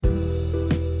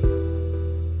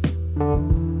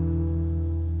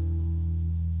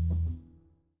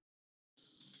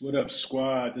What up,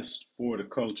 squad? This is For the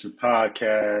Culture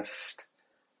podcast.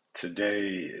 Today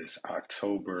is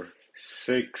October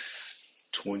 6th,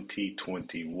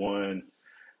 2021.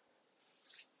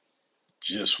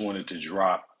 Just wanted to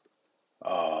drop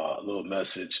a little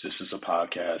message. This is a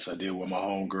podcast I did with my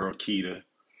homegirl, Keita,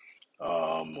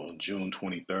 on June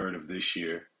 23rd of this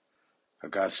year. I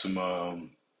got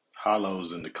some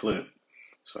hollows in the clip,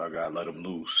 so I got to let them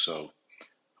loose. So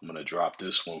I'm going to drop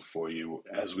this one for you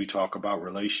as we talk about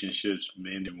relationships,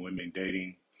 men and women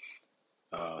dating,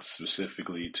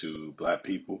 specifically to black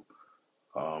people,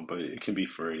 but it can be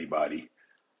for anybody.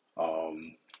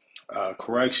 Um,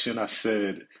 Correction, I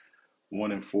said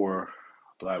 1 in 4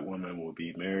 black women will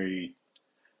be married,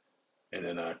 and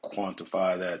then I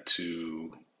quantify that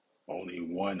to only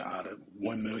 1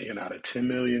 million out of 10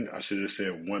 million. I should have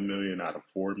said 1 million out of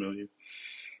 4 million.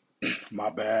 My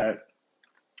bad.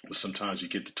 But sometimes you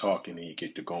get to talking and you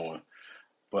get to going.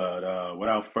 But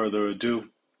without further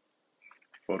ado,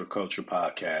 For the Culture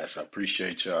podcast, I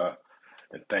appreciate y'all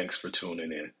and thanks for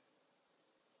tuning in.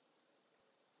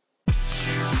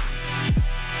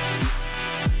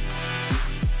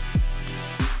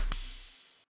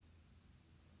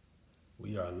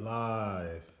 We are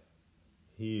live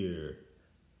here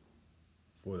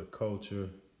for the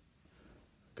culture.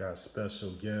 Got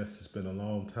special guests. It's been a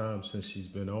long time since she's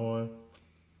been on.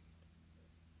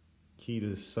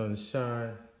 Keita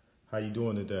Sunshine, how you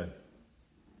doing today?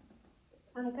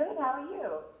 I'm good. How are you?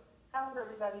 How's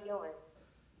everybody doing?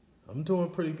 I'm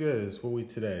doing pretty good. It's what we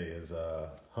today is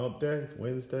Hump Day,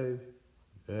 Wednesday.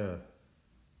 Yeah.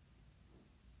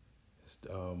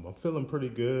 I'm feeling pretty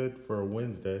good for a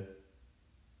Wednesday.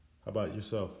 How about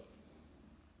yourself?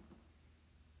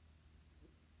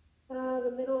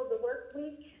 The middle of the work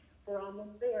week, we're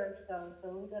almost there, so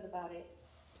feeling good about it.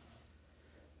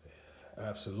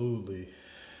 Absolutely.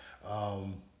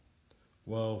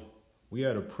 Well, we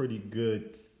had a pretty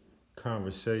good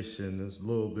conversation. It's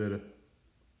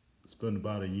been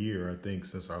about a year, I think,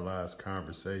 since our last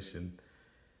conversation.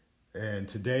 And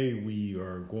today we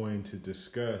are going to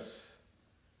discuss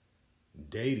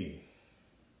dating.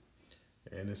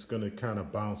 And it's going to kind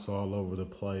of bounce all over the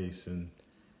place and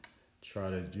try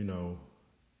to,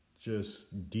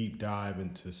 just deep dive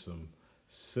into some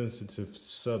sensitive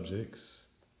subjects.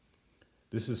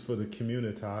 This is for the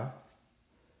community.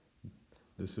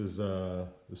 This is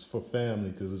for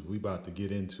family because we about to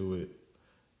get into it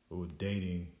with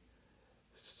dating,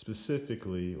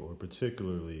 specifically or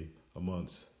particularly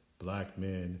amongst black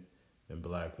men and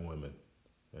black women.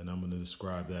 And I'm going to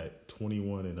describe that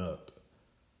 21 and up.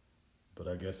 But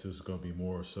I guess it's going to be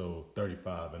more so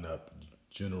 35 and up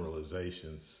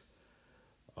generalizations.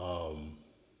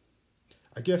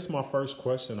 I guess my first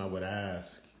question I would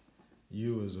ask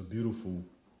you as a beautiful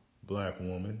black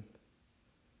woman,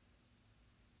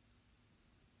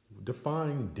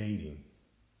 define dating.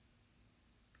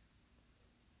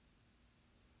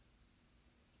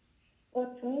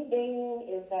 Well, to me, dating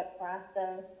is that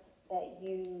process that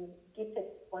you get to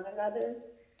one another.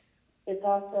 It's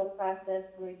also a process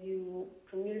where you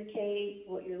communicate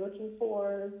what you're looking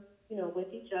for,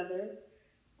 with each other.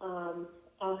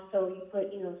 Also, you put,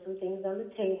 some things on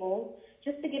the table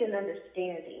just to get an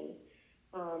understanding.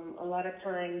 A lot of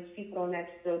times people don't ask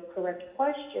the correct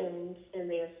questions and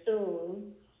they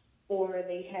assume, or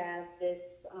they have this,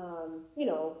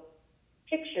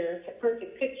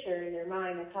 perfect picture in their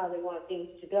mind of how they want things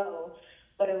to go.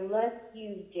 But unless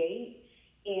you date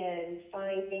and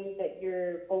find things that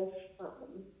you're both,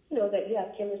 that you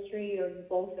have chemistry or you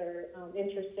both are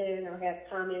interested in or have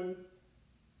common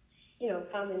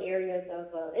areas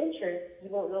of interest, you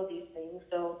won't know these things.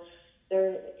 So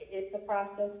it's a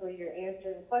process where you're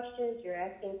answering questions, you're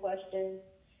asking questions,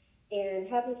 and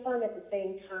having fun at the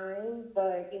same time.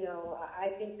 But, I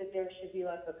think that there should be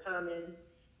like a common,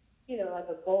 like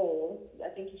a goal. I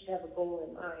think you should have a goal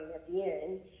in mind at the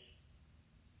end.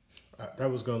 That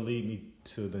was going to lead me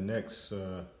to the next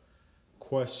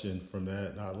question from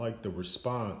that. And I like the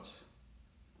response.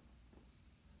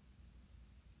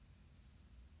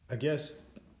 I guess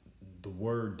the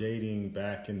word dating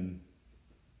back in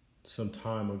some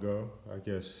time ago, I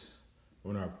guess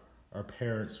when our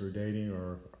parents were dating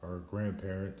or our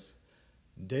grandparents,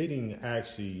 dating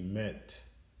actually meant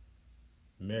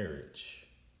marriage.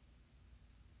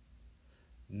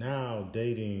 Now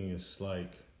dating is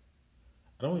like,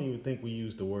 I don't even think we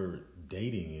use the word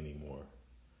dating anymore.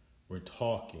 We're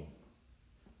talking,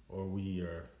 or we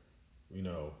are,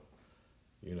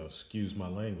 excuse my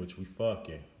language, we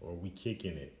fucking, or we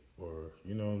kicking it, or,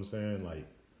 you know what I'm saying? Like,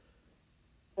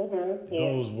 Yeah.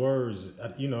 those words, I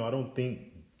don't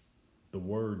think the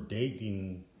word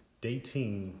dating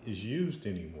dating is used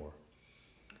anymore.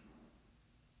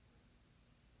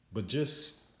 But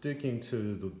just sticking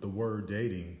to the word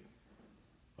dating,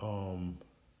 um,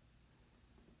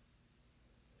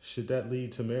 should that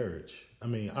lead to marriage? I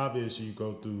mean, obviously you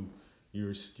go through,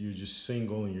 you're just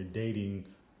single and you're dating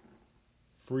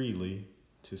freely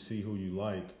to see who you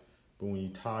like. But when you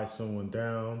tie someone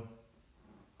down,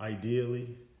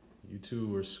 ideally, you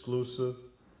two are exclusive.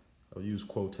 I'll use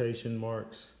quotation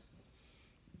marks.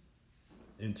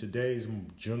 In today's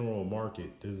general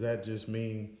market, does that just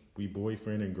mean we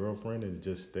boyfriend and girlfriend and it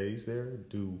just stays there?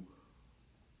 Do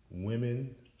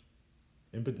women,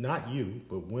 and but not you,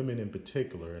 but women in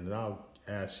particular, and I'll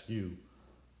ask you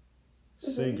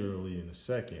Mm-hmm. singularly in a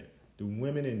second, do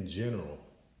women in general,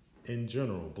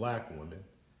 black women,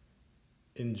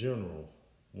 in general,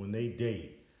 when they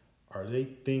date, are they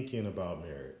thinking about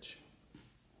marriage?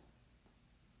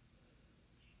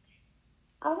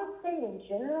 I would say in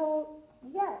general,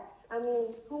 yes. I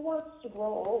mean, who wants to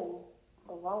grow old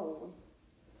alone?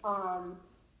 Um,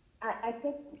 I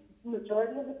think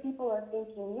majority of the people are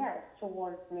thinking yes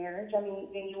towards marriage. I mean,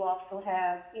 then you also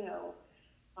have,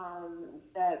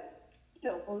 that,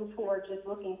 group who are just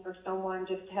looking for someone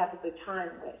just to have a good time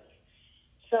with.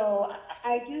 So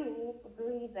I do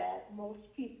agree that most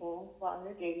people, while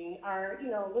they're dating, are,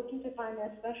 looking to find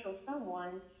that special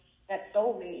someone, that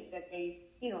soulmate that they've,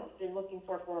 been looking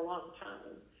for a long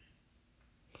time.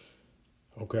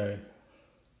 Okay.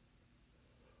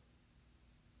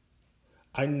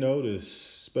 I notice,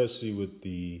 especially with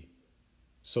the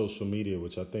social media,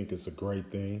 which I think is a great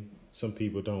thing. Some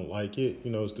people don't like it.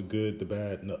 You know, it's the good, the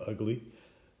bad, and the ugly,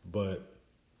 but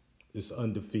it's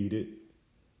undefeated.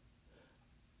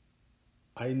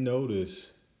 I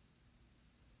notice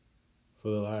for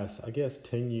the last, I guess,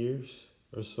 10 years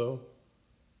or so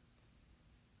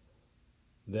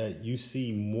that you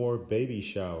see more baby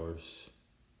showers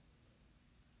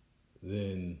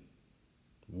than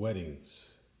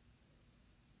weddings.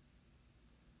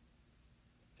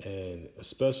 And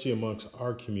especially amongst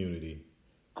our community,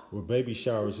 where baby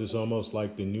showers is almost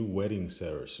like the new wedding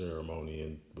ceremony,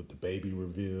 and with the baby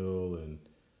reveal,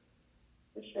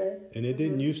 For sure. and it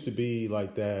didn't Mm-hmm. used to be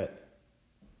like that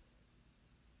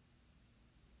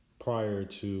prior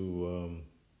to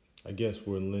I guess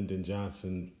when Lyndon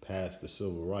Johnson passed the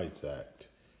Civil Rights Act.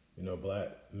 You know, black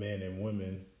men and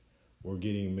women were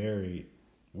getting married.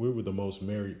 We were the most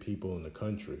married people in the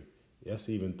country. That's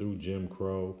even through Jim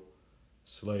Crow,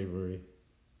 slavery,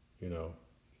 you know,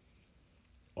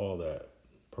 all that.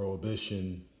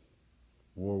 Prohibition,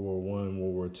 World War I, World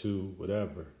War II,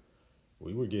 whatever.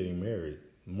 We were getting married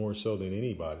more so than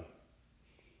anybody.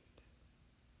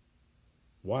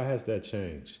 Why has that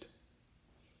changed?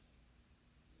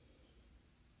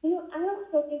 I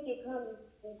also think it comes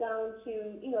down to,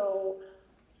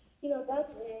 back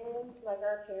then, like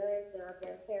our parents and our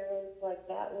grandparents, like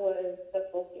that was the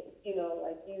focus,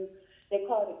 like they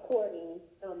called it courting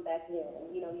back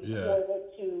then. You Yeah.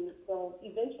 courted to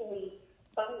eventually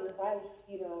find your wife,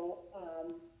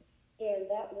 and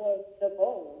that was the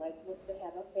goal, like was to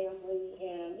have a family,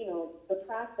 and the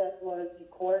process was you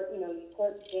court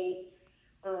date,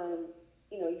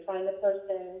 you find the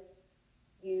person,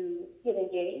 you get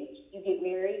engaged, you get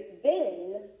married,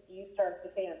 then you start the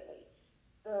family.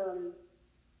 Um,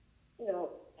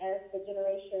 as the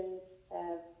generations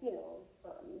have,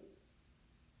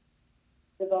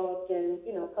 developed and,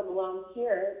 come along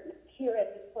here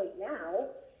at this point now,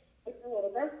 it's a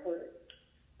little backwards.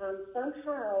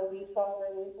 Somehow we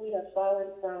have fallen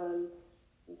from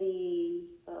the,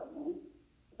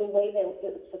 the way that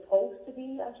it's supposed to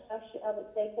be, I would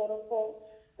say, quote unquote,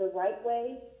 the right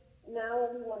way. Now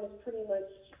everyone is pretty much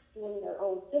doing their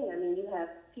own thing. I mean, you have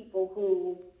people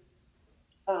who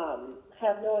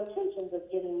have no intentions of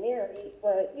getting married,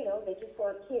 but, they just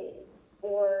want kids.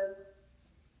 Or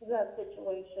you have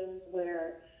situations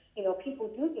where, people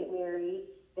do get married,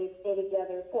 they stay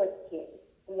together for the kids.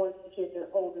 Once the kids are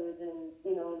older, then,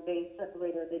 they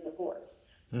separate or they divorce.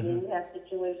 Mm-hmm. Then you have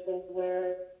situations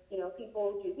where,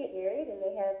 people do get married and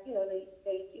they have,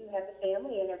 they do have a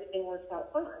family and everything works out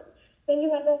fine. Then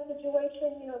you have that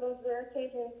situation, those rare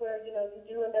occasions where, you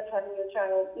do end up having your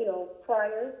child,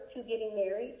 prior to getting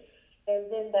married.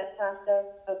 And then that process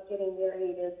of getting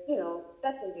married is,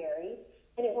 secondary,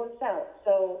 and it works out.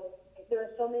 So there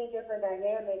are so many different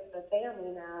dynamics of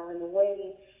family now, and the way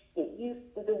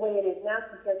it is now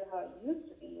compared to how it used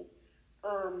to be.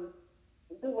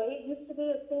 The way it used to be,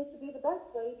 it seems to be the best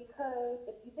way, because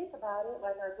if you think about it,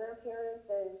 like our grandparents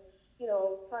and,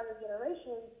 prior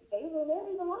generations, they were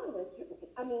married the longest.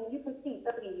 I mean, you could see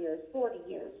 30 years, 40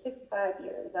 years, 65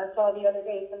 years. I saw the other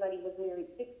day somebody was married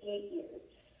 68 years.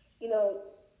 you know,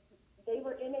 they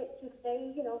were in it to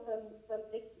stay, from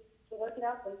thick, to work it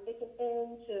out from thick and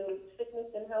thin to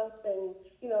fitness and health, and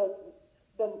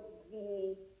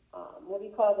the what do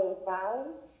you call those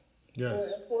vows were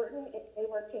Yes. important. They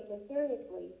were taken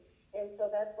seriously, and so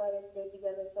that's why they stayed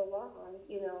together so long.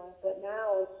 But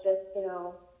now it's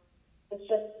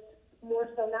just more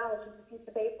so now. It's just a piece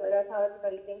of paper. That's how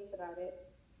everybody thinks about it.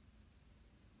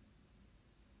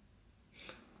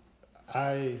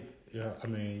 I yeah, I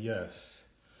mean, yes.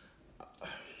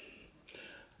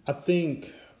 I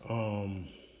think I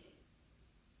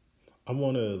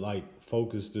want to like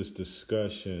focus this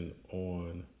discussion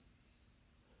on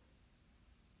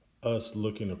us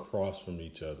looking across from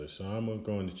each other. So I'm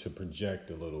going to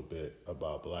project a little bit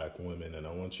about black women, and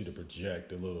I want you to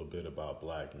project a little bit about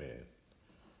black men.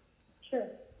 Sure.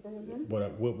 Mhm.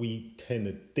 What we tend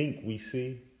to think we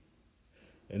see,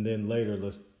 and then later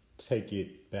let's take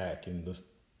it back and let's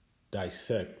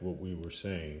dissect what we were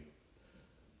saying,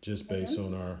 just based Mhm.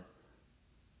 on our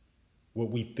what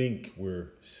we think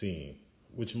we're seeing,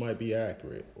 which might be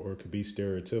accurate or it could be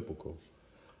stereotypical.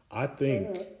 I Mhm.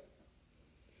 think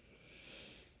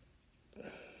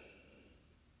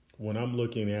when I'm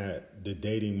looking at the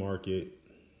dating market,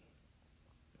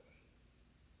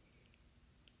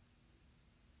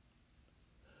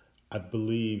 I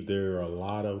believe there are a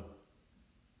lot of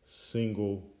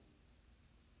single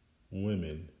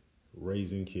women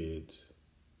raising kids,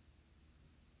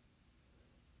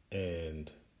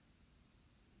 and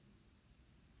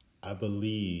I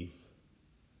believe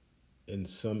in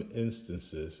some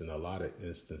instances, in a lot of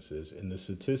instances, and the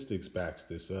statistics backs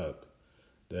this up,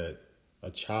 that a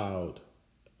child,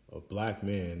 a black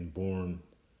man born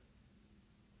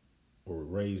or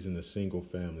raised in a single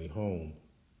family home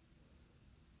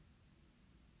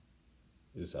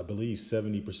is, I believe,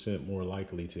 70% more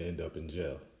likely to end up in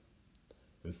jail.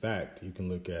 In fact, you can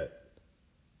look at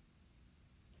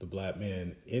the black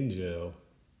man in jail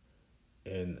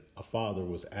and a father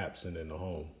was absent in the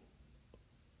home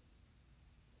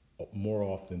more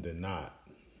often than not.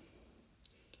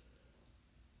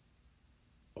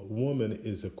 A woman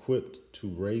is equipped to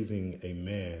raising a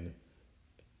man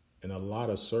in a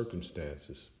lot of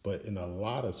circumstances, but in a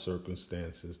lot of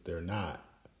circumstances, they're not.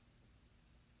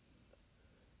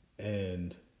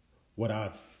 And what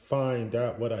I find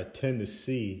out, what I tend to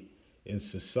see in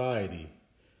society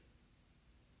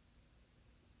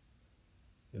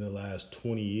in the last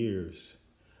 20 years,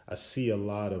 I see a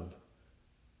lot of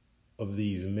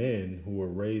these men who were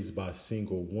raised by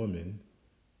single women.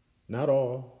 Not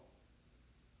all,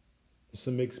 it's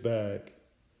a mixed bag,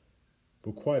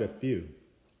 but quite a few.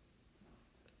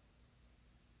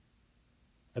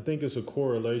 I think it's a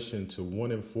correlation to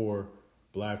 1 in 4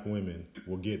 black women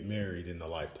will get married in a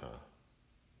lifetime,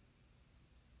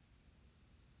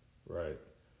 right?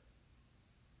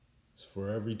 So for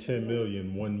every 10 Mhm.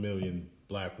 million, 1 million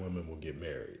black women will get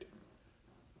married.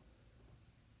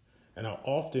 And I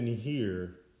often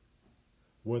hear,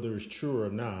 whether it's true or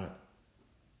not,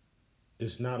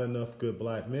 it's not enough good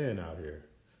black men out here.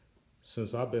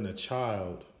 Since I've been a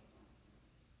child,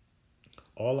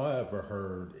 all I ever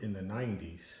heard in the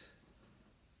 90s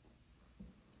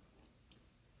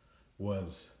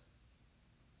was,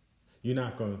 you're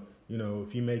not going to,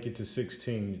 if you make it to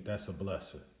 16, that's a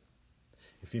blessing.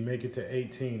 If you make it to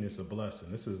 18, it's a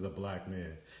blessing. This is a black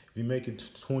man. If you make it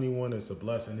to 21, it's a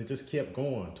blessing. It just kept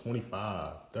going,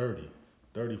 25, 30,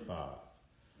 35.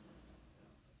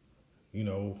 You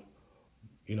know,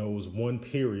 it was one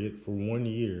period for 1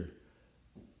 year.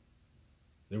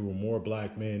 There were more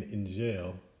black men in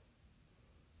jail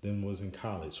than was in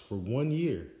college for 1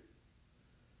 year.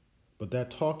 But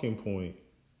that talking point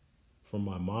from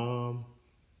my mom,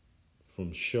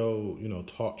 from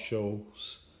talk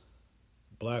shows,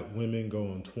 black women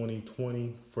going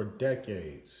 2020 for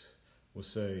decades will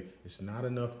say it's not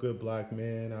enough good black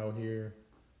men out here.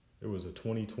 There was a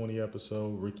 2020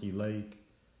 episode, Ricky Lake.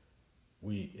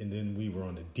 And then we were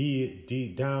on the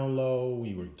D down low.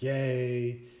 We were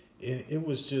gay, and it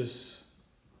was just,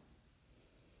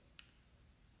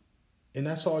 and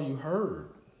that's all you heard.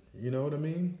 You know what I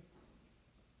mean?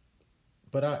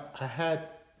 But I had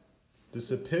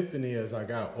this epiphany as I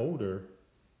got older,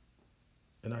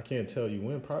 and I can't tell you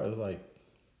when. Probably was like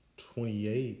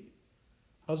 28.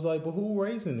 I was like, but who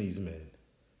raising these men?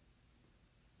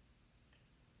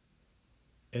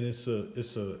 And it's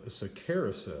a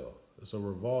carousel. It's a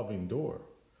revolving door.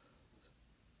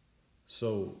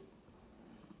 So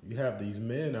you have these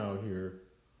men out here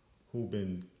who've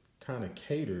been kind of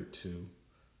catered to,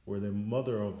 where their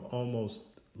mother have almost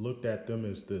looked at them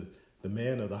as the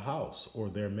man of the house or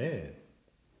their man.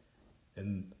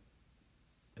 And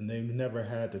and they've never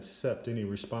had to accept any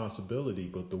responsibility.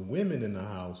 But the women in the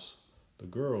house, the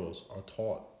girls, are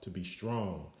taught to be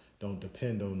strong, don't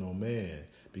depend on no man,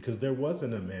 because there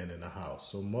wasn't a man in the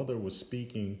house. So mother was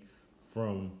speaking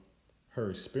from her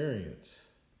experience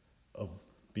of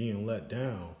being let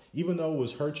down, even though it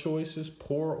was her choices,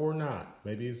 poor or not.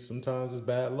 Maybe sometimes it's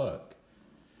bad luck.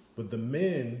 But the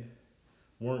men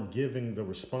weren't giving the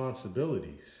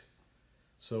responsibilities.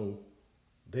 So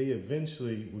they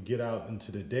eventually would get out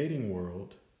into the dating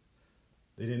world.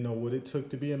 They didn't know what it took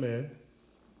to be a man.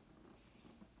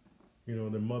 You know,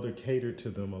 their mother catered to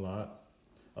them a lot.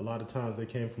 A lot of times they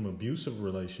came from abusive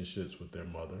relationships with their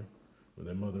mother, where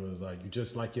their mother was like, "You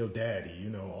just like your daddy," you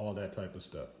know, all that type of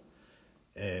stuff.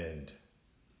 And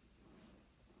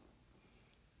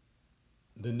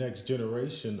the next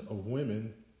generation of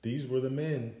women, these were the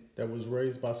men that was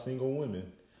raised by single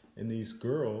women. And these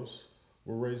girls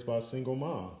were raised by single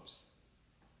moms.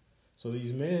 So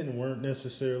these men weren't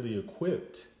necessarily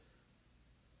equipped.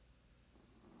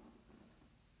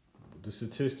 The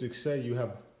statistics say you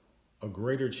have a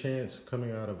greater chance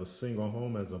coming out of a single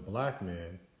home as a black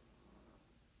man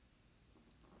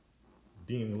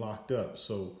being locked up.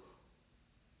 So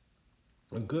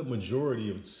a good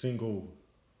majority of single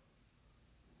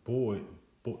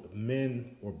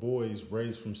men or boys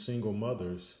raised from single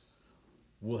mothers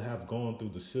will have gone through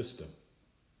the system.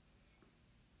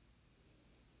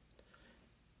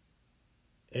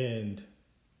 And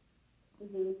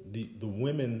the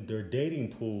women, their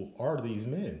dating pool are these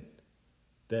men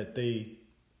that they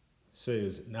say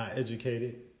is not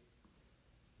educated,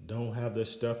 don't have their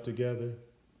stuff together.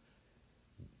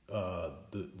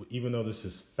 Even though this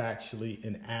is factually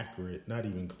inaccurate, not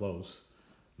even close,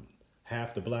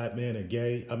 half the black men are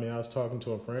gay. I mean, I was talking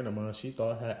to a friend of mine. She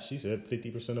said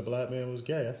 50% of black men was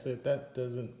gay. I said,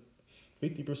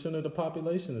 50% of the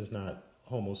population is not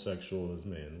homosexual as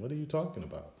men. What are you talking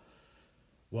about?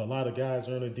 Well, a lot of guys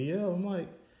are on a DL. I'm like,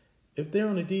 if they're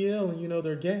on a DL and you know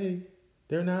they're gay,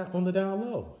 they're not on the down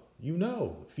low. You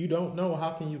know. If you don't know,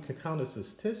 how can you count the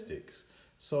statistics?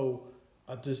 So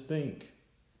I just think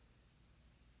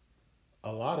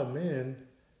a lot of men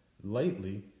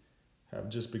lately have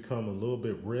just become a little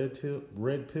bit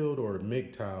red-pilled or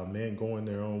MGTOW, men going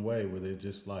their own way, where they're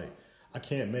just like, I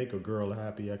can't make a girl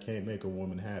happy, I can't make a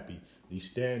woman happy. These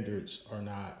standards are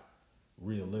not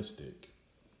realistic.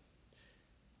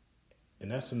 And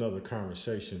that's another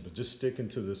conversation, but just sticking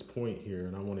to this point here,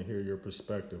 and I want to hear your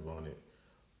perspective on it.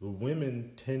 The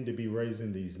women tend to be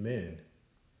raising these men,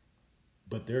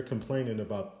 but they're complaining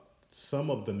about some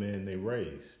of the men they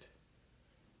raised.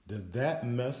 Does that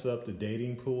mess up the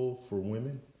dating pool for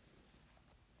women?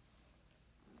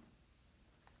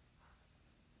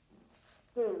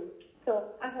 So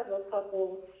I have a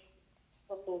couple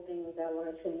things I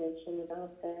wanted to mention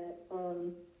about that.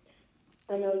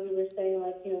 I know you were saying,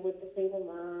 like, you know, with the single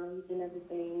moms and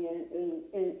everything, and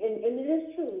it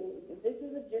is true. This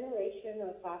is a generation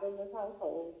of fatherless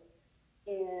households,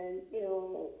 and, you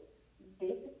know,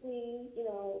 basically, you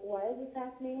know, why is this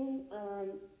happening?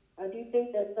 I do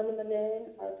think that some of the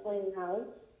men are playing house.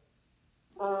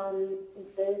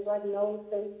 There's, like, no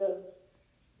sense of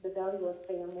the value of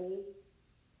family.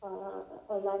 A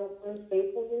lot of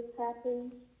unfaithfulness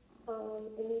happens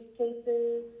in these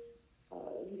cases.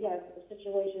 You have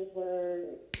situations where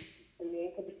the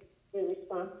man could be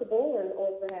irresponsible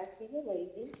or perhaps even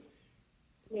lazy.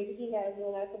 Maybe he has no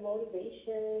lack of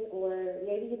motivation, or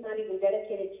maybe he's not even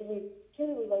dedicated to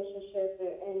the relationship,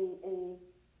 and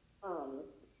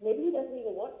maybe he doesn't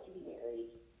even want to be married.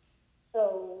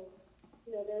 So,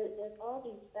 you know, there's all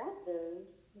these factors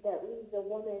that leaves a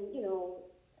woman, you know,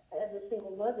 as a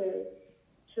single mother,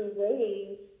 to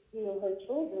raise, you know, her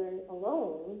children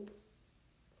alone.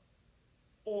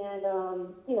 And,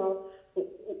 you know,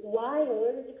 why or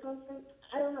where does it come from?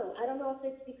 I don't know. I don't know if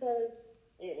it's because,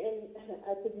 and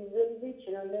I could be really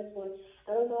reaching on this one,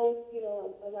 I don't know if, you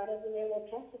know, a lot of them, they were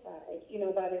pacified, you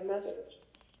know, by their mothers,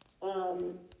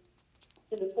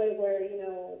 to the point where, you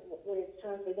know, when it's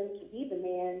time for them to be the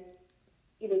man,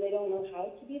 either they don't know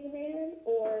how to be the man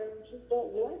or just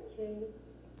don't want to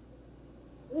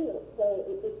do it. So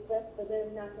it's best for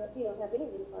them not to, you know, have any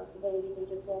responsibilities and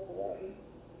just walk away.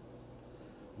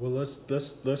 Well,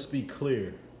 let's be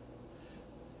clear.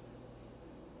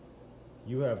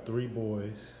 You have 3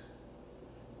 boys.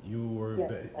 You were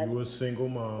a single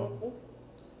mom.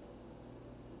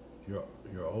 Your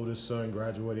oldest son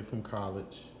graduated from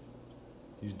college.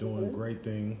 He's doing great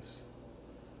things.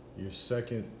 Your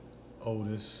second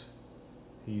oldest,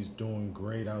 he's doing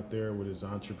great out there with his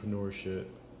entrepreneurship.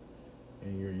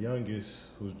 And your youngest,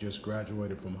 who's just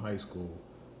graduated from high school,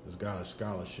 has got a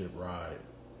scholarship ride.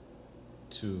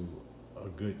 to a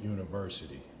good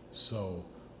university. So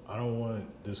I don't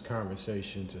want this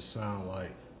conversation to sound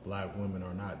like black women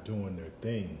are not doing their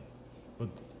thing. But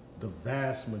the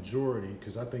vast majority,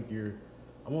 because I think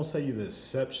I won't say you're the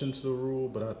exception to the rule,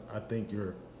 but I think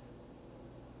you're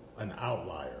an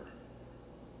outlier.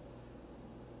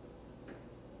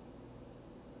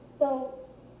 So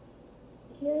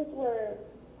here's where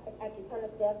I can kind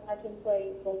of step, I can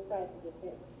play both sides of the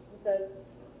fence because,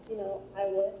 I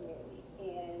was married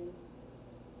and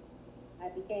I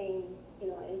became, I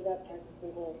ended up as a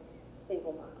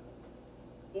single mom.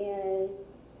 And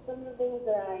some of the things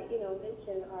that I,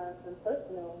 mentioned are from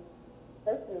personal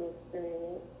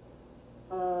experience.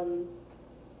 And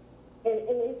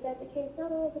is that the case?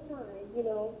 Not all the time.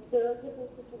 There are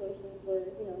different situations where,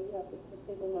 you have to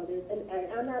single mothers. And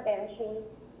I'm not bashing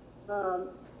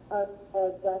us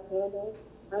as black women.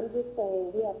 I'm just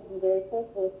saying we have to be very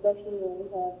careful, especially when we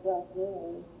have black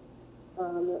men.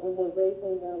 And we're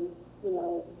raising them,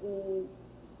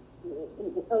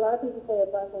 a lot of people say a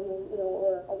black woman,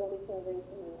 or a woman can't raise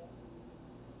a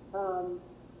man.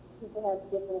 People have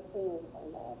different opinions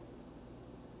on that.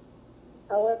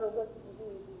 However, what do? Do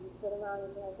you sit around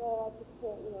and be like, oh, I just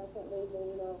can't, I can't raise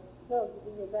him, No, you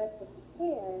do your best if you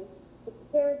can to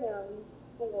prepare him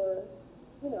for,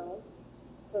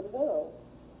 for the world.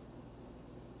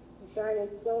 You're trying to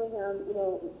show him,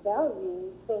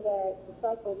 values so that the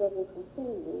cycle doesn't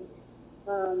continue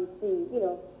to,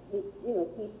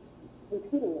 keep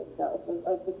repeating itself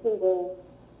of the single,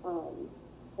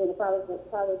 or the fathers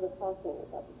of household,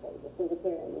 I would say, the single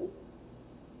parenting.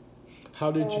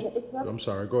 How did you? I'm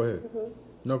sorry. Go ahead. Mm-hmm.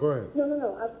 No, go ahead. No.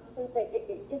 I was going to say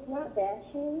it's not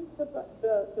bashing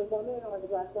the woman or the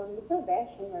black woman. It's not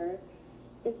bashing her.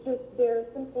 It's just there are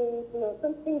some things,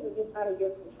 some things are just out of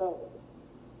your control.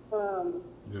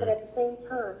 But at the same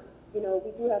time, we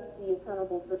do have to be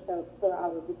accountable for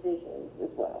our decisions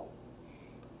as well.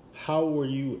 How were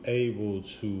you able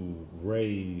to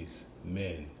raise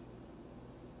men?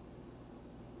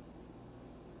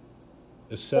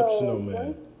 Exceptional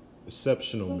men.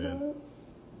 Exceptional men.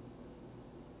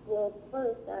 Well,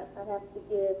 first, I have to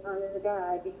give honor to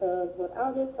God because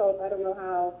without His help, I don't know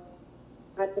how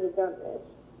I could have done this.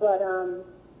 But,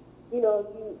 you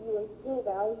instill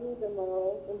values and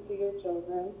morals into your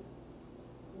children.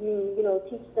 You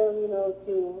teach them,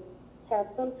 to have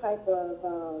some type of,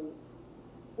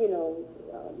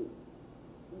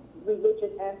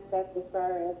 religious aspect as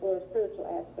far as, or spiritual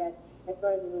aspect as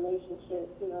far as the relationship,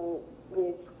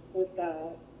 with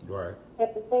God. Right.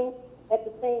 At the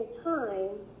same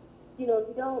time, you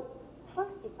don't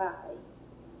pacify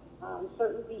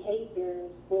certain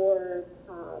behaviors or,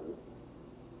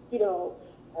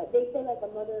 they say like a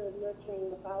mother is nurturing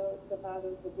the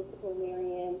father's the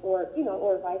disciplinarian, or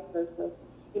vice versa.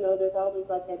 There's always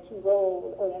like that two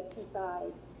roles or that two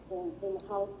sides in the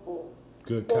household.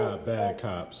 Good cop, bad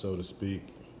cop, so to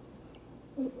speak.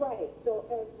 Right. So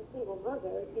as a single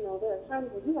mother, there are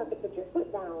times where you have to put your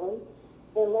foot down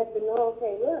and let them know,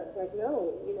 okay, look,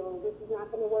 no, this is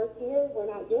not going to work here. We're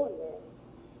not doing this.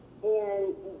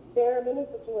 And there are many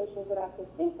situations that I can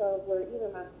think of where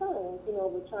even my sons,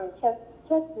 were trying to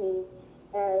test me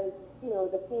as,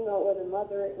 the female or the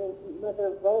mother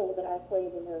role that I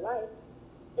played in their life,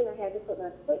 and I had to put my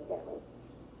foot down.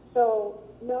 So,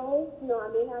 no, I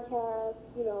may not have,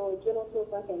 genitals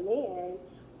like a man,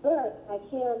 but I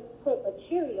can put a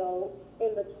Cheerio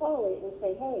in the toilet and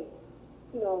say, hey,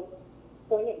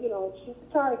 point it, shoot the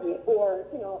target, or,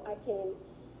 I can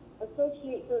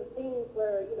associate certain things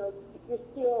where, you're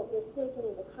still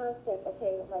getting the concept,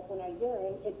 okay, like when I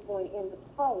urine, it's going in the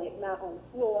toilet, not on the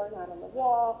floor, not on the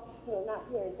wall, not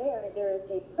here and there. There is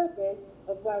a purpose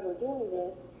of why we're doing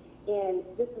this, and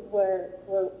this is where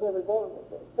we're going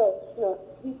with it. So,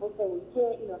 people say, well, you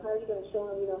can't, how are you going to show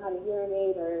them, how to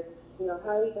urinate, or,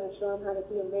 how are you going to show them how to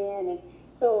be a man? And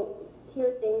so,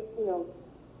 here are things,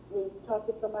 when you talk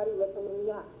to somebody, look them in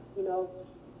the eye,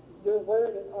 your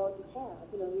word is all you have.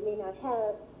 You may not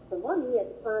have the money at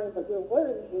the time, but your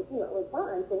word is, is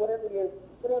bond. So whatever you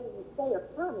say or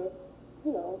promise, be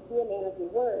a man of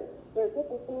your word. There are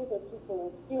different things that you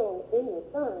can instill in your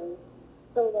sons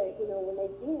so that, when they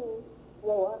do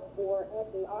grow up, or as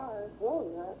they are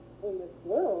growing up in this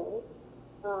world,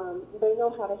 they know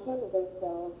how to handle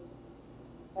themselves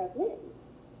as men.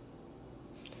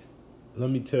 Let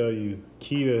me tell you,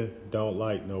 Keita don't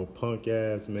like no punk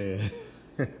ass man.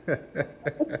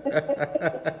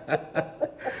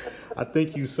 I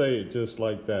think you say it just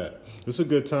like that. It's a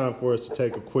good time for us to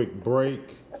take a quick break.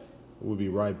 We'll be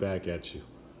right back at you.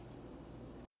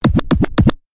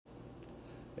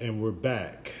 And we're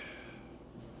back.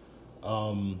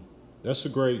 That's a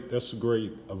great.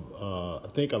 I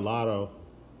think a lot of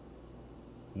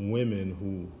women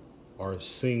who are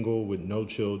single with no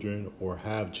children or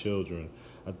have children,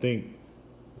 I think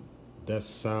that's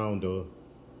sound of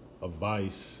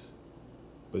advice,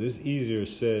 but it's easier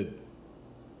said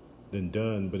than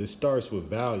done. But it starts with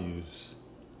values,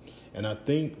 and I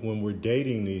think when we're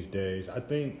dating these days, I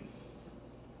think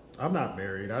I'm not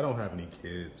married. I don't have any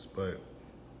kids, but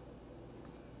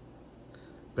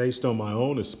based on my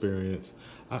own experience,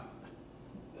 I,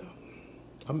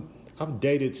 I'm I've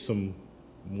dated some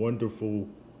wonderful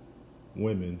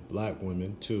women, black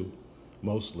women too,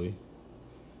 mostly,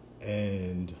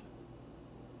 and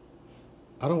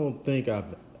I don't think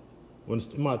I've when it's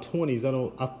in my 20s.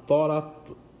 I thought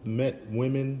I met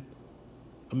women.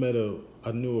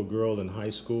 I knew a girl in high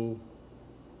school.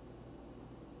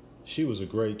 She was a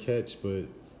great catch, but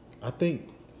I think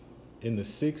in the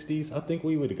 60s, I think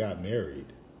we would have got married.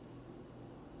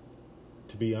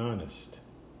 To be honest,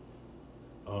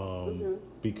 um, Mhm.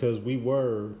 because we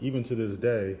were even to this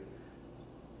day,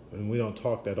 and we don't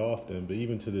talk that often, but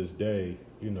even to this day,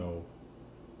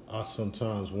 I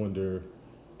sometimes wonder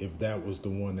if that was the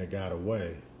one that got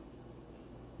away.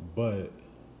 But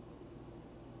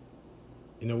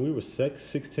we were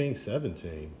 16,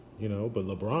 17. But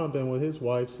LeBron been with his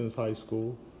wife since high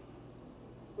school.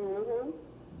 Mhm.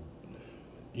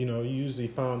 You usually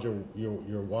found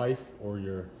your wife or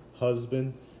your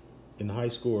husband in high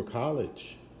school or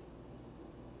college,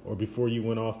 or before you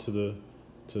went off to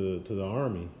the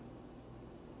army.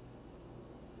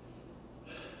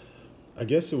 I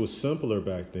guess it was simpler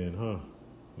back then, huh?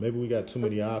 Maybe we got too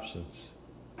many options.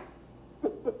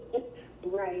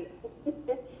 Right.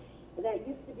 That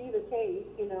used to be the case,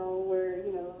 where,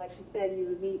 like you said, you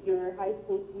would meet your high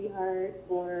school sweetheart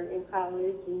or in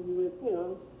college and you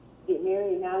would, get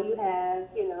married. Now you have,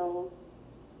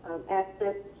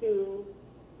 access to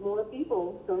more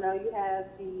people. So now you have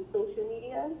the social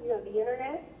media, you have the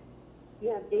internet, you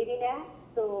have dating apps.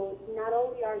 So not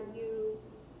only are you,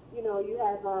 you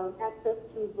have access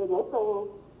to the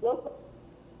local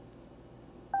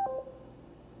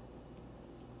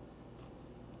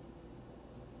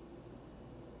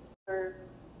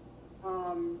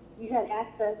you had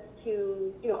access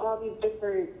to, all these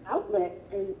different outlets.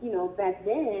 And, back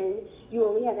then, you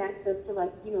only had access to,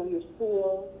 like, your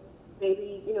school,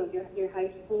 maybe, your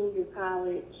high school, your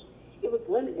college. It was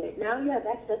limited. Now you have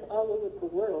access all over the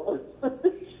world.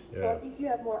 So Yeah. I think you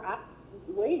have more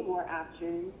options, way more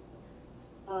options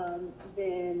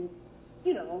than,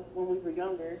 when we were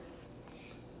younger.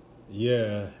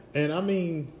 Yeah, and I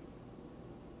mean,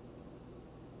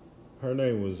 her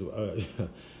name was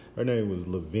her name was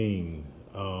Levine.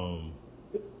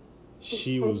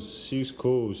 She's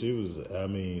cool. She was. I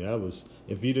mean, that was.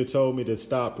 If you'd have told me to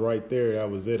stop right there, that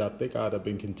was it. I think I'd have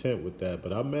been content with that.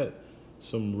 But I met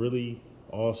some really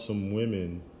awesome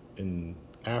women, and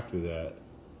after that,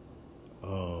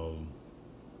 um,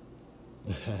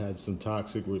 I had some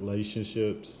toxic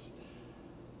relationships.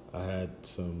 I had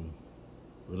some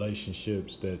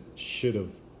relationships that should have,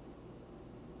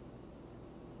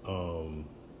 um,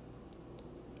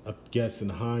 I guess, in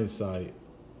hindsight,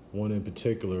 one in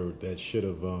particular that should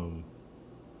have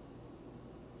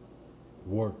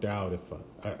worked out if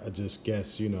I just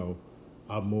guess,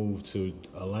 I moved to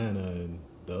Atlanta and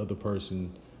the other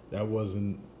person that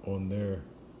wasn't on their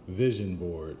vision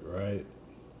board, right?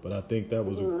 But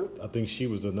Mm-hmm. I think she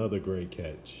was another great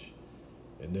catch.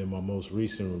 And then my most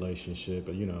recent relationship,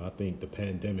 I think the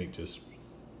pandemic just,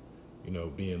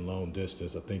 being long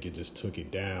distance, I think it just took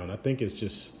it down. I think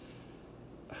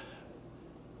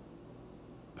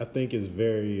it's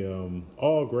very,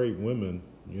 all great women,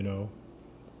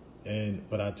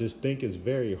 but I just think it's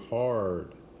very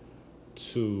hard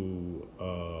to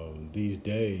these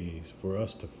days for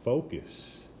us to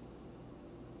focus.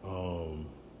 Um,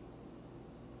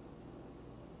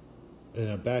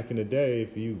 and back in the day,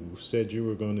 if you said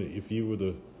if you were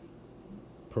the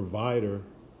provider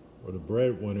or the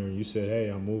breadwinner, and you said, "Hey,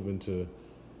 I'm moving to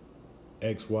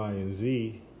X, Y, and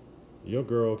Z," your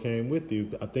girl came with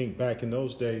you. I think back in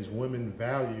those days, women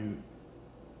valued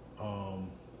um,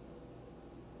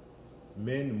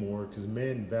 men more because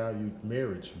men valued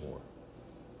marriage more.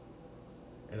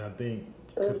 And I think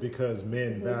Sure. because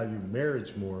men Mm-hmm. value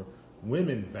marriage more,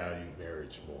 women value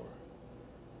marriage more.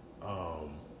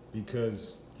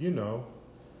 Because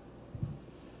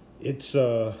it's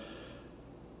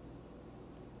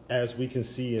as we can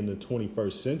see in the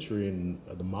 21st century and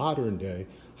the modern day,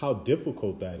 how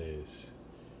difficult that is.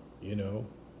 You know,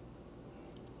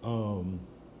 um,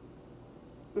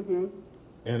 Mm-hmm.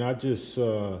 and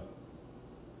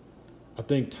I I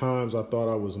think times I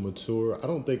thought I was mature. I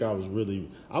don't think I was really.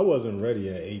 I wasn't ready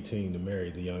at 18 to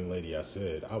marry the young lady. I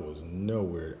said I was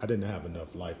nowhere. I didn't have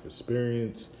enough life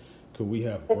experience. Could we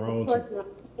have But of grown to course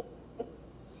not.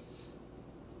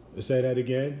 say that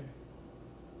again?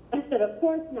 I said, of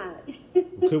course not.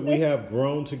 Could we have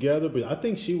grown together? But I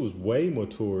think she was way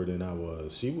mature than I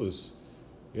was. She was,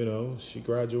 she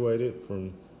graduated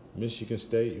from Michigan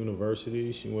State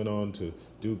University. She went on to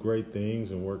do great things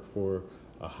and work for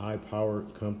a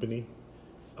high-powered company.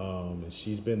 And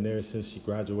she's been there since she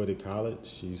graduated college.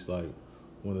 She's like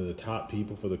one of the top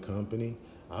people for the company.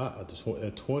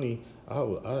 At 20,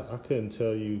 I couldn't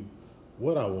tell you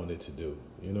what I wanted to do.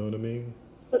 You know what I mean?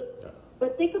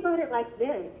 But think about it like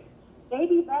this.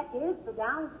 Maybe that is the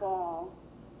downfall,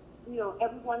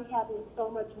 everyone having so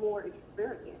much more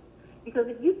experience. Because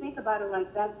if you think about it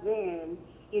like back then,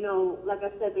 like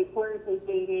I said, they courted, they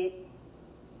dated,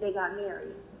 they got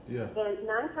married. Yeah. And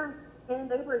 9 times 10,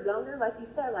 they were younger, like you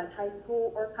said, like high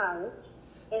school or college.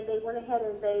 And they went ahead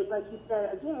and they, like you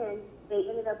said, again, they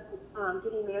ended up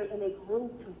getting married and they grew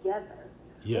together.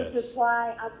 Yes. Which is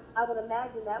why I would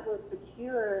imagine that would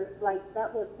secure,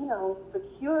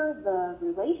 secure the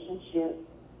relationship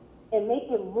and make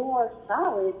it more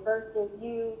solid versus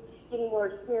you getting more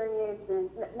experience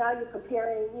and now you're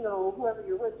comparing, whoever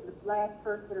you're with to the last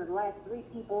person or the last 3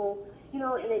 people, and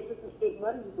it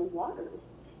muddies the waters.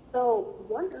 So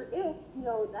wonder if,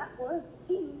 that was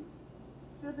key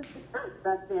to the success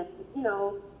back then,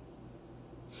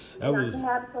 That was, to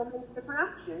have so many different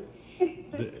options.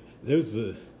 there's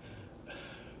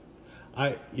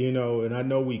and I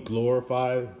know we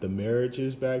glorify the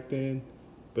marriages back then,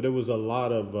 but it was a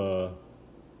lot of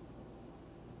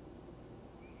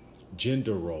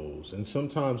gender roles, and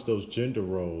sometimes those gender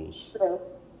roles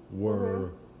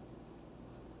were,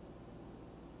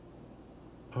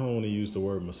 I don't want to use the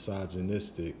word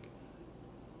misogynistic.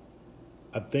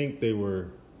 I think they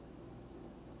were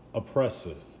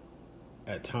oppressive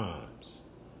at times.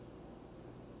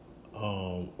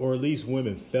 Or at least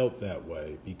women felt that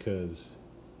way because,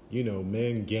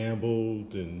 men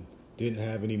gambled and didn't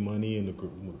have any money and the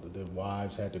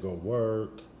wives had to go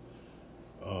work,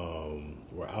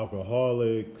 were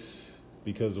alcoholics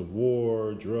because of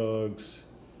war, drugs,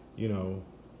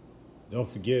 don't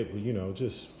forget,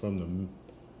 just from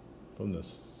the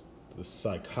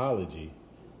psychology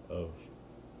of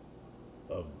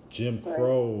Jim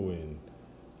Crow and,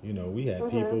 we had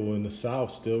people in the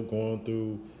South still going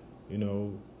through,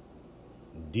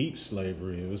 deep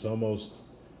slavery. It was almost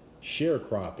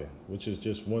sharecropping, which is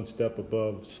just one step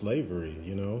above slavery,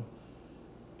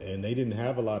 And they didn't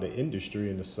have a lot of industry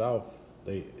in the South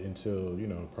until,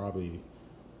 probably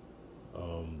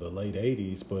the late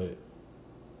 80s. But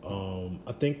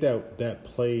I think that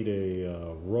played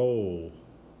a role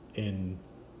in,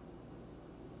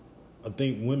 I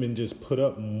think women just put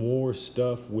up more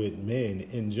stuff with men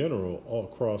in general, all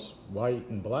across white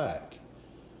and black.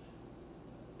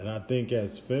 And I think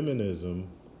as feminism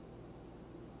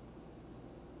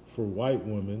for white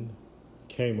women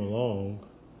came along,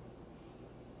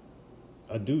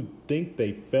 I do think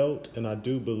they felt, and I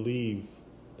do believe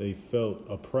they felt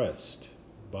oppressed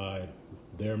by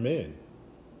their men,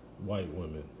 white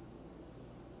women.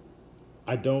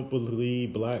 I don't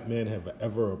believe black men have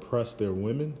ever oppressed their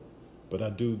women, but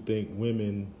I do think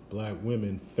black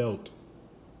women felt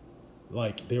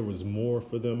like there was more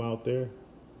for them out there.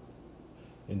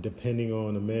 And depending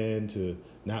on a man to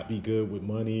not be good with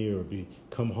money or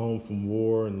come home from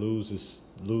war and lose his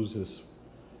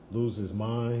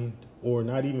mind, or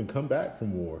not even come back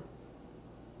from war,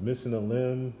 missing a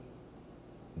limb,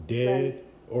 dead, right.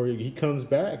 Or he comes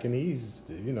back and he's,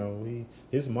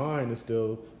 his mind is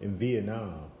still in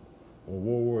Vietnam or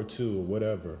World War II or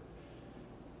whatever.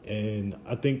 And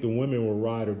I think the women were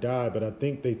ride or die, but I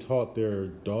think they taught their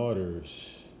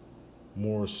daughters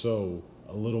more so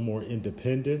a little more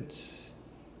independence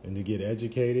and to get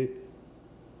educated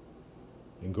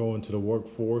and go into the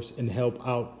workforce and help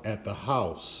out at the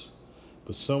house.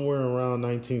 But somewhere around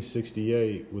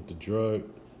 1968 with the drug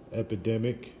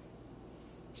epidemic,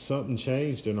 something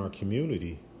changed in our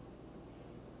community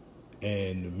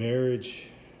and marriage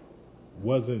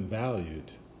wasn't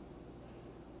valued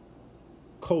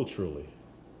culturally.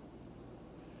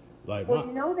 Like, well,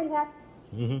 they have.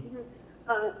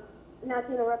 Not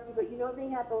to interrupt you, but they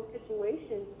have those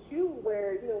situations too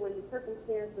where when the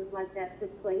circumstances like that took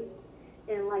place,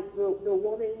 and like the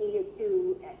woman needed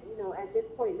to, at this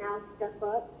point now step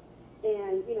up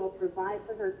and provide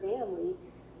for her family.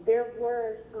 There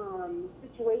were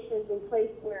situations in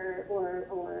place where,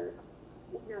 or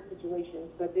not situations,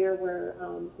 but there were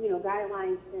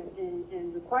guidelines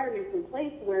and requirements in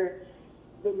place where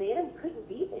the man couldn't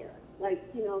be there. Like,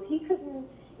 he couldn't,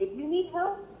 if you need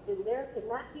help, then there could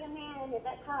not be a man at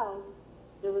that house.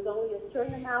 There was only a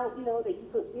certain amount, that you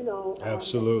could,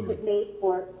 Absolutely. that you could make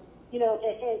for, and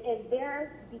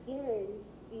there begins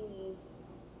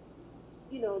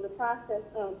the process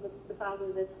of the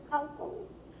fatherless household,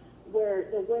 where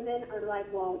the women are like,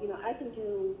 well, I can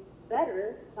do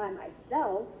better by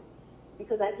myself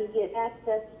because I can get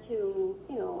access to,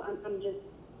 I'm just.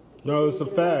 No, it's a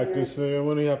fact. It's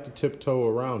when you have to tiptoe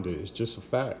around it. It's just a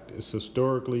fact. It's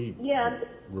historically. Yeah,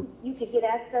 you could get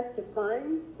access to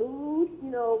funds, food,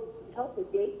 help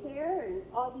with daycare and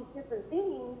all these different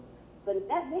things. But if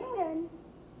that man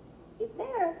is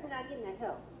there, you're not getting that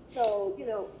help. So,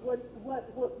 what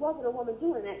would a woman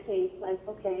do in that case? Like,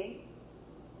 okay,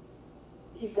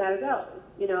 she's got to go,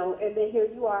 and then here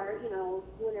you are,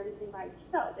 doing everything by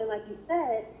yourself. And like you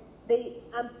said,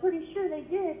 I'm pretty sure they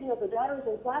did, the daughters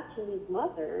are watching these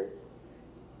mothers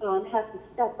have to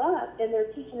step up, and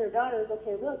they're teaching their daughters,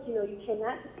 okay, look, you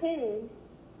cannot depend,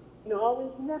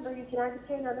 always remember you cannot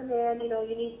depend on a man,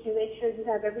 you need to make sure you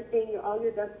have everything, all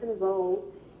your ducks in a row,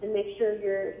 and make sure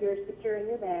you're securing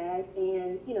your bag,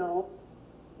 and, you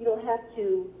don't have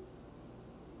to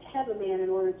have a man in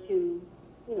order to,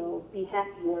 be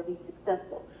happy or be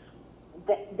successful.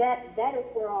 That is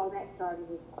where all that started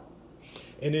as well.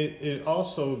 And it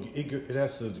also,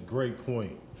 that's a great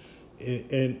point.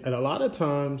 And a lot of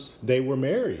times they were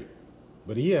married,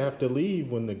 but he have to leave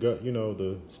when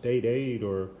the state aid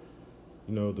or,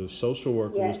 the social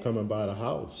worker was coming by the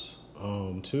house,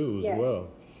 too, as well.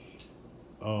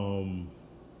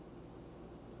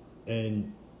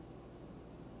 And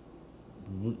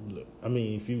I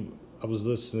mean, I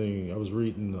was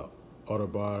reading the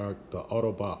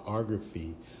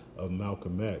autobiography of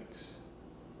Malcolm X,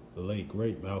 the late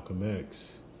great Malcolm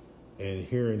X, and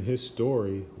hearing his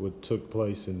story, what took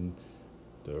place in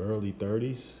the early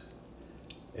 30s,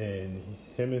 and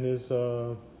him and his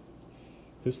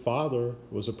father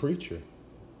was a preacher,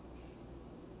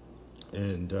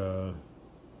 and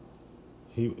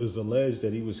he was alleged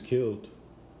that he was killed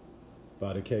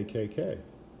by the KKK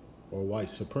or white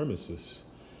supremacists,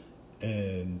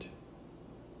 and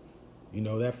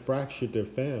that fractured their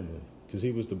family because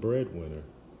he was the breadwinner,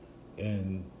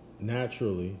 and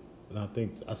naturally, and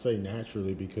I say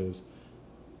naturally because,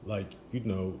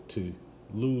 to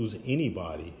lose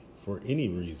anybody for any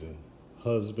reason,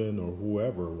 husband or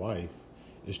whoever, wife,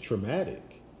 is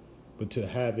traumatic. But to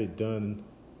have it done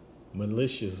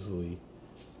maliciously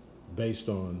based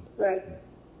on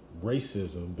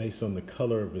racism, based on the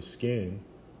color of his skin,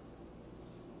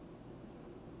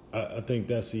 I think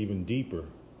that's even deeper.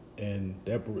 And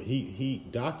that he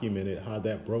documented how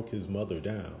that broke his mother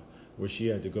down, where she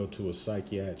had to go to a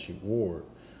psychiatric ward,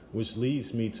 which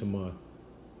leads me to my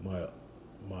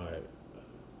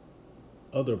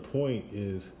other point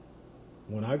is,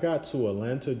 when I got to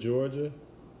Atlanta, Georgia,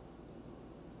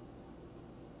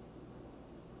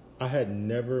 I had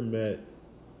never met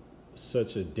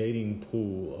such a dating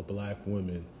pool of black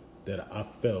women that I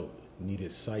felt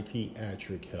needed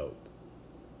psychiatric help.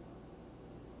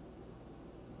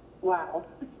 Wow.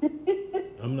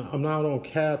 I'm not on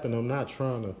cap, and I'm not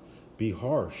trying to be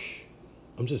harsh.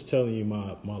 I'm just telling you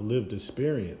my lived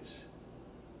experience.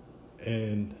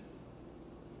 And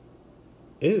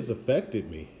it has affected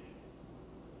me.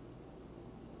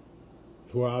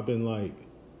 Where I've been like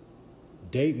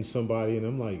dating somebody and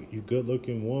I'm like, you good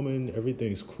looking woman,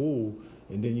 everything's cool.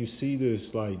 And then you see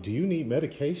this like, do you need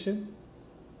medication?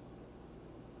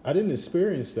 I didn't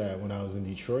experience that when I was in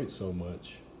Detroit so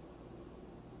much.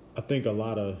 I think a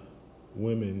lot of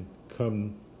women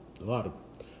come to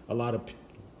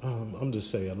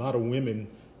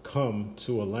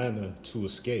Atlanta to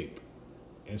escape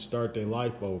and start their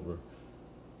life over.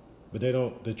 But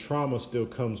the trauma still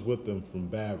comes with them from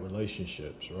bad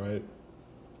relationships, right?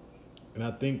 And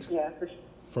I think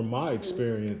from my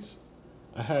experience,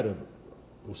 I had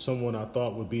someone I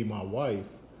thought would be my wife.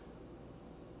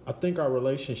 I think our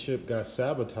relationship got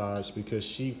sabotaged because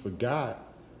she forgot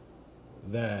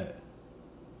that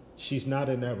she's not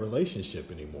in that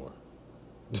relationship anymore.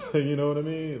 You know what I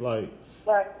mean? Like,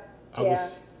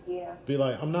 be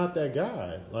like, I'm not that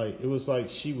guy. Like, it was like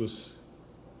she was,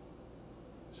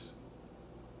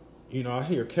 I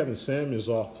hear Kevin Samuels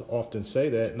often say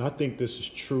that, and I think this is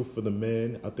true for the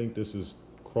men. I think this is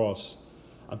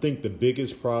I think the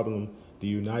biggest problem the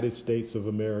United States of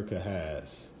America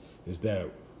has is that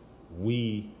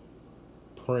we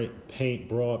paint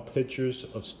broad pictures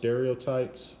of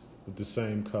stereotypes with the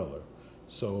same color.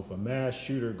 So if a mass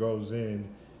shooter goes in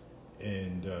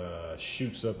and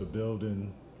shoots up a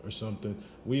building or something,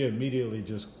 we immediately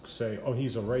just say, oh,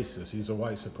 he's a racist, he's a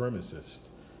white supremacist,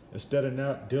 instead of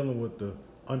not dealing with the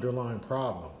underlying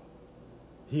problem.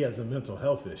 He has a mental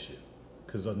health issue,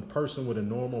 because a person with a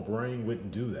normal brain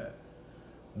wouldn't do that.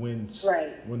 When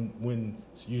Right. when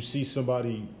you see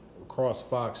somebody across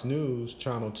Fox News,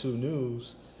 Channel 2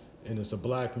 News, and it's a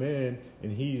black man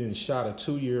and he done shot a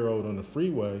 2-year-old on the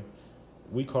freeway,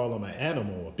 we call him an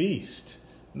animal, a beast.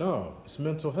 No, it's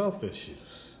mental health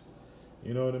issues.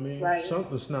 You know what I mean? Right.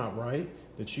 Something's not right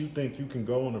that you think you can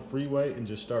go on the freeway and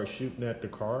just start shooting at the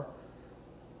car.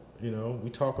 You know, we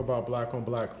talk about black on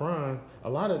black crime. A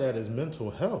lot of that is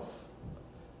mental health.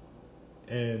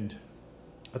 And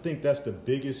I think that's the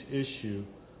biggest issue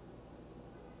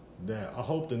that I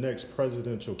hope the next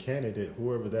presidential candidate,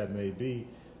 whoever that may be,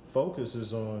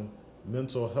 focuses on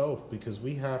mental health, because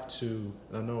we have to,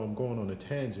 and I know I'm going on a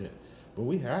tangent, but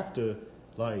we have to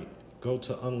like go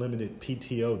to unlimited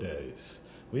PTO days.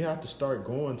 We have to start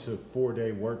going to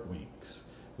 4-day work weeks.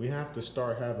 We have to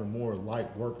start having more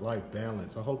light work-life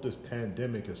balance. I hope this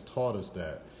pandemic has taught us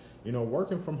that. You know,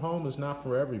 working from home is not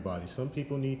for everybody. Some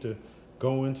people need to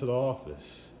go into the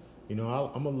office. You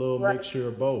know, I'm a little Right. mixture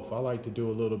of both. I like to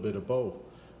do a little bit of both.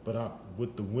 But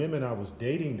with the women I was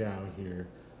dating down here,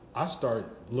 I start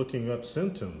looking up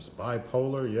symptoms.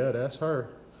 Bipolar, yeah, that's her.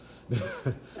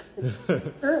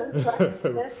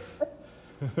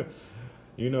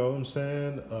 You know what I'm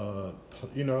saying?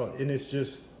 You know, and it's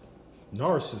just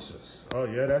narcissists. Oh,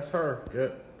 yeah, that's her.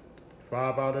 Yep,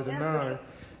 5 out of the 9.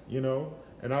 You know,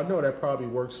 and I know that probably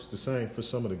works the same for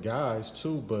some of the guys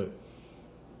too, but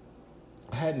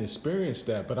I hadn't experienced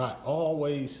that. But I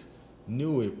always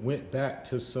knew it went back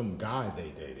to some guy they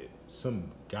dated, some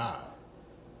guy.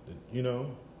 You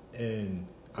know, and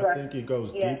I think it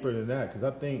goes deeper than that, because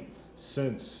I think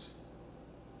since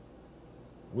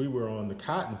we were on the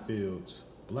cotton fields,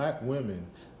 black women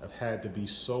have had to be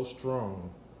so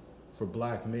strong for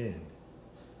black men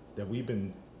that we've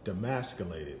been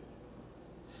demasculated.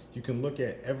 You can look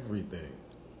at everything.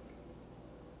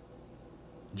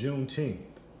 Juneteenth.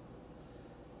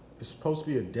 It's supposed to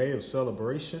be a day of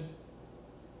celebration.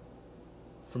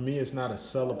 For me, it's not a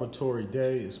celebratory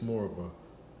day. It's more of a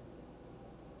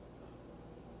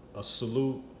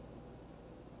salute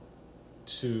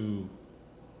to,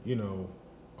 you know,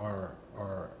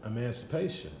 our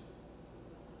emancipation.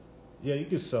 Yeah, you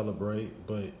can celebrate,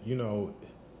 but you know,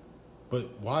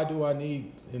 but why do I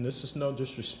need? And this is no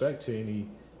disrespect to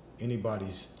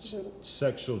anybody's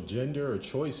sexual gender or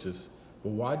choices, but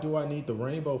why do I need the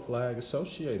rainbow flag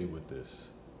associated with this?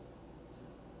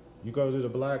 You go to the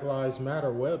Black Lives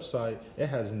Matter website, it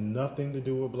has nothing to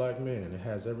do with black men. It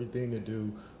has everything to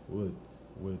do with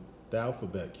the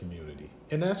alphabet community.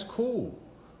 And that's cool.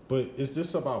 But is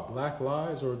this about black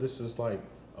lives, or this is like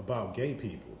about gay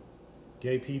people?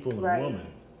 Gay people and women.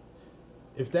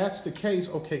 If that's the case,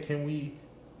 okay, can we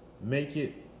make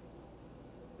it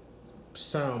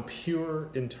sound pure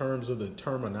in terms of the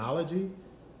terminology?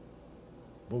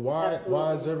 But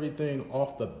why is everything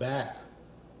off the back?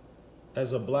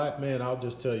 As a black man, I'll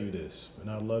just tell you this, and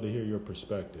I'd love to hear your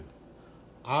perspective.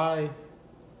 I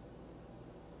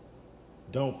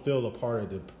don't feel a part of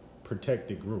the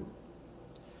protected group.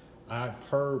 I've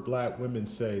heard black women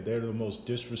say they're the most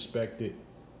disrespected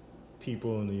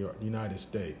people in the United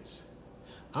States.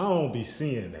 I don't be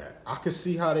seeing that. I could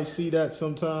see how they see that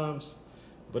sometimes,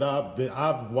 but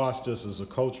I've watched us as a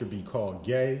culture be called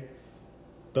gay,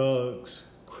 thugs,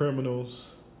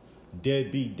 criminals,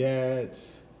 deadbeat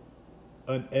dads,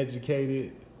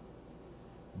 uneducated,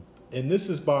 and this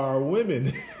is by our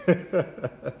women.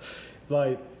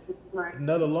 Like,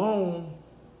 let alone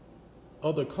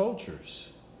other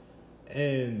cultures.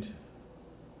 And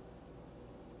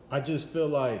I just feel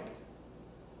like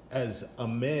as a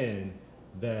man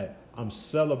that I'm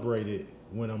celebrated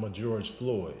when I'm a George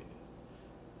Floyd.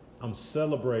 I'm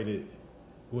celebrated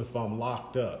if I'm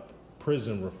locked up,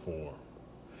 prison reform.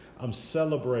 I'm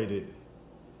celebrated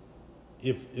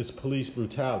if it's police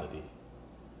brutality.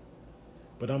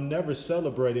 But I'm never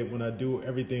celebrated when I do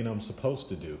everything I'm supposed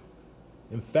to do.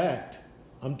 In fact,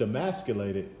 I'm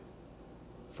demasculated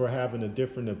for having a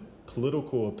different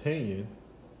political opinion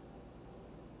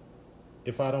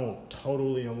if I don't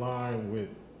totally align with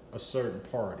a certain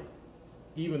party,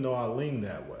 even though I lean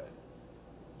that way.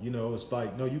 You know, it's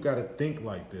like, no, you got to think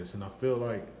like this. And I feel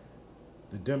like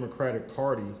the Democratic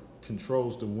Party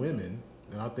controls the women,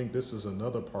 and I think this is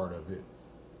another part of it,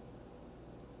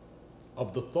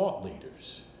 of the thought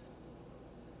leaders.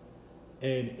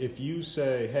 And if you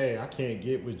say, hey, I can't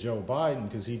get with Joe Biden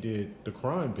because he did the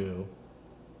crime bill,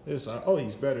 it's like, oh,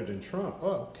 he's better than Trump.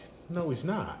 Oh, no, he's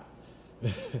not.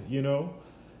 You know,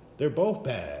 they're both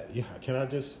bad. Yeah, can I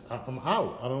just? I'm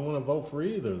out. I don't want to vote for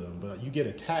either of them. But you get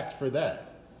attacked for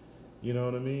that. You know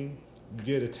what I mean? You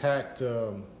get attacked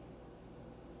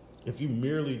if you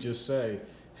merely just say,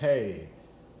 "Hey,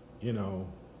 you know,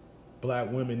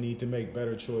 black women need to make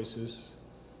better choices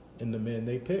in the men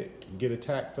they pick." You get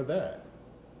attacked for that.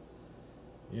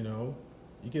 You know,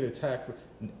 you get attacked for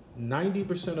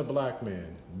 90% of black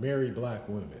men marry black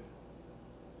women,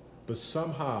 but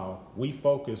somehow we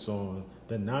focus on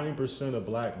the 9% of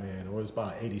black men, or it's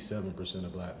about 87%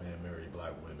 of black men marry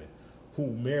black women who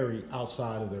marry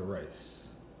outside of their race.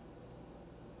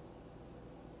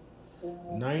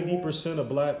 90% of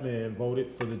black men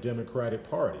voted for the Democratic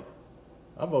Party.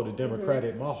 I voted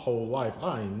Democratic my whole life.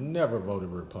 I ain't never voted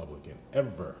Republican,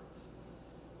 ever.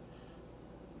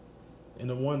 And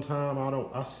the one time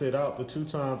I sit out, the two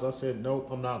times I said, nope,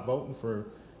 I'm not voting for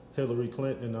Hillary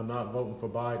Clinton and I'm not voting for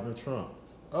Biden or Trump.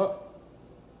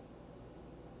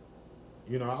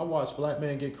 You know, I watched black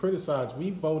men get criticized. We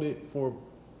voted for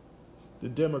the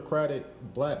Democratic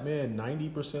black men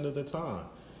 90% of the time.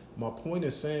 My point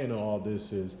is saying all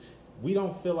this is we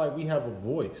don't feel like we have a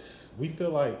voice. We feel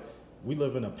like we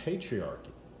live in a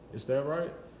patriarchy. Is that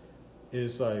right?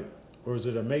 It's like, or is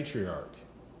it a matriarch?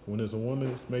 When there's a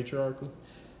woman, it's matriarchal.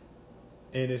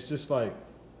 And it's just like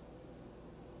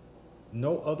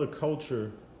no other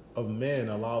culture of men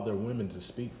allow their women to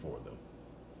speak for them.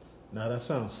 Now that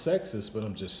sounds sexist, but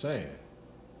I'm just saying.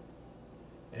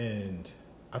 And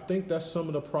I think that's some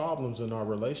of the problems in our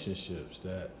relationships,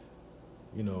 that,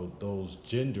 you know, those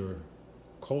gender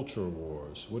culture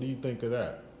wars. What do you think of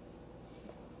that?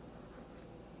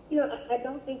 You know, I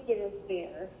don't think it is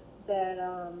fair that,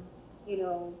 you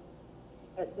know,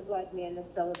 the black man is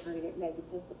celebrated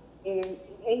negatively. And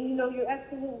you know, you're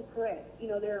absolutely correct. You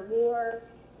know, there are more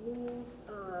news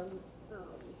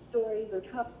stories or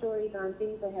tough stories on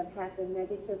things that have happened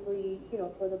negatively, you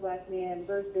know, for the black man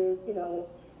versus, you know,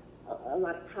 a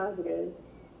lot of positives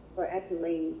or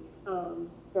accolades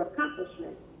for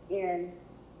accomplishment. And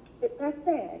that's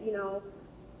sad, you know.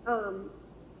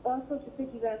 Also, to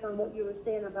piggyback on what you were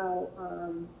saying about,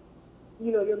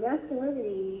 you know, your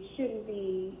masculinity shouldn't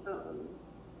be,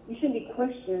 you shouldn't be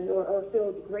questioned or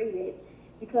feel degraded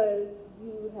because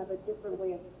you have a different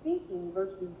way of thinking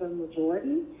versus the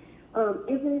majority.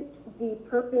 Isn't the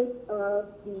purpose of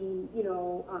the, you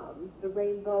know, the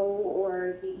rainbow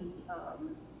or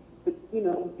you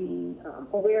know, the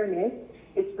awareness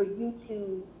is for you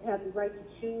to have the right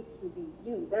to choose to be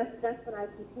you. That's what I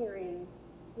keep hearing,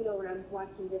 you know, when I'm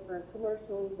watching different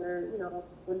commercials or, you know,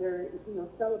 when they're, you know,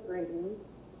 celebrating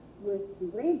with the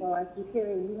rainbow. I keep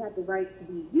hearing you have the right to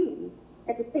be you.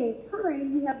 At the same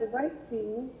time, you have the right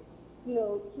to, you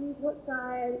know, choose what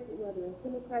side, whether it's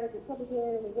Democratic,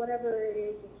 Republican, or whatever it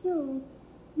is you choose.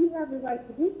 You have the right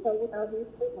to do so without being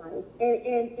scrutinized.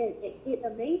 And it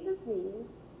amazes me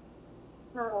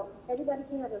how everybody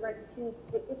can have the right to choose.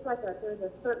 It's like there's a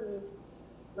certain,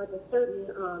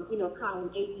 you know, column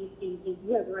A, B, C, D.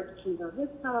 You have the right to choose on this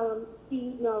column.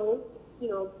 C, no, you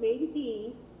know, maybe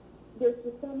D. There's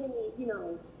just so many, you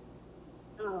know,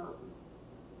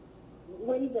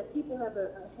 ways that people have a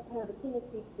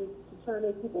tendency to try to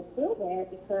make people feel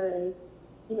bad because,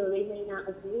 you know, they may not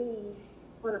agree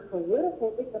on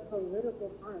it's a political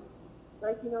party.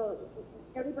 Like, you know,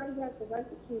 everybody has the right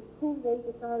to choose who they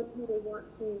decide who they want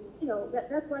to, you know,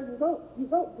 that's why you vote. You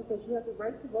vote because you have the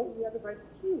right to vote, you have the right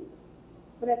to choose.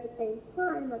 But at the same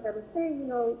time, like I was saying, you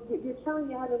know, you're telling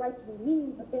me I have the right to be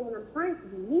me, but then when I'm trying to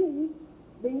be me,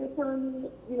 then you're telling me,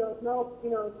 you know, no,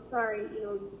 you know, sorry, you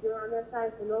know, you're on that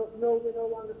side, so no, you're no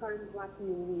longer part of the black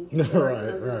community.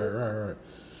 Right.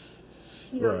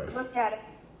 You know, look at it.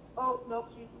 Oh, nope,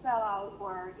 she's a sellout,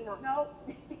 or, you know, nope.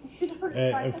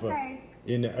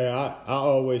 And I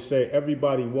always say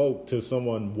everybody woke till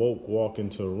someone woke walk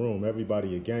into a room.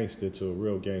 Everybody a gangster till a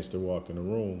real gangster walk in the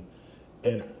room.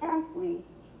 And exactly.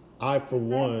 I, for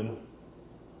one,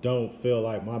 don't feel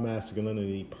like my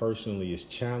masculinity personally is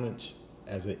challenged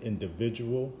as an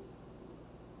individual.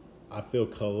 I feel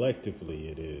collectively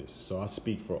it is. So I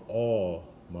speak for all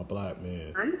my black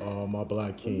men, all my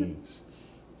black kings.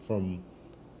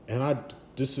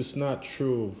 This is not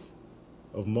true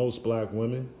of most black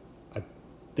women. I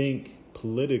think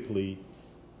politically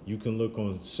you can look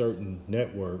on certain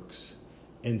networks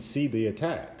and see the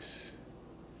attacks.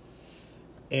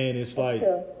 And it's like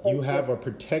you have a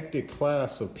protected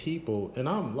class of people, and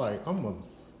I'm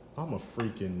a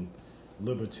freaking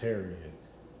libertarian.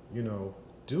 You know,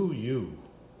 do you?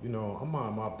 You know, I'm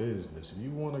on my business. If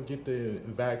you want to get the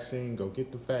vaccine, go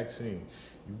get the vaccine.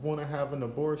 You want to have an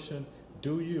abortion,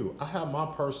 do you? I have my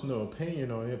personal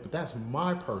opinion on it, but that's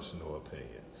my personal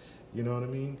opinion. You know what I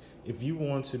mean? If you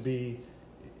want to be,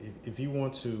 if you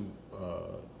want to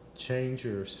change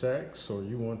your sex, or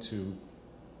you want to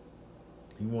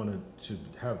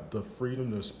have the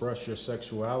freedom to express your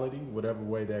sexuality, whatever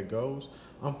way that goes,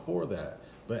 I'm for that.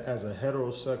 But as a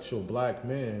heterosexual black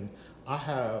man, I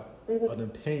have Mhm. an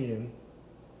opinion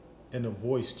and a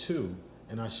voice too,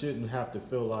 and I shouldn't have to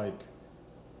feel like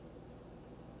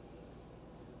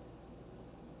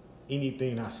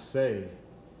anything I say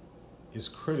is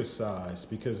criticized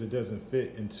because it doesn't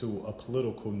fit into a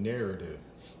political narrative.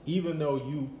 Even though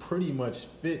you pretty much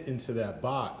fit into that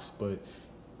box, but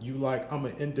you like, I'm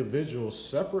an individual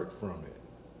separate from it.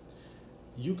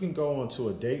 You can go onto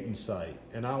a dating site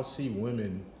and I'll see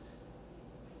women.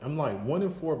 I'm like, 1 in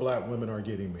 4 black women are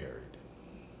getting married.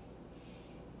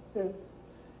 Mhm.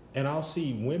 And I'll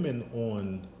see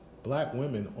black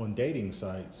women on dating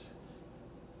sites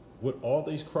with all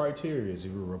these criteria. If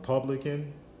you're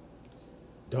Republican,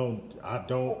 don't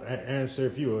answer.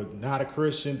 If you're not a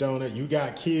Christian, don't. You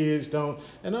got kids, don't.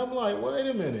 And I'm like, wait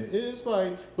a minute. It's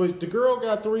like, but the girl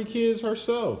got 3 kids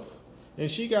herself, and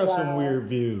she got some Wow. weird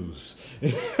views.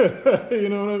 You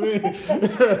know what I mean?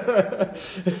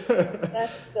 That's You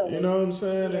silly. know what I'm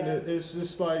saying? And Yeah. it's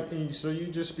just like, so you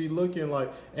just be looking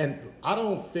like, and I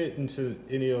don't fit into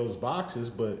any of those boxes,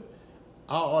 but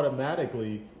I'll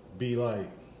automatically be like,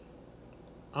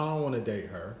 I don't want to date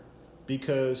her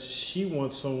because she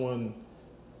wants someone.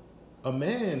 A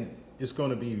man is going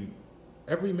to be,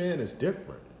 every man is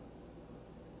different.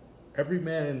 Every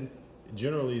man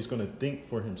generally is going to think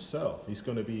for himself. He's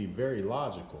going to be very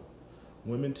logical.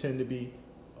 Women tend to be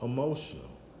emotional,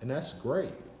 and that's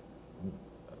great.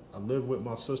 I lived with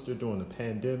my sister during the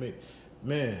pandemic.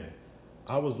 Man,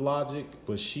 I was logic,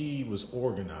 but she was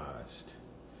organized.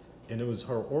 And it was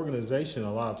her organization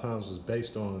a lot of times was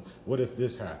based on, what if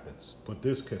this happens, but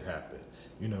this could happen,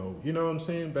 you know what I'm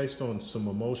saying, based on some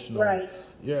emotional. Right.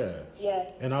 Yeah. Yes.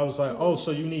 And I was like, oh, Mhm.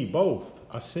 so you need both.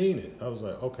 I seen it. I was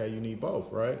like, okay, you need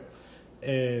both, right?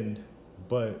 And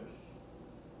but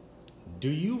do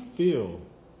you feel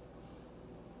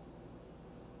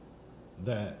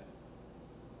that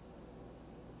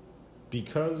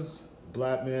because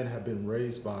black men have been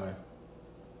raised by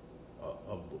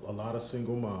a lot of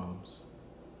single moms,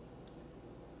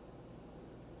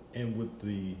 and with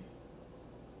the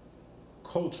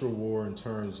culture war in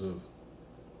terms of,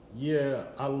 yeah,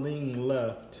 I lean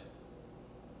left,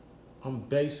 I'm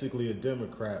basically a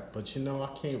Democrat, but I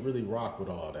can't really rock with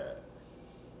all that.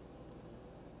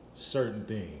 Certain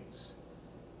things.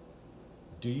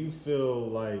 Do you feel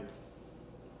like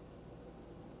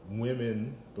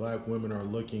black women are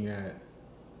looking at,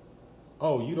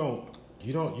 oh, you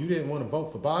didn't want to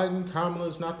vote for Biden?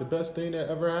 Kamala's not the best thing that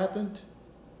ever happened?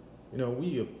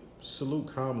 We salute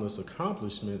Kamala's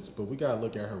accomplishments, but we got to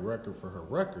look at her record for her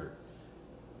record.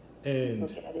 And,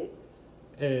 Look at it.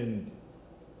 and,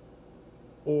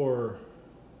 or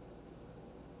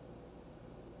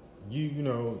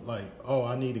like, oh,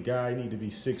 I need a guy, he need to be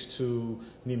 6'2",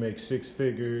 he need to make 6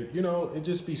 figures. It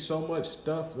just be so much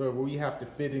stuff where we have to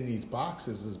fit in these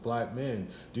boxes as black men.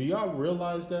 Do y'all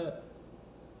realize that?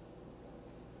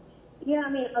 Yeah,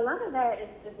 I mean, a lot of that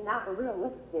is not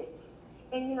realistic.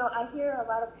 And, I hear a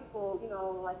lot of people,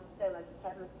 like you said, like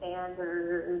Kevin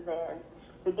Sanders and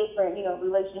the different,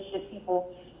 relationship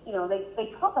people,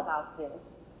 they talk about this.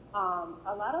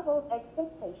 A lot of those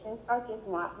expectations are just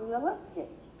not realistic.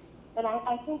 And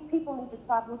I think people need to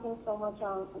stop looking so much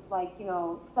on, like,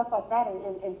 stuff like that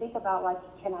and think about, like,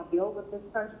 can I build with this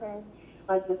person?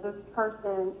 Like, does this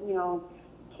person,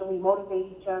 can we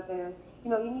motivate each other?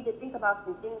 You need to think about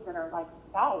some things that are, like,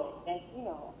 solid that,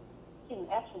 can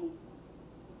actually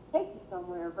take you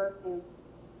somewhere versus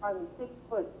are they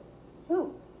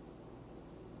 6'2".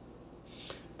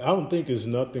 I don't think there's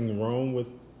nothing wrong with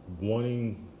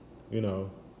wanting,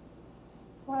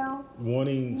 Well,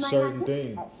 wanting you might not certain get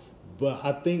things. that. But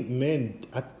I think men,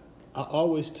 I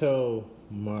always tell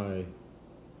my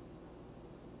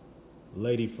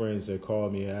lady friends that call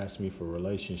me and ask me for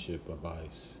relationship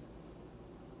advice,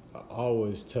 I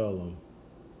always tell them,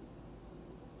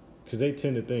 because they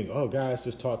tend to think, oh, guys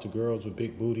just talk to girls with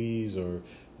big booties, or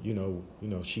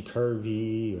she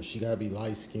curvy, or she gotta be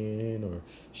light skinned, or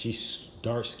she's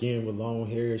dark skinned with long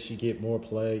hair, she get more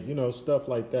play, stuff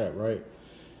like that, right?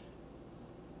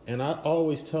 And I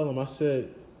always tell them, I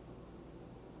said,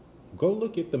 go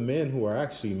look at the men who are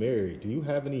actually married. Do you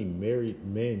have any married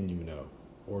men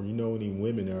or any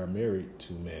women that are married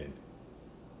to men?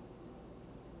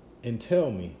 And tell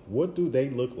me, what do they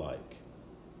look like?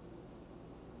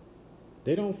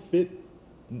 They don't fit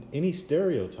any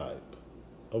stereotype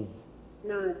of.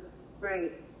 No,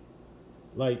 right.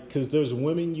 Like, because there's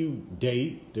women you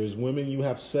date, there's women you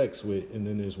have sex with, and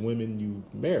then there's women you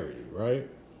marry, right?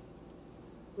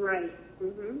 Right.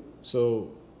 Mm-hmm.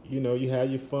 So, you have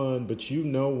your fun, but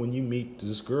when you meet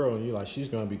this girl and you're like, she's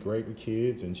going to be great with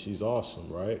kids and she's awesome,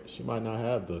 right? She might not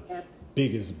have the Yeah.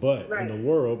 biggest butt in Right. the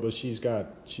world, but she's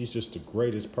just the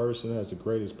greatest person, has the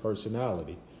greatest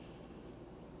personality.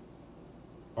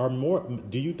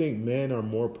 Do you think men are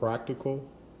more practical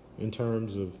in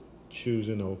terms of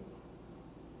choosing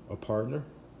a partner?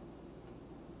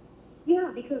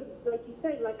 Yeah, because like you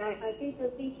said, like I think they're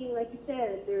thinking, like you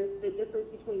said, there's the difference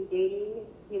between dating,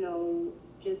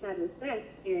 just having sex,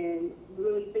 and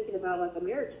really thinking about like a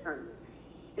marriage partner.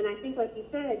 And I think, like you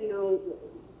said,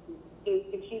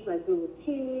 if she's like good with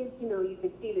kids, you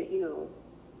can see that,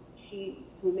 she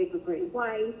will make a great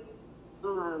wife.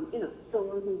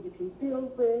 Someone who you can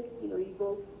build with, you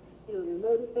both, you're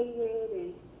motivated,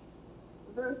 and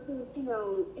versus,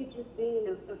 it just being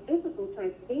a physical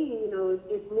type thing,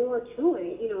 it's more to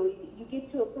it. You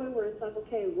get to a point where it's like,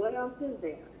 okay, what else is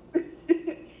there?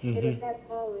 And if that's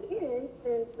all it is,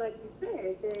 then like you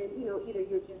said, then, either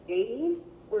you're just dating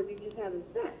or you're just having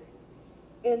sex.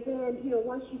 And then,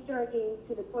 once you start getting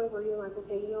to the point where you're like,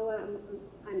 okay, you know what,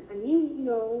 I need,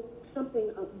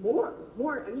 something more,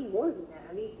 I need more than that.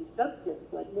 I need some substance,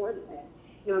 like more than that.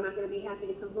 I'm not going to be happy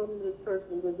to come home to this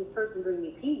person, but this person brings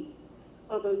me peace.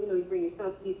 Although, you bring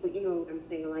yourself peace, but you know what I'm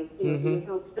saying, like, it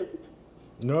helps to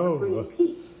bring you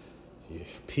peace. Yeah,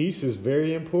 peace is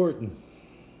very important.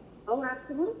 Oh,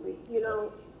 absolutely.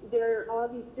 There are all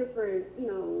these different,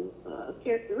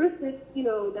 characteristics,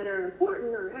 that are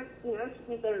important, or,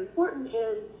 attributes that are important,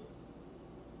 and,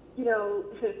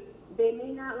 they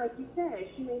may not, like you said,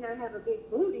 she may not have a big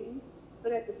booty,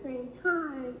 but at the same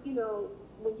time,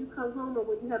 when you come home or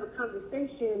when you have a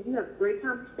conversation, you have a great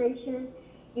conversation,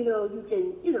 you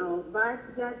can, vibe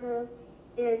together,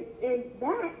 and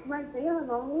that right there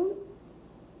alone,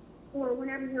 or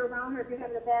whenever you're around her, if you're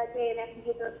having a bad day and after you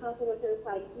get done talking with her, it's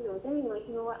like, dang, like,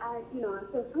 what, I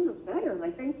feel so much better.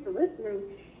 Like, thanks for listening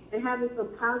and having some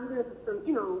positive, some,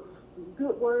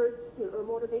 good words or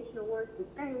motivational words to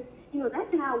say. That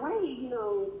can outweigh,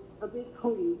 a big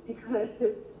booty, because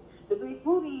the big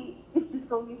booty is just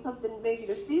going to be something maybe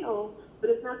to feel, but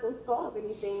it's not going to solve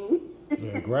anything.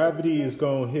 Yeah, gravity is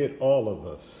going to hit all of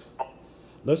us.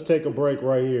 Let's take a break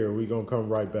right here. We're going to come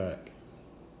right back.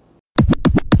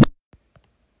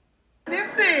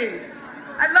 Nipsey,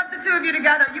 I love the two of you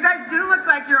together. You guys do look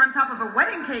like you're on top of a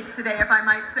wedding cake today, if I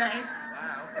might say.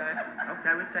 Wow,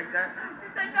 okay, we take that. You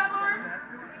take that, Lauren?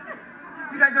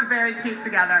 You guys are very cute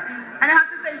together. And I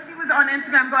have to say, she was on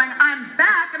Instagram going, I'm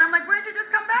back. And I'm like, where'd you just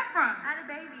come back from? I had a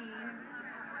baby.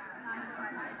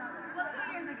 Well,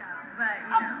 2 years ago, but,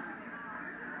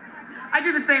 I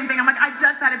do the same thing. I'm like, I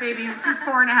just had a baby and she's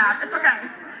 4.5. It's okay.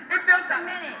 It feels a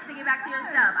minute to get back to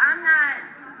yourself.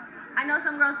 I know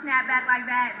some girls snap back like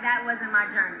that. That wasn't my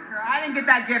journey. Girl, I didn't get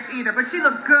that gift either, but she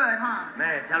looked good, huh?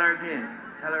 Man, tell her again.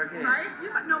 Tell her again. Right?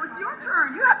 No, it's your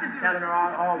turn. You have to do it. Telling her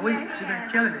all week. She's been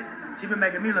killing it. She's been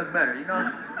making me look better,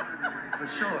 For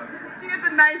sure. She is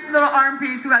a nice little arm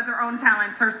piece who has her own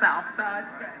talents herself, so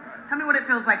it's good. Tell me what it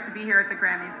feels like to be here at the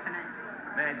Grammys tonight.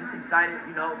 Man, just excited,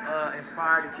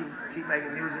 inspired to keep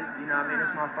making music.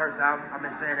 It's my first album. I've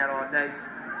been saying that all day.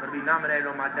 So to be nominated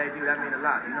on my debut, that means a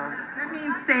lot, That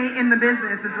means stay in the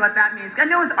business is what that means. I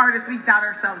know as artists we doubt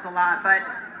ourselves a lot, but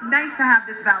it's nice to have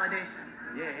this validation.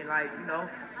 Yeah, and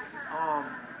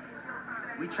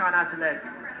we try not to let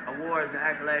awards and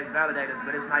accolades validate us,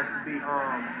 but it's nice to be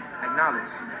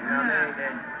acknowledged. You know what I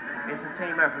mean? And it's a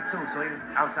team effort too. So even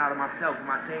outside of myself and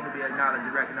my team to be acknowledged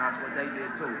and recognized what they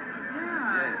did too.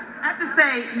 Yeah. I have to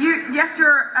say,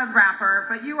 you're a rapper,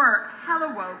 but you are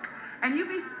hella woke. And you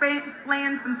be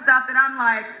splaying some stuff that I'm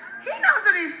like, he knows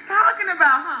what he's talking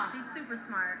about, huh? He's super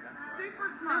smart. Super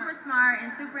smart. Super smart and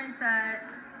super in touch.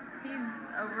 He's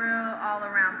a real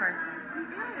all-around person. He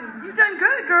is. You done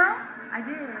good, girl. I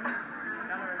did.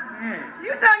 Tell her again.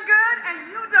 You done good and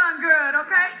you done good,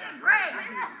 okay? Great. I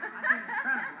did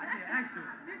incredible. I did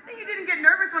excellent. You see, you didn't get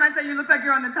nervous when I said you look like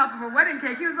you're on the top of a wedding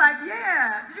cake. He was like,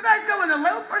 yeah. Did you guys go in a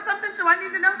elope or something? Do I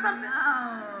need to know something?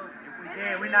 No.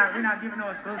 Yeah, we're not giving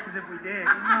no exclusives if we did,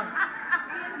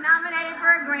 He is nominated for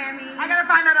a Grammy. I gotta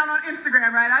find that out on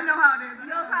Instagram, right? I know how it is.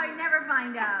 You'll probably never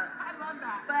find out. I love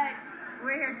that. But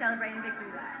we're here celebrating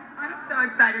Victory Lap. I'm so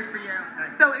excited for you.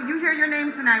 So you hear your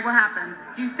name tonight, what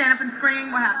happens? Do you stand up and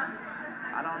scream? What happens?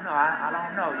 I don't know. I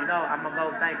don't know. I'm going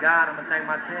to go thank God. I'm going to thank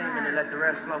my team and then let the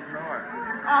rest flow from the heart.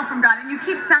 It's all from God. And you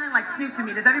keep sounding like Snoop to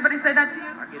me. Does everybody say that to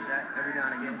you? I get that every now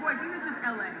and again. Boy, he was just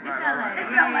LA. It's LA. It's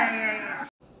Yeah, LA. yeah.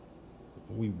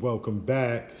 We welcome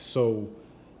back. So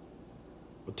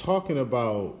talking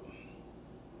about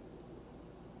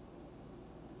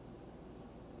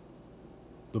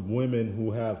the women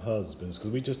who have husbands,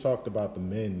 because we just talked about the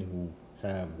men who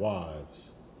have wives.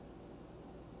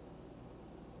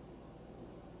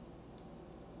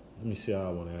 Let me see how I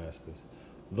want to ask this.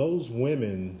 Those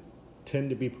women tend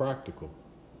to be practical.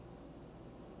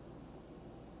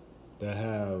 That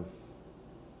have,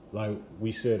 like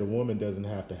we said, a woman doesn't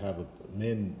have to have a,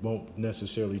 men won't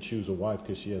necessarily choose a wife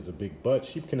because she has a big butt.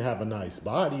 She can have a nice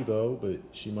body though, but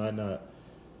she might not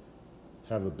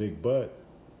have a big butt.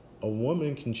 A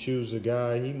woman can choose a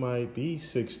guy, he might be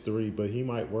 6'3", but he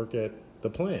might work at the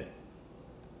plant.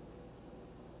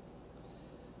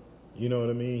 You know what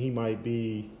I mean? He might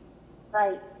be,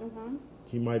 Right. Mm-hmm.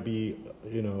 he might be,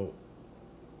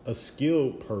 a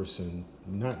skilled person,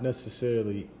 not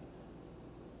necessarily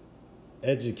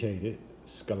educated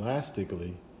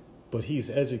scholastically, but he's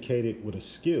educated with a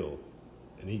skill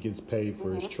and he gets paid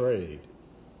for his trade.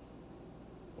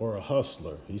 Or a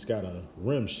hustler, he's got a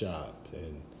rim shop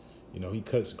and he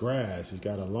cuts grass, he's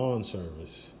got a lawn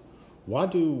service. Why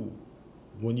do,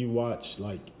 when you watch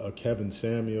like a Kevin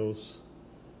Samuels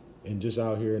and just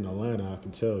out here in Atlanta, I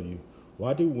can tell you,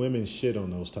 why do women shit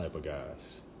on those type of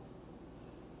guys?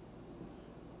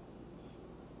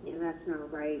 Yeah, that's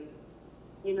not right.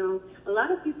 A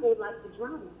lot of people like the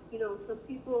drama. Some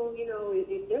people,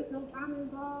 if there's no drama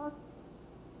involved,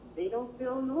 they don't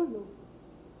feel normal.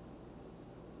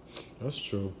 That's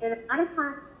true. And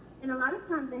a lot of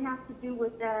times they have to do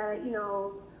with that,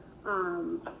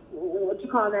 what you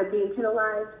call that, being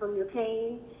penalized from your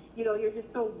pain. You're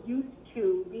just so used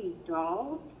to being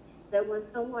dogged that when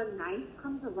someone nice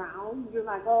comes around, you're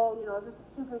like, oh, this is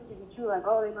too good to be true. Like,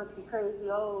 oh, they must be crazy.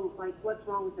 Oh, like, what's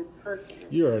wrong with this person?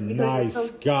 You're a Because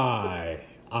nice guy,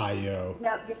 Ayo.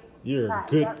 Yep, You're a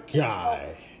good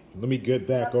guy. Let me get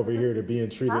back over here to being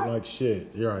treated like shit.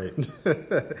 You're right.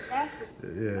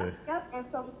 Yeah. Yep. And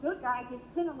so the good guy gets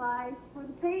penalized for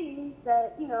the pain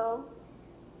that,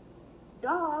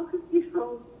 dog,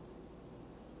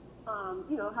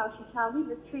 how he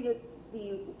mistreated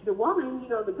the woman,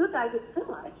 the good guy gets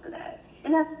penalized for that.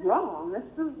 And that's wrong. That's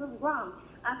really, really wrong.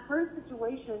 I've heard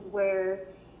situations where,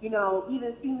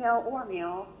 either female or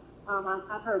male,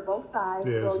 I've heard both sides.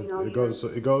 Yes, so,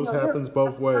 it goes happens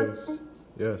both ways.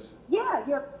 Yes. Yeah,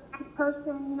 you're a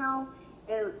person, and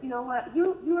you know what,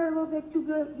 you are a little bit too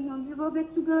good, you're a little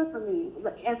bit too good for me,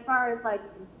 as far as like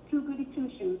too goody two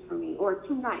shoes for me, or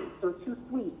too nice, or too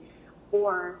sweet.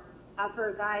 Or I've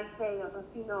heard guys say, a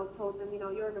female told them,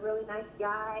 you're a really nice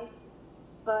guy,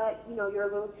 but, you're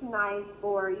a little too nice,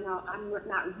 or, I'm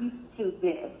not used to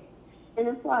this. And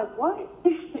it's like, what?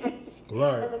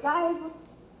 Right. And the guy is,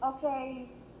 okay,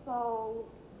 so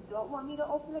you don't want me to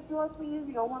open the door for you?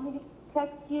 You don't want me to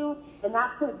text you and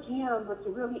not put GM, but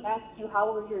to really ask you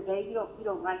how was your day? You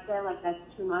don't like that? Like that's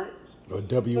too much? Or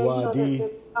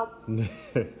WYD.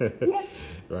 Yes.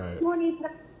 Right.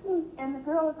 And the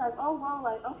girl is like, oh, well,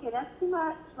 like, okay, that's too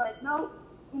much. Like, no,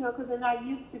 because they're not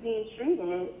used to being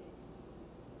treated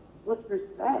with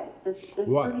respect. It's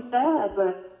pretty sad,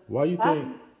 but Why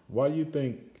do you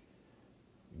think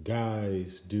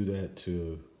guys do that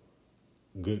to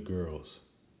good girls?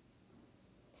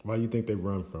 Why do you think they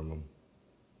run from them?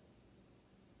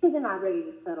 Because they're not ready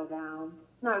to settle down.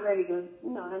 Not ready to,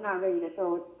 they're not ready to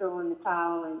throw in the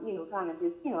towel and, kind of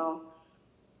just,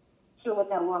 chill with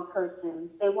that one person.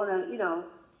 They want to,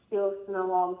 still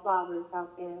smell all the flowers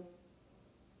out there.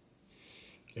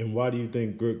 And why do you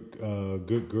think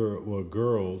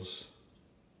girls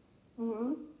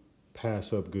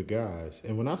pass up good guys?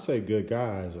 And when I say good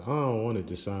guys, I don't want it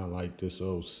to sound like this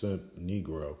old simp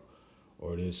Negro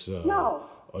or this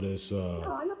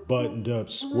buttoned up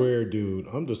square dude.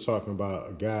 I'm just talking about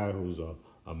a guy who's a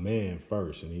man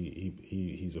first, and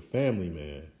he's a family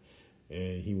man,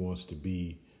 and he wants to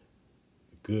be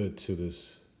good to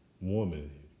this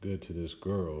woman, good to this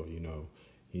girl.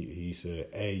 He said,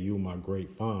 "Hey, you my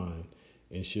great find,"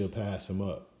 and she'll pass him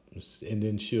up, and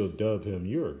then she'll dub him,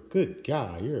 "You're a good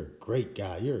guy. You're a great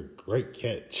guy. You're a great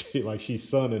catch." Like she's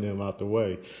sunning him out the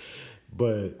way,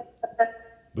 but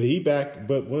he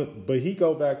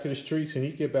go back to the streets and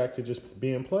he get back to just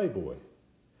being playboy.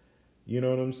 You know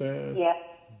what I'm saying? Yeah.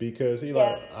 Because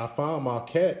I found my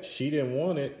catch. She didn't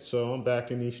want it, so I'm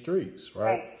back in these streets,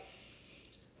 right?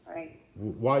 Right.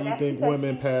 Why you think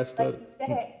women pass that?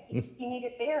 She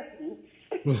needed therapy.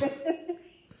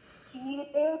 She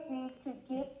needed therapy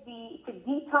to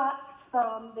detox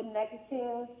from the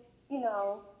negative,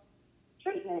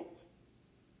 treatment.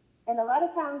 And a lot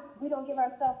of times we don't give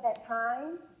ourselves that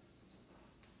time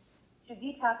to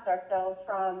detox ourselves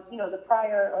from, the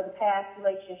prior or the past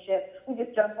relationship. We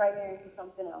just jump right in into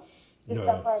something else. Just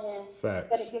jump right in.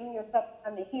 Facts. Instead of giving yourself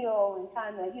time to heal and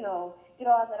time to, get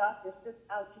all that off your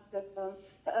system,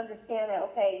 to understand that,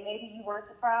 okay, maybe you weren't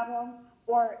the problem,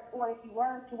 or if you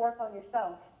were, to work on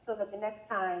yourself so that the next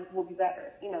time will be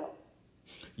better.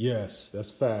 Yes,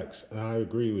 that's facts. And I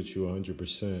agree with you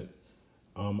 100%.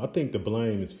 I think the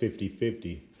blame is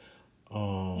 50-50.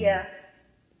 Yeah.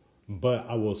 But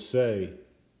I will say,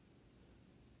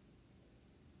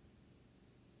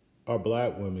 our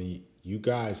black women, you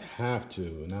guys have to,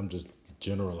 and I'm just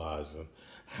generalizing,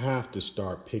 have to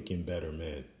start picking better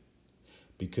men.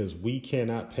 Because we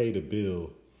cannot pay the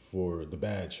bill for the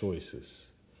bad choices.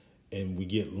 And we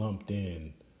get lumped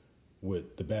in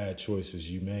with the bad choices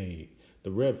you made.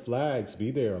 The red flags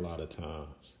be there a lot of times.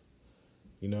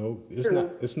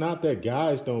 It's not that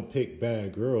guys don't pick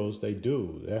bad girls. They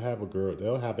do. They'll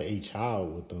have a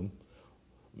child with them,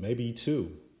 maybe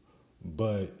two.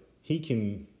 But he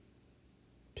can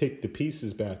pick the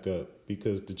pieces back up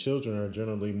because the children are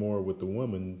generally more with the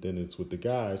woman than it's with the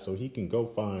guy. So he can go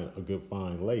find a good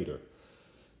find later.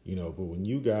 But when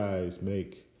you guys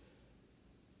and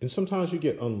sometimes you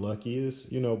get unlucky,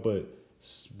 but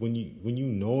when you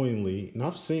knowingly, and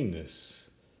I've seen this,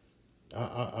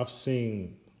 I've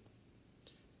seen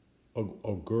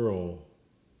a girl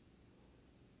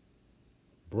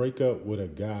break up with a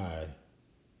guy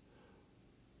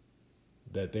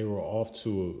that they were off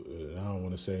to, I don't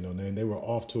want to say no name, they were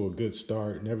off to a good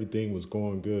start and everything was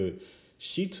going good.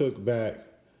 She took back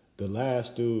the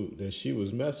last dude that she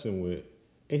was messing with,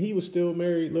 and he was still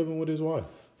married, living with his wife.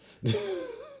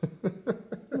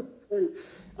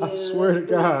 I swear to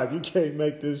God, you can't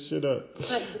make this shit up.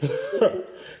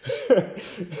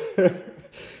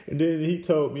 And then he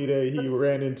told me that he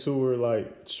ran into her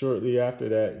shortly after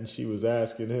that, and she was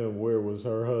asking him where was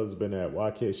her husband at?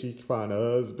 Why can't she find a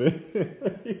husband?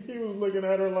 He was looking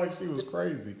at her like she was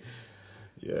crazy.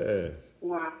 Yeah.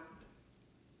 Wow.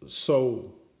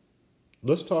 So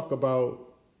let's talk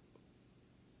about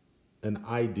an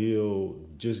ideal,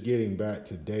 just getting back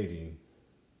to dating.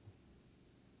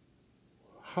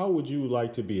 How would you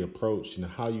like to be approached, and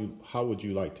how would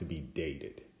you like to be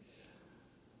dated?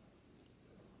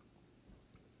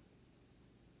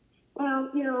 Well,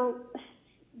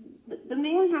 the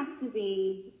man has to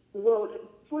be, well,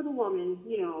 for the woman,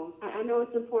 I know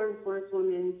it's important for us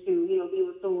women to, be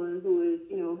with someone who is,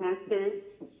 has sense.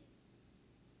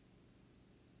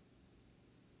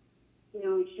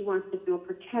 She wants to feel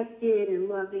protected and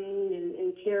loving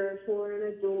and cared for and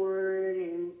adored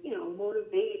and,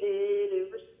 motivated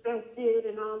and respected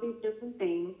and all these different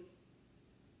things.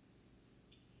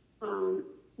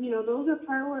 Those are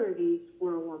priorities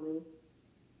for a woman.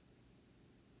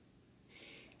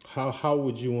 How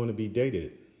would you want to be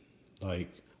dated?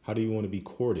 How do you want to be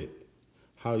courted?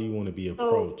 How do you want to be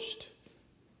approached?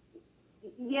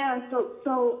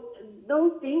 So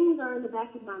those things are in the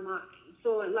back of my mind.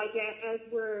 So as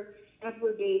we're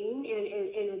dating,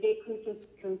 and a date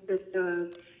consists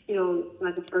of,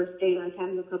 like a first date, like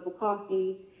having a cup of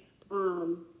coffee,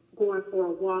 going for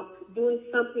a walk, doing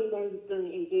something that is going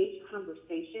to engage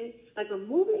conversation. Like a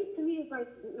movie to me is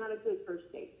not a good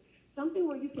first date. Something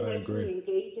where you can actually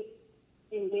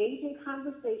engage in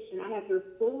conversation. I have your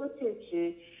full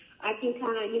attention. I can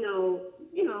kind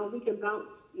of, we can bounce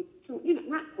to,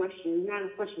 not a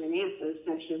question and answer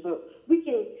session, but we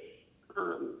can,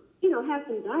 have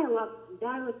some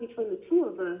dialogue between the two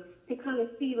of us to kind of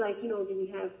see, do we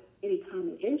have any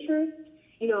common interest?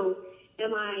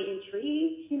 Am I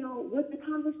intrigued, with the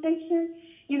conversation?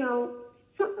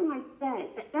 Something like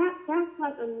that. That's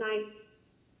like a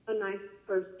nice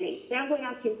first date. That way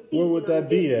I can see. Where would that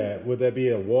be at? Would that be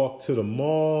a walk to the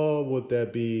mall? Would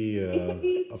that be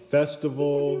a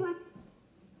festival?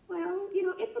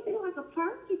 It could be like a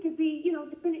park. It could be,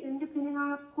 depending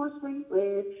on, of course, where you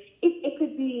live. It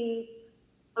could be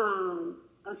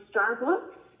a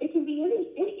Starbucks. It can be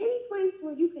any place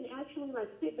where you can actually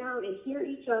sit down and hear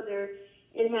each other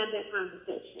and have that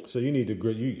conversation. So you need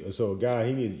to so a guy,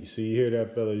 you hear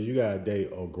that, fellas? You gotta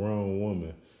date a grown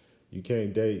woman. You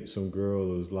can't date some girl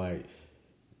who's like,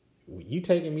 you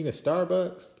taking me to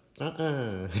Starbucks?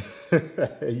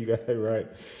 You got it right.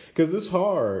 Because it's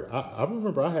hard. I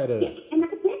remember I had a... Yeah, and I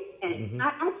get that. Mm-hmm.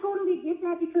 I totally get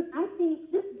that, because I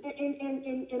think this,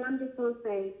 and I'm just going to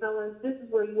say, fellas, this is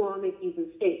where you all make these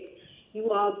mistakes.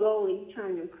 You all go and you try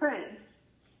and impress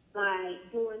by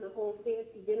doing the whole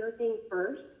fancy dinner thing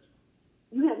first.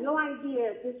 You have no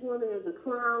idea if this woman is a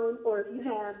clown, or if you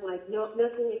have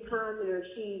nothing in common, or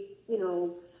she's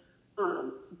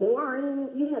boring.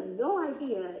 You have no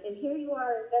idea and here you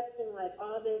are investing like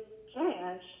all this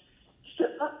cash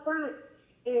up front,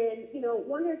 and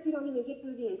wonder if you don't even get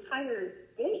through the entire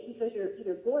date because you're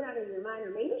either bored out of your mind,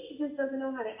 or maybe she just doesn't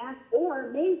know how to ask,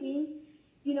 or maybe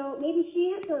she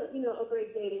is a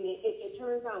great date, and it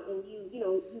turns out when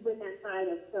you win that side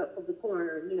of the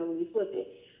corner, when you flip it.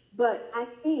 But I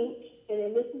think, and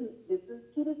then this is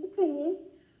Tita's opinion,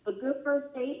 a good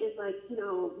first date is like,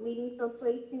 meeting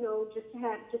someplace,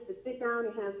 just to sit down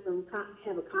and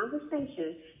have a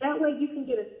conversation. That way you can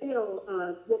get a feel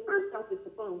of, well, first off, it's a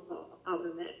phone call, I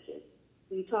would imagine.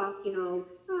 You talk, So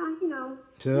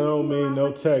that don't mean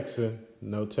no texting.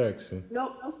 No texting.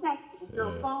 No texting,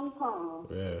 no phone call.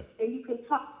 Yeah. And you can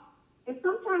talk. And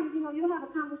sometimes, you'll have a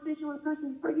conversation with a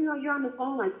person, before you're on the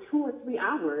phone like 2 or 3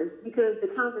 hours because the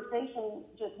conversation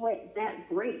just went that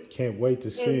great. Can't wait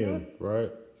to see him,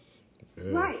 right?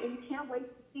 Yeah. Right, and you can't wait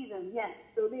to see them, yes.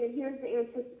 So then here's the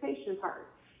anticipation part.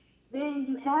 Then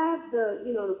you have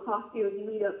the coffee, or you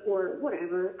meet up for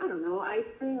whatever, I don't know, ice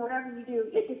cream, whatever you do.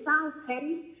 It sounds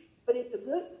petty, but it's a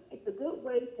good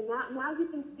way to now you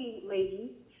can see,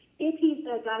 ladies, if he's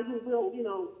that guy who will,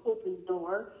 open the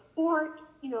door, or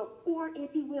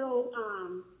if he will,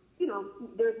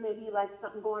 there's maybe like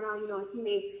something going on, he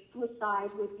may switch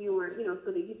sides with you, or,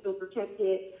 so that you feel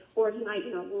protected, or he might,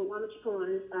 well, why don't you go on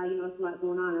this side, it's a lot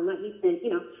going on, and let me sit,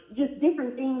 just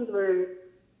different things where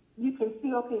you can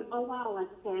see, okay, oh wow, like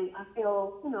I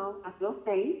feel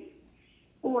safe,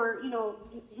 or,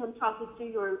 him talking to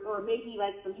you, or maybe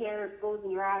like some hair goes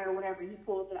in your eye or whatever, he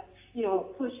pulls it up,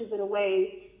 pushes it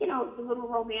away, the little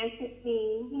romantic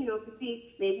scene, to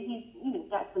see maybe he's,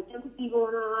 got some empathy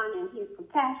going on, and he's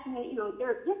compassionate, there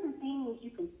are different things you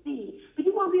can see, but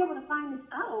you won't be able to find this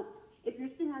out if you're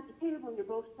sitting at the table and you're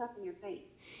both stuffing your face.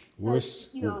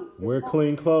 Wear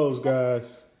clean clothes,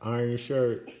 guys. Iron your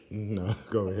shirt. No,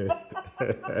 go ahead.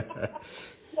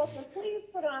 So please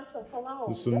put on some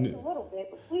cologne, just a little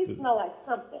bit, but please smell like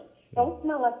something. Don't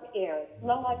smell like the air.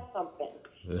 Smell like something.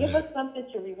 Give us something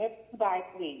to remember to buy,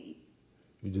 please.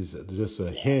 Just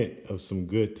a hint of some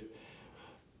good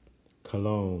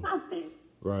cologne. Something.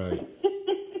 Right.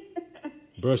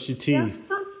 Brush your teeth.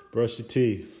 Brush your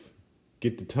teeth.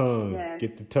 Get the tongue. Yeah.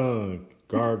 Get the tongue.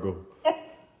 Gargle.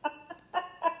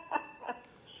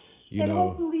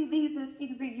 Hopefully these are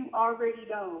things that you already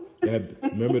know.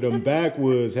 Remember them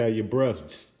backwoods had your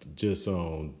breath just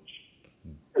on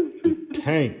the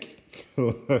tank.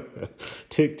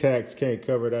 Tic Tacs can't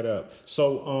cover that up.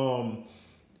 So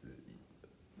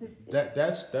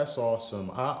that's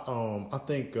awesome. I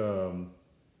think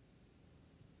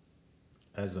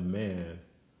as a man,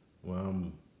 when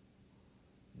I'm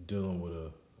dealing with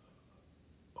a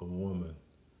woman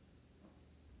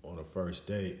on a first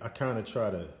date, I kind of try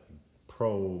to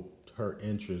probe her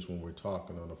interest when we're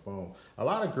talking on the phone. A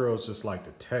lot of girls just like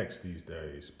to text these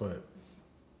days, but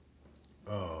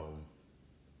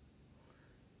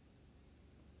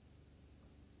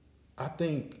I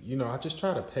think, I just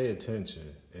try to pay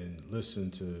attention and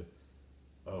listen to,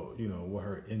 what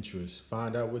her interests,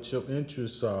 find out what your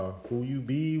interests are, who you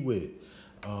be with,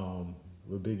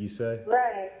 what Biggie say.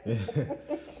 Right.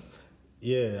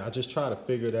 Yeah, I just try to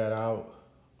figure that out.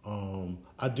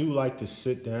 I do like to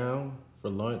sit down for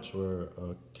lunch or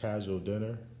a casual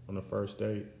dinner on the first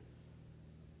date.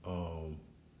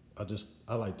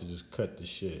 I like to just cut the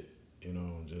shit,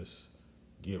 just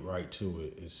get right to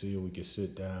it and see if we can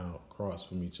sit down across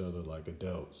from each other like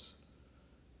adults.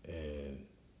 And,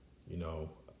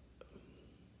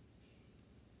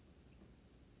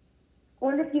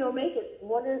 wonder if you'll make it.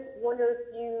 Wonder if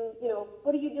you,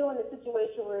 what do you do in a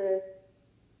situation where,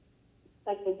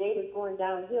 like, the date is going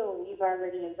downhill and you've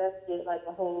already invested, like,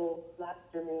 a whole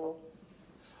lobster meal?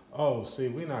 Oh, see,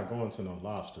 we're not going to no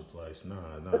lobster place. Nah.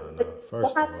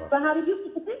 First of all. But how do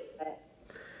you think that?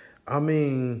 I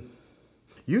mean,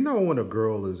 when a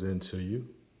girl is into you.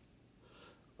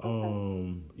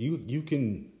 You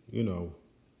can,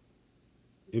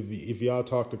 if y'all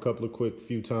talked a couple of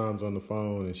few times on the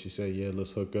phone and she said, yeah,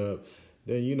 let's hook up,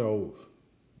 then,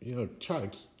 try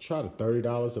to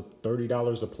 $30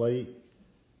 a plate,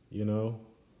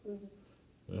 Mm-hmm.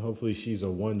 And hopefully she's a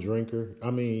one drinker.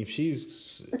 I mean, if she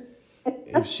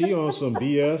on some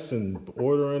BS and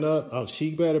ordering up,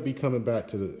 she better be coming back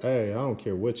to hey, I don't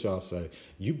care what y'all say.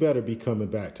 You better be coming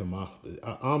back to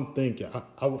I'm thinking,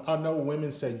 I know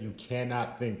women say you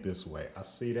cannot think this way. I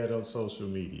see that on social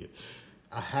media.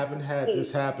 I haven't had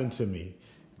this happen to me,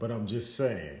 but I'm just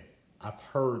saying, I've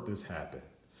heard this happen.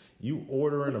 You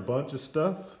ordering a bunch of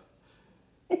stuff,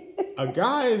 a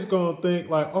guy is going to think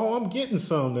like, oh, I'm getting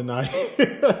some tonight.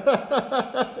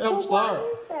 I'm sorry.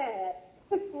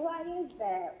 Why is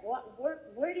that?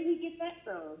 Where did he get that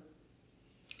from?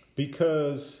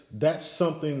 Because that's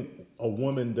something a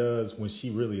woman does when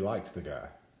she really likes the guy.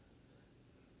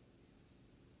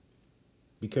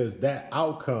 Because that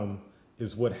outcome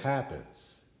is what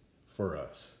happens for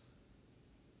us.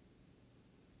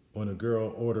 When a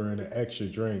girl ordering an extra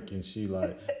drink and she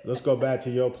like, let's go back to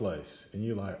your place. And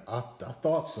you're like, I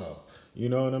thought so. You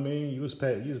know what I mean? You was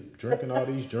drinking all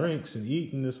these drinks and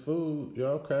eating this food. Yeah,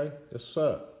 okay, that's what's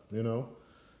up, you know?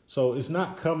 So it's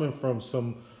not coming from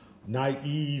some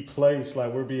naive place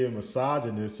like we're being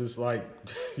misogynist. It's like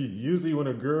usually when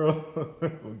a girl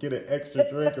will get an extra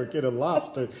drink or get a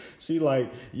lobster, she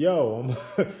like, yo,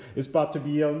 it's about to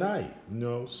be your night, you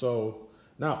know? So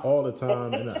not all the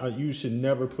time, and you should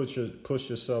never push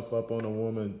yourself up on a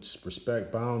woman. Just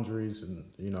respect boundaries, and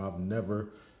you know I've never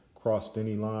crossed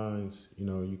any lines. You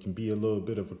know you can be a little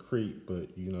bit of a creep,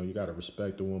 but you know you got to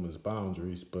respect a woman's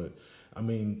boundaries. But I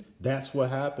mean that's what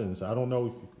happens. I don't know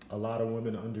if a lot of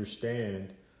women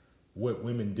understand what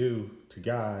women do to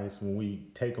guys when we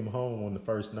take them home on the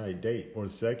first night date or the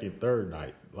second, third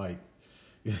night. Like,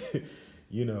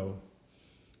 you know.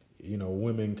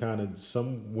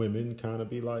 Some women kind of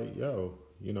be like, yo,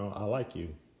 you know, I like you.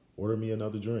 Order me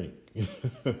another drink.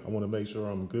 I want to make sure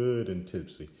I'm good and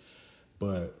tipsy.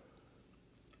 But,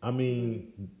 I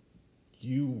mean,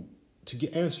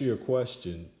 answer your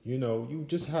question, you know, you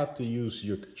just have to use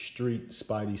your street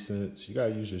spidey sense. You got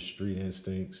to use your street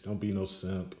instincts. Don't be no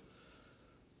simp.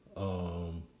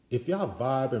 If y'all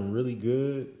vibing really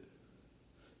good,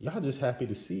 y'all just happy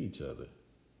to see each other.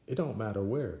 It don't matter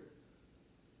where.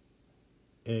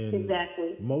 And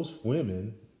exactly. Most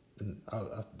women,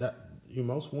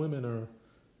 most women are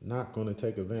not going to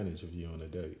take advantage of you on a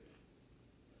date.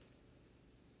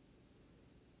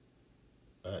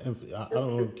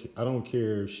 I don't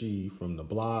care if she from the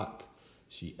block,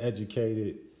 she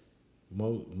educated.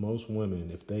 Most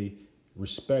women, if they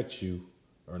respect you,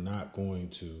 are not going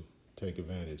to take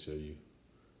advantage of you.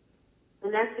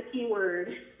 And that's the key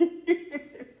word.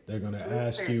 They're going to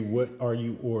ask you, what are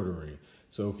you ordering?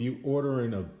 So if you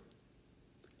ordering a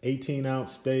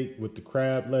 18-ounce steak with the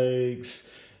crab legs,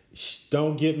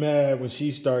 don't get mad when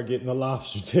she start getting the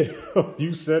lobster tail.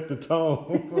 You set the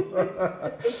tone.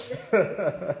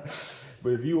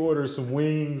 But if you order some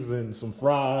wings and some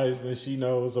fries, then she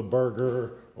knows a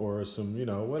burger or some, you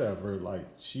know, whatever. Like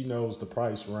she knows the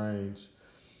price range.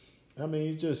 I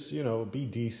mean, just, you know, be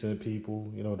decent,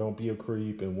 people. You know, don't be a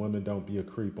creep, and women don't be a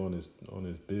creep on his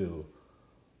bill.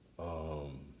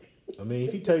 I mean,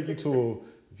 if you take her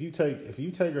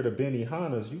to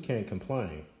Benihana's, you can't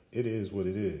complain. It is what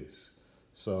it is.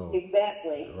 So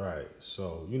exactly right.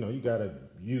 So you know you gotta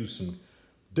use some.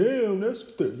 Damn,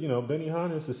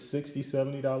 Benihana's is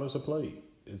 $60-$70 a plate.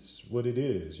 It's what it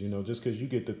is. You know, just because you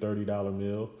get the $30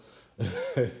 meal,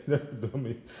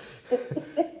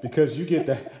 because you get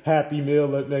the Happy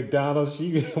Meal at McDonald's,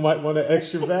 you might want an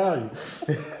extra value.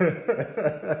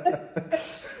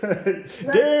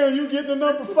 Damn, you getting the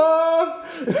number 5?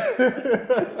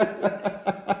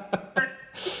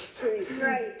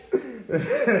 Right.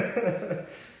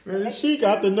 Man, she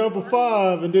got the number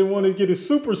 5 and didn't want to get it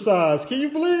supersized. Can you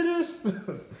believe this?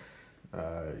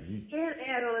 You can't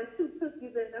add on 2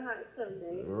 cookies and a hot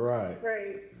sundae. Right.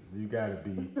 Right. You gotta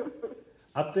be.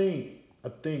 I think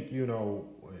you know.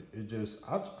 It just.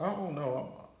 I don't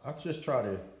know. I just try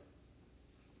to.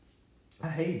 I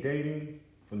hate dating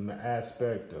from the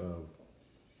aspect of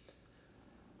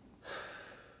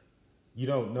you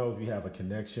don't know if you have a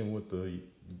connection with the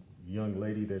young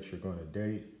lady that you're going to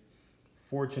date.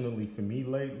 Fortunately for me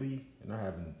lately, and I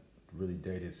haven't really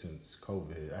dated since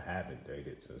COVID. I haven't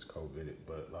dated since COVID,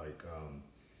 but like,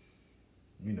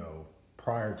 you know,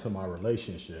 prior to my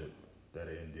relationship that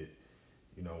ended,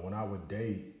 you know, when I would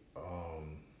date,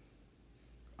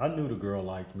 I knew the girl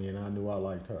liked me and I knew I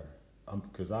liked her.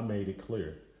 Because I made it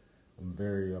clear. I'm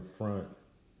very upfront.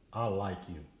 I like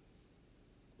you.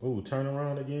 Ooh, turn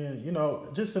around again. You know,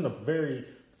 just in a very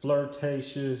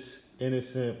flirtatious,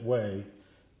 innocent way.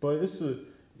 But it's a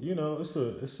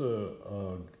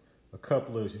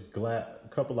couple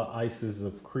of ices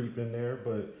of creep in there.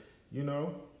 But you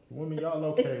know, women, y'all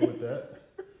okay with that?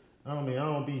 I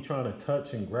don't be trying to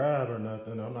touch and grab or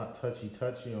nothing. I'm not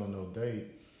touchy on no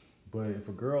date. But if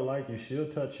a girl like you, she'll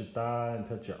touch your thigh and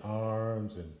touch your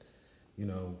arms and, you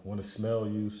know, want to smell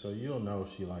you. So you'll know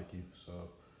she like you. So,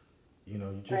 you know,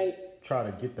 you just try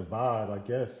to get the vibe. I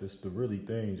guess it's the really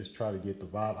thing. Just try to get the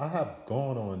vibe. I have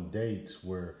gone on dates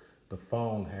where the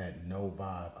phone had no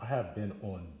vibe. I have been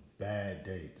on bad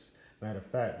dates. Matter of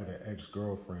fact, with an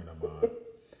ex-girlfriend of mine,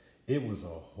 it was a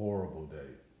horrible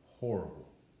date. Horrible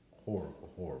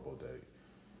date.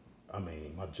 I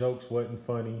mean, my jokes wasn't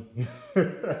funny.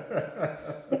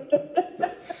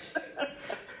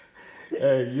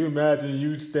 Hey, you imagine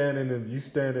you standing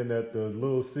at the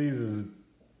Little Caesars,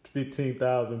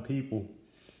 15,000 people,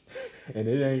 and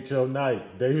it ain't your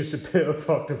night. David Chappelle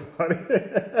talked about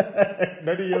it.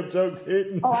 None of your jokes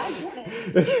hitting. Oh, I get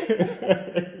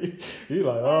it. You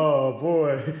like, oh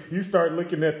boy. You start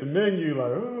looking at the menu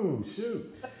like, oh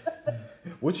shoot.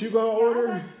 What you gonna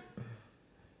order?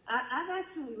 I've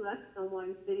actually left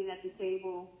someone sitting at the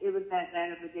table. It was that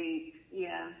bad of a date.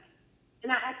 Yeah.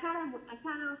 And I kind of,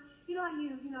 you know,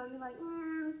 you're like,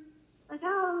 like,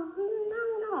 oh, I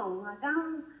don't know. Like,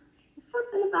 there's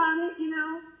something about it, you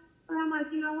know. But I'm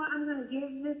like, you know what? I'm going to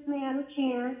give this man a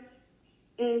chance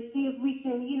and see if we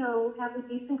can, you know, have a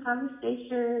decent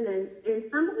conversation. And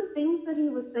some of the things that he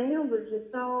was saying was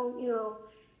just so, you know,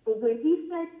 but when he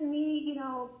said to me, you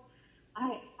know,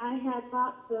 I had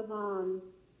thoughts of,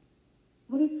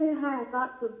 when he said I had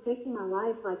thoughts of taking my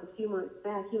life like a few months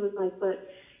back, he was like, but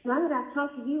now that I've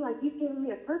talked to you, like, you've given me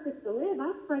a purpose to live. I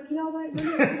was like, you know what?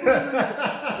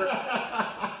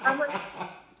 I'm like,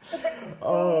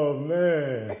 oh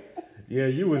man. Yeah,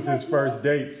 you was his first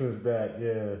date since that.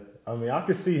 Yeah. I mean, I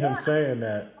could see him saying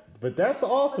that. But that's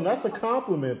awesome. That's a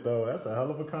compliment though. That's a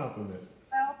hell of a compliment.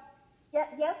 well,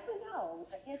 yes and no.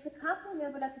 It's a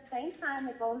compliment, but at the same time,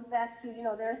 it goes back to, you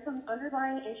know, there are some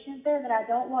underlying issues there that I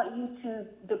don't want you to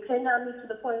depend on me to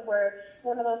the point where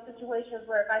one of those situations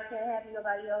where if I can't have you,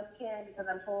 nobody else can because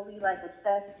I'm totally, like,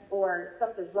 obsessed or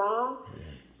something's wrong.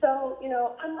 So, you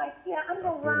know, I'm like, yeah, I'm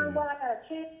going to run while I got a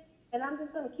chance, and I'm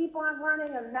just going to keep on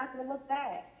running and I'm not going to look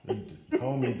back.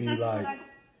 Homie be like,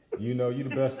 you know, you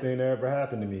the best thing that ever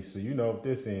happened to me. So, you know, if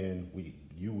this end,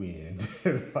 you win.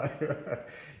 Like,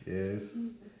 yes.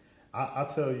 I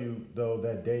tell you though,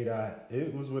 that date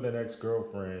it was with an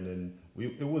ex-girlfriend, and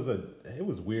it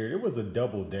was weird. It was a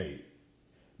double date,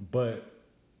 but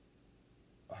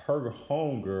her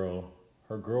homegirl,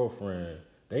 her girlfriend,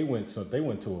 they went to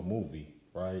a movie,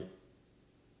 right?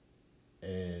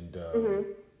 And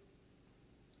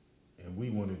and we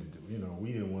wanted to do, you know,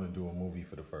 we didn't want to do a movie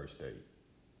for the first date,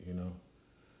 you know,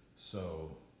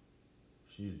 so.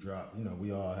 She dropped, you know,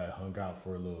 we all had hung out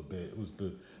for a little bit. It was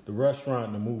the restaurant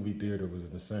and the movie theater was in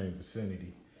the same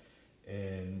vicinity.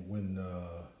 And when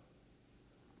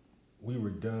we were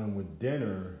done with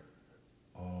dinner,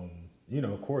 you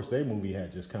know, of course, their movie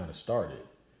had just kind of started.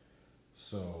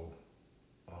 So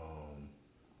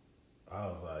I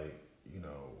was like, you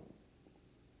know,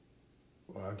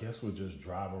 well, I guess we'll just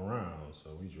drive around. So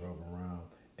we drove around.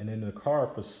 And in the car,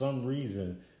 for some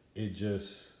reason, it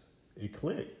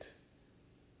clicked.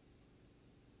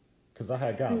 Because I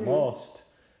had got lost,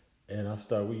 and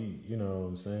you know what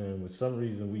I'm saying, with some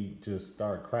reason we just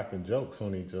started cracking jokes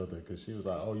on each other, because she was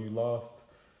like, oh, you lost?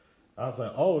 I was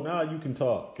like, oh, now you can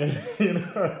talk. You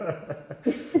know?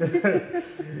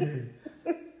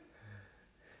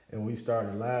 And we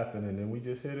started laughing, and then we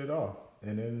just hit it off.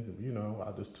 And then, you know,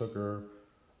 I just took her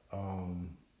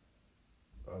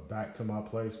back to my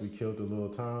place. We killed a little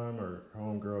time. Her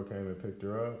homegirl came and picked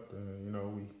her up, and, you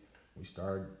know, we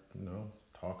started, you know,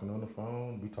 talking on the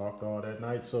phone. We talked all that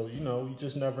night. So, you know, you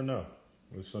just never know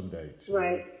with some dates.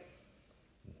 Right.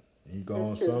 You go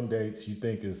on some dates, you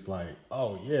think it's like,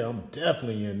 oh, yeah, I'm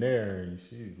definitely in there. And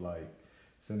she's like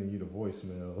sending you the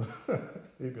voicemail.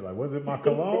 You'd be like, was it my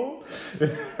cologne?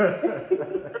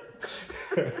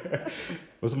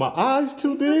 Was my eyes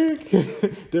too big?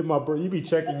 You be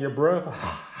checking your breath?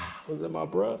 Was it my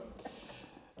breath?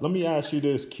 Let me ask you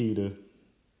this, Keita.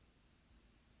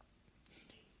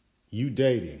 You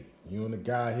dating, you and the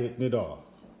guy hitting it off.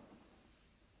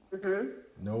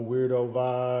 No weirdo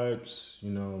vibes, you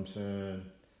know what I'm saying?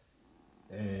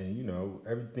 And, you know,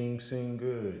 everything seemed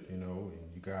good, you know,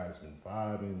 and you guys been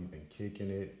vibing, you've been kicking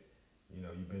it, you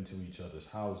know, you've been to each other's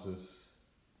houses.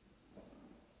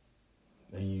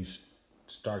 And you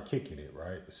start kicking it,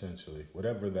 right? Essentially,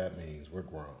 whatever that means, we're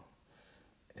grown.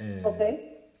 And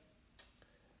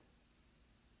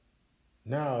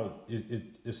now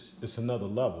it's another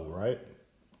level, right?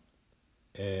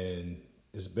 And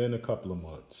it's been a couple of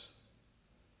months.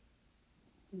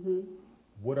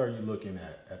 What are you looking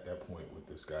at that point with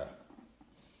this guy?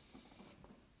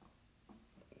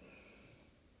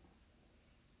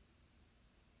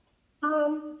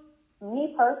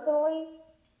 Me personally,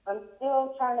 I'm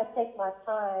still trying to take my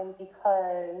time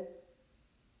because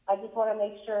I just want to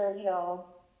make sure, you know.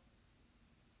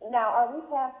 Now, are we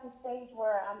past the stage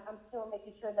where I'm still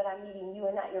making sure that I'm meeting you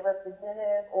and not your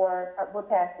representative, or we're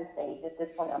past the stage at this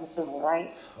point, I'm assuming,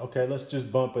 right? Okay, let's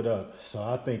just bump it up. So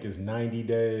I think it's 90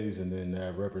 days and then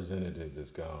that representative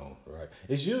is gone, right?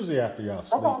 It's usually after y'all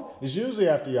sleep. Okay. It's usually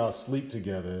after y'all sleep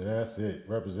together and that's it,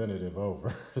 representative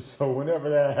over. So whenever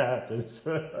that happens,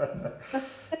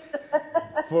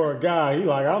 for a guy, he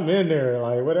like, I'm in there.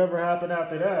 Like, whatever happened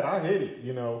after that, I hit it,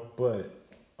 you know. But,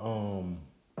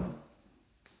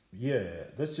 yeah,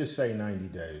 let's just say 90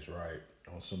 days, right?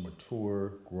 On some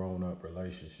mature, grown up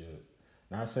relationship.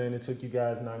 Not saying it took you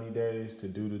guys 90 days to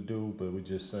do the do, but we're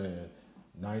just saying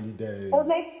 90 days. Or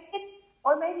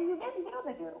maybe you didn't do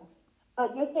the do,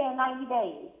 but you're saying 90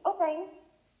 days. Okay.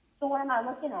 So what am I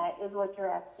looking at is what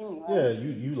you're asking me, right? Yeah,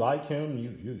 you like him,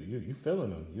 you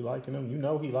feeling him, you liking him, you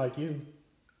know he like you.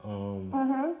 You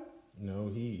know,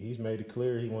 he's made it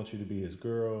clear he wants you to be his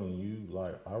girl, and you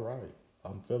like, all right,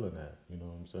 I'm feeling that. You know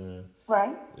what I'm saying?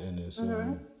 Right. And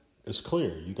it's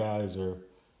clear you guys are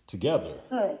together.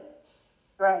 Good.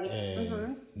 Right.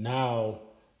 And now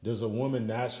there's a woman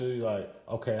naturally like,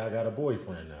 okay, I got a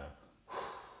boyfriend now.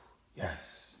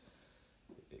 Yes.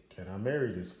 Can I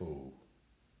marry this fool?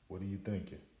 What are you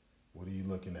thinking? What are you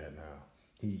looking at now?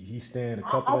 He staying a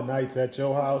couple of nights at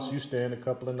your house. You staying a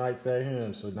couple of nights at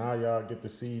him. So now y'all get to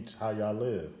see how y'all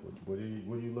live. What are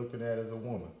you looking at as a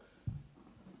woman?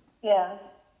 Yeah.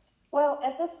 Well,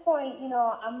 at this point, you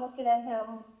know, I'm looking at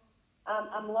him.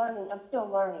 I'm learning. I'm still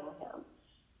learning with him.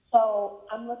 So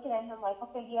I'm looking at him like,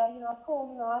 okay, yeah, you know,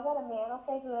 cool. You know, I got a man.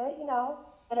 Okay, good. You know,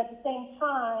 but at the same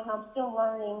time, I'm still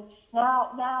learning.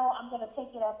 Now I'm going to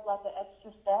take it up like an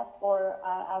extra step, or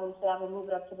I would say I'm going to move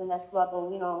it up to the next level.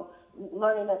 You know,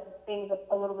 learning things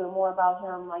a little bit more about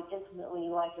him, like intimately,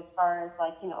 like as far as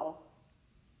like, you know,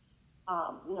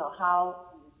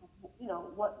 how, you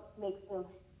know, what makes him,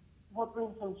 what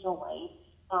brings him joy.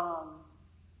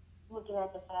 Looking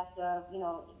at the fact of, you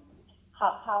know,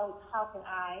 how can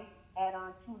I add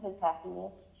on to his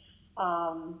happiness?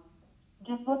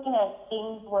 Just looking at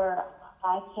things where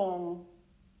I can,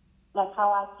 like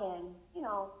how I can, you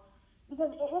know,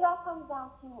 because it all comes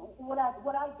down to what I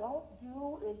don't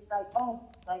do is like,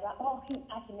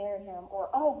 I can marry him, or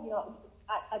you know,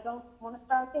 I don't want to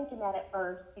start thinking that at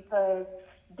first, because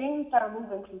then you start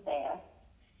moving too fast,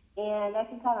 and that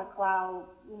can kind of cloud,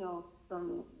 you know,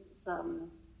 some.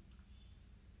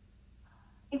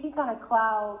 It can kind of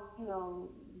cloud, you know,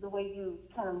 the way you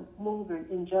kind of move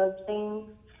and judge things.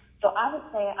 So I would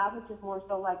say I would just more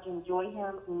so like enjoy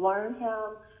him, learn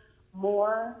him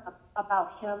more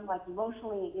about him, like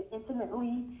emotionally,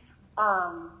 intimately,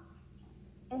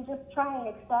 and just try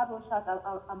and establish like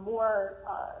a more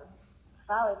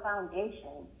solid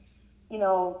foundation. You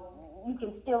know, you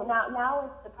can still, now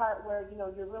it's the part where, you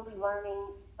know, you're really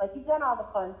learning, like you've done all the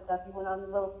fun stuff, you went on the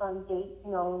little fun dates,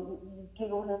 you know, you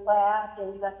giggled and laughed,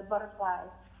 and you got the butterflies.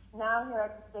 Now you're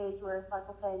at the stage where it's like,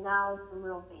 okay, now it's some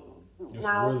real things. Just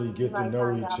now really get to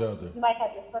know each other. You might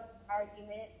have your first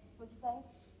argument, would you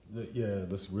say? Yeah,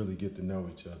 let's really get to know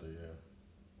each other, yeah.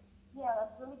 Yeah,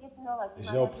 let's really get to know, like,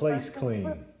 is your place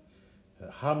clean?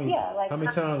 How many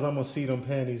times I'm gonna see them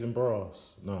panties and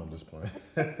bras? No, I'm just playing.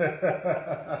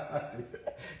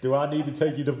 Do I need to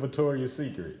take you to Victoria's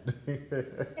Secret?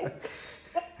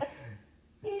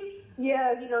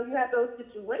 Yeah, you know, you have those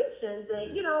situations,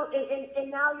 and you know,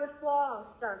 and now your flaws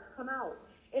start to come out,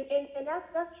 and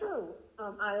that's true,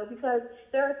 Io, because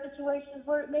there are situations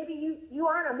where maybe you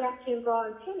aren't a matching bra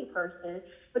and panty person,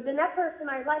 but then that person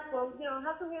might like, well, you know,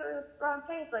 how come you're bra and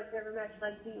panties like never match?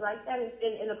 Like, do you like that?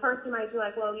 And the person might be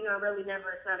like, well, you know, really never.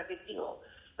 It's not a big deal.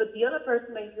 But the other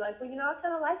person might be like, well, you know, I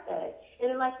kind of like that. And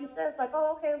then, like you said, it's like,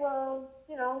 oh, okay, well,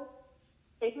 you know,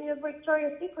 take me to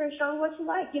Victoria's Secret, show me what you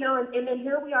like, you know, and then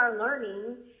here we are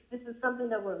learning. This is something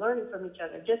that we're learning from each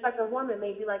other. Just like a woman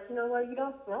may be like, you know what, you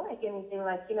don't smell like anything.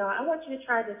 Like, you know, I want you to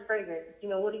try this fragrance. You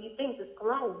know, what do you think? This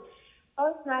cologne.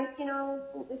 Oh, it's nice, you know,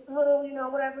 it's a little, you know,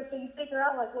 whatever. So you figure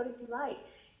out, like, what did you like?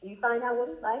 You find out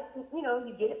what he likes, you know,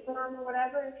 you get it for him or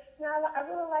whatever. You know, I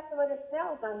really like the way it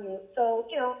smells on you. So,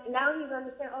 you know, now you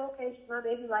understand, oh, okay, my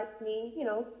baby likes me, you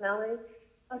know, smelling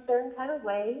a certain kind of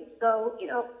way. So, you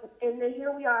know, and then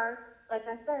here we are, like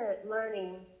I said,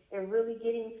 learning and really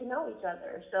getting to know each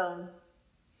other. So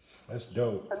that's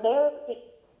dope. From there,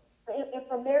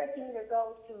 it can either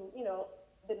go to, you know,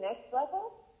 the next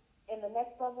level, and the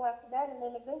next level after that, and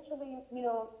then eventually, you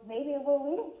know, maybe it will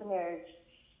lead into marriage.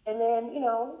 And then, you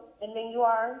know, and then you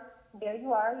are,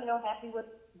 you know, happy with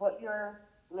what your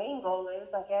main goal is,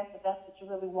 I guess, if that's what you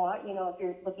really want, you know, if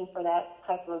you're looking for that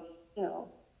type of, you know,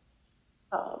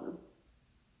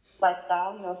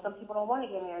 lifestyle. You know, some people don't want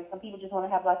to get married. Some people just want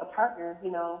to have like a partner,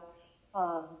 you know.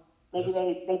 Maybe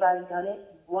they've already done it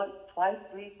once, twice,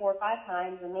 3, 4, 5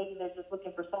 times, and maybe they're just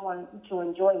looking for someone to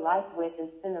enjoy life with and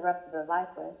spend the rest of their life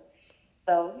with.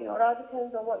 So, you know, it all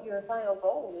depends on what your final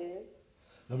goal is.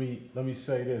 Let me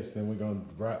say this, then we're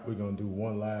gonna do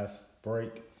one last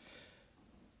break.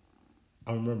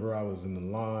 I remember I was in the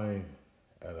line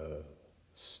at a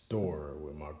store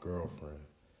with my girlfriend.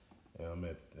 And I'm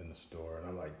in the store, and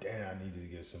I'm like, damn, I needed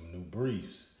to get some new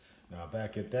briefs. Now,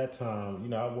 back at that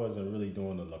time, I wasn't really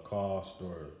doing the Lacoste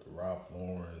or the Ralph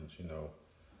Lauren's,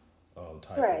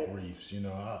 type Right. of briefs.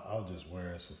 I was just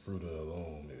wearing some Fruit of the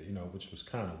Loom, which was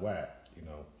kind of whack,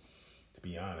 to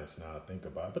be honest. Now I think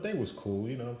about it, but they was cool.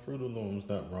 Fruit of the Loom's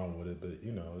nothing wrong with it, but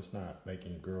it's not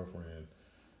making your girlfriend,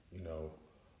 you know,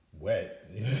 wet.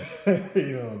 You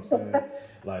know what I'm saying?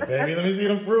 Like, baby, let me see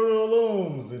them Fruit of the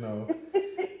Looms.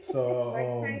 So,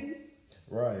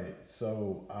 right.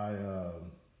 So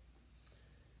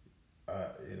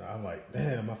I'm like,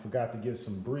 damn, I forgot to get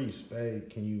some briefs, babe.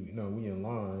 Can you, we in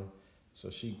line. So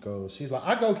she goes, she's like,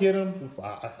 I go get them.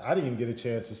 I didn't even get a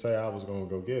chance to say I was going to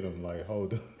go get them. Like,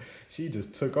 hold on. She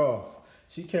just took off.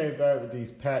 She came back with these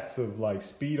packs of like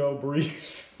Speedo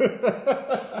briefs.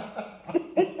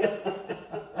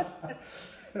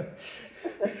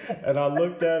 And I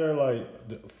looked at her like,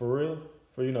 for real?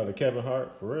 For, the Kevin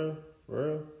Hart, for real? For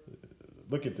real?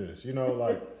 Look at this,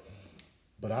 like.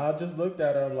 But I just looked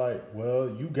at her like, well,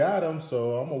 you got them,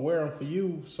 so I'm going to wear them for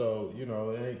you. So, it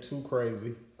ain't too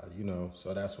crazy,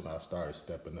 So that's when I started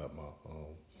stepping up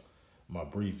my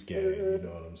brief game, you know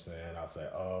what I'm saying? I say,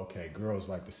 oh, okay, girls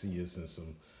like to see us in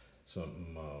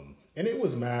something. And it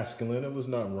was masculine. It was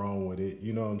nothing wrong with it,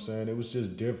 you know what I'm saying? It was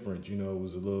just different, it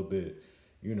was a little bit,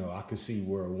 I could see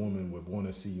where a woman would want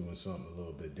to see you in something a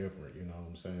little bit different, you know what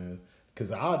I'm saying?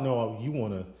 Because I know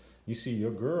you see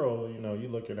your girl, you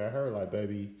looking at her like,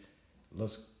 baby,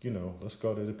 let's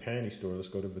go to the panty store. Let's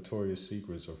go to Victoria's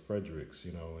Secrets or Frederick's,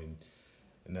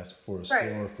 and that's for a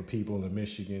store for people in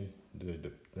Michigan.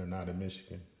 They're not in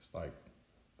Michigan. It's like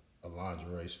a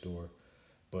lingerie store.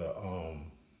 But,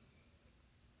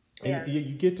 and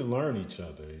you get to learn each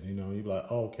other, you're like,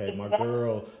 oh, okay, my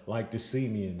girl like to see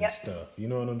me in this stuff. You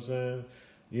know what I'm saying?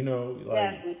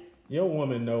 Like your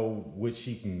woman know what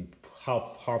she can,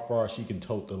 how far she can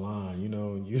tote the line,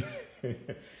 and you,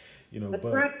 but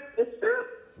right. It's true.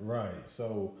 right.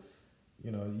 So,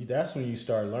 that's when you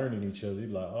start learning each other. You're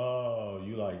like, oh,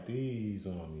 you like these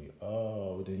on me.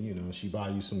 Oh, then, she buy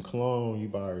you some cologne, you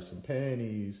buy her some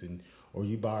panties, or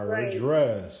you buy her a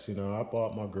dress. I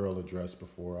bought my girl a dress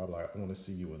before. I'm like, I want to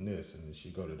see you in this. And then she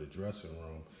go to the dressing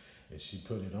room and she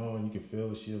put it on. You can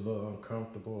feel she a little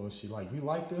uncomfortable. And she like, you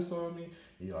like this on me?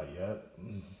 And you're like, yep.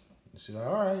 And she's like,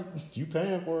 all right, you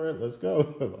paying for it. Let's go.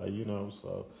 Like,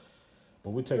 so. But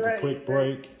we take a quick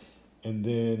break and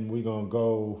then we're going to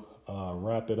go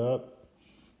wrap it up.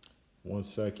 1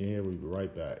 second here. We'll be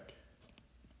right back.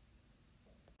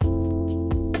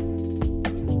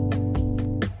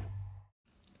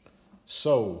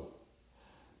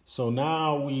 So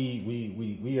now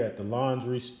we at the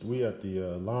lingerie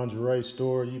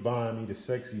store. You buying me the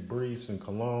sexy briefs and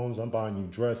colognes. I'm buying you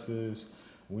dresses.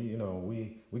 We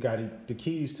got the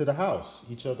keys to the house,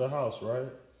 each other house, right?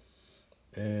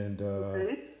 And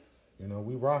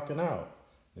we rocking out.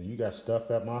 And you got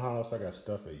stuff at my house. I got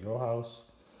stuff at your house.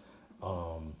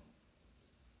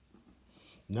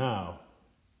 Now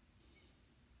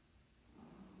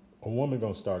a woman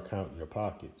gonna start counting your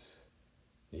pockets.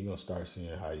 You're going to start seeing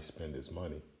how you spend his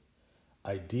money.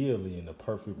 Ideally, in the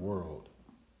perfect world,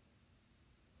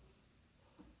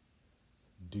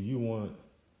 do you want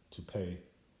to pay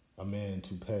a man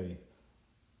to pay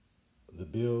the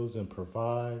bills and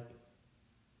provide?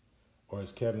 Or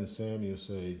as Kevin Samuel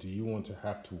say, do you want to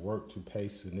have to work to pay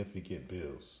significant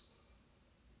bills?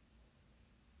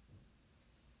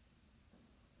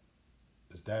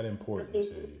 Is that important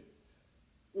to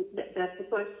you? That's the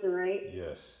question, right?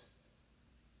 Yes.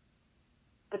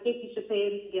 I think you should pay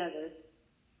them together.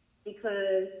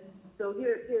 Because, so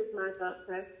here's my thought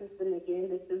process, and again,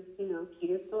 this is,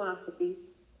 Peter's philosophy.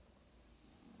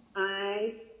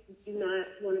 I do not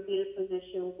want to be in a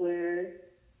position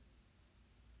where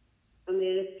a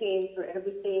man is paying for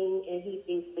everything and he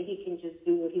thinks that he can just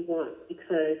do what he wants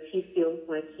because he feels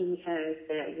like he has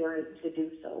that right to do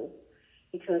so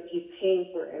because he's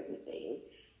paying for everything.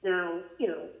 Now,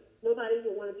 nobody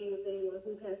would want to be with anyone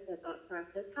who has that thought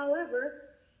process. However,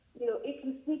 it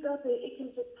can sneak up and it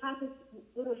can just pop its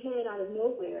little head out of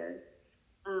nowhere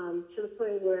to the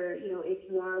point where, if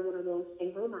you are one of those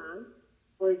single moms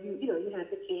or you have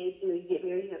the kids, you get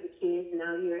married, you have the kids, and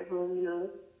now you're at home,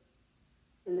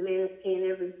 and the man is paying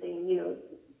everything,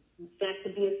 that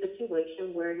could be a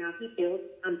situation where now he feels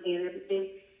I'm paying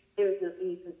everything. There's nothing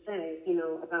you can say,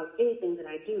 about anything that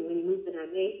I do, any move that I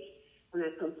make, when I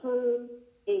come home,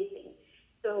 anything.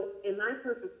 So in my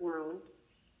perfect world,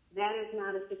 that is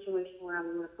not a situation where I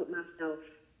would want to put myself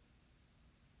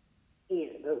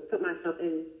in,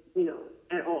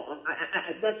 at all.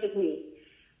 That's just me.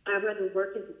 I'd rather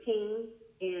work as a team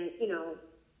And,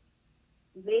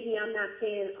 maybe I'm not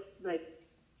paying like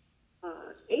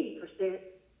 80%,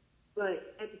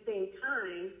 but at the same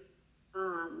time,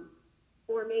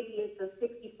 or maybe it's a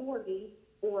 60-40,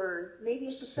 or maybe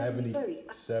it's a 70-30.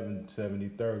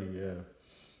 70-30, yeah.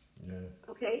 Yeah.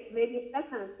 Okay, maybe it's that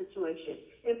kind of situation.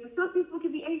 And for some people, it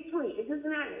could be 80-20. It doesn't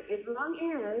matter. As long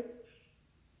as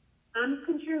I'm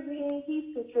contributing,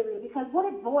 he's contributing. Because what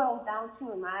it boils down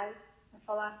to in my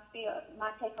philosophy,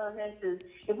 my take on this is,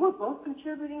 if we're both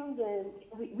contributing, then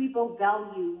we both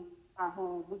value our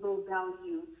home. We both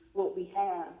value what we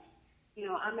have.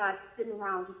 I'm not sitting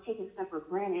around just taking stuff for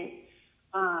granted.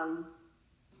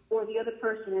 Or the other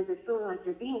person isn't feeling like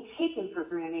they're being taken for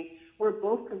granted. We're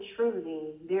both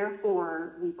contributing.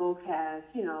 Therefore, we both have,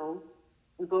 we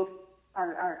both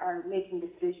are making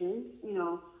decisions.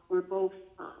 We're both,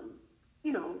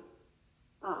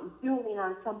 building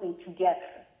on something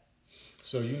together.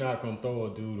 So you're not gonna throw a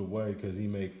dude away because he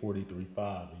make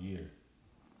 $43,500 a year?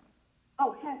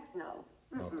 Oh, heck no.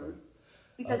 Okay.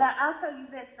 Because I'll tell you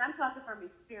this, I'm talking from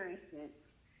experience.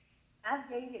 I've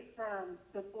dated from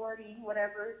the 40,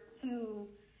 whatever, to,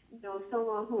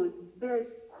 someone who is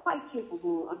quite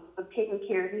capable of taking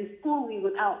care of me fully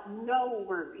without no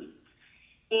worries.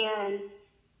 And,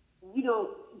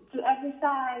 to every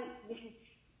side,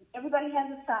 everybody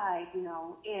has a side,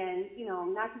 and,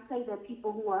 not to say that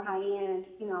people who are high-end,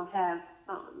 have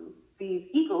these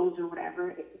egos or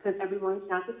whatever, because everyone's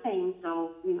not the same.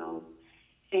 So,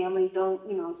 families don't,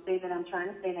 say that I'm trying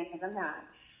to say that, because I'm not.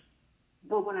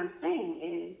 But what I'm saying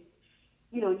is,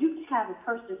 you can have a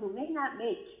person who may not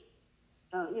make,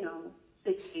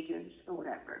 6 figures or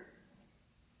whatever,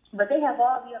 but they have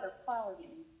all the other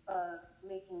qualities of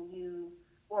making you,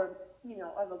 or,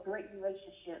 of a great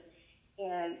relationship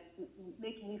and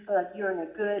making you feel like you're in a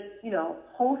good,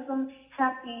 wholesome,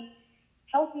 happy,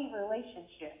 healthy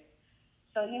relationship.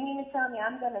 So you mean to tell me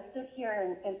I'm going to sit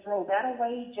here and throw that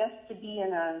away just to be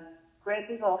in a great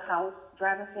big old house,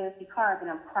 drive a fancy car, but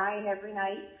I'm crying every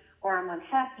night, or I'm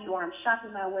unhappy, or I'm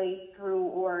shopping my way through,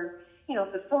 or,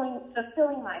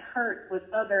 fulfilling my hurt with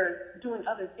doing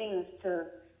other things to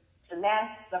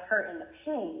mask the hurt and the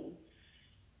pain.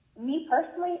 Me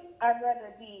personally, I'd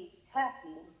rather be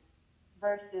happy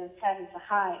versus having to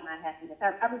hide my happiness.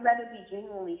 I would rather be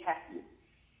genuinely happy.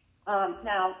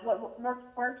 Now, what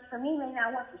works for me may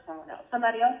not work for someone else.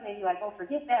 Somebody else may be like, oh,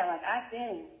 forget that. Like, I've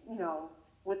been,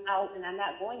 without, and I'm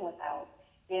not going without.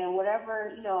 And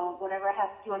whatever I have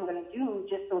to do, I'm going to do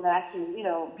just so that I can,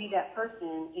 be that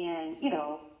person and,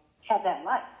 have that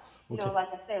life. Okay.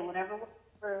 Like I said, whatever works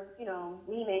for,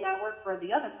 me may not work for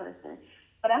the other person.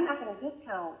 But I'm not going to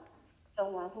discount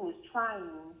someone who is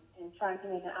trying to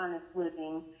make an honest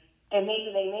living. And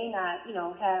maybe they may not,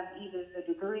 have either the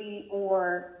degree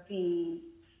or the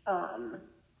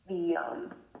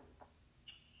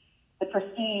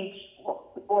prestige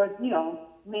or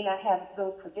may not have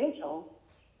those credentials.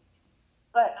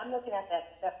 But I'm looking at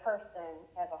that person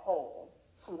as a whole,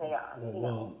 who they are.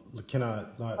 Well, can I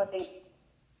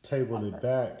table it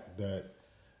back that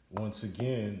once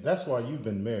again, that's why you've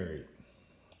been married.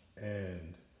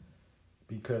 And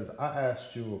because I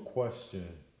asked you a question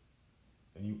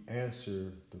and you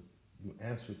answered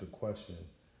the question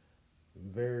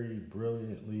very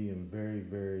brilliantly and very,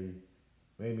 very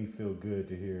made me feel good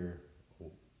to hear a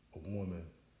woman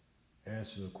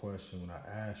answer the question when I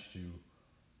asked you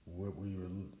what we were,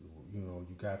 you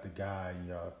got the guy,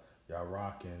 y'all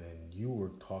rocking, and you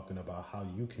were talking about how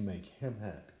you can make him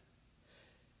happy.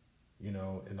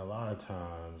 And a lot of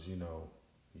times, you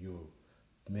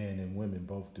men and women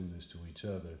both do this to each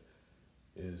other.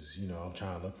 Is, I'm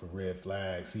trying to look for red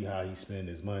flags, see how he spend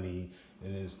his money,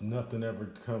 and there's nothing ever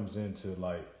comes into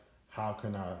like, how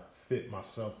can I fit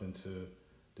myself into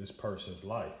this person's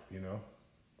life,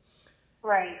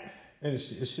 Right. And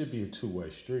it should be a two-way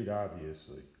street,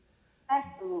 obviously.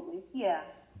 Absolutely, yeah.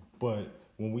 But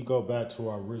when we go back to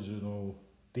our original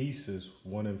thesis,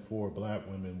 1 in 4 black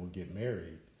women will get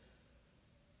married.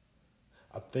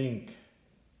 I think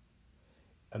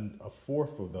a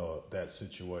fourth of that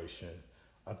situation,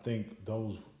 I think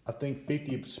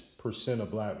 50%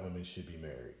 of black women should be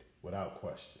married without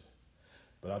question.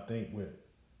 But I think with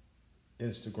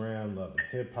Instagram, Love and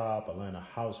Hip Hop, Atlanta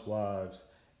Housewives,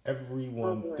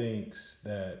 everyone thinks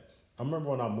that. I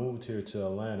remember when I moved here to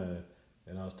Atlanta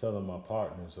and I was telling my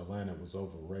partners Atlanta was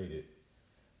overrated.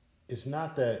 It's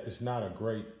not that it's not a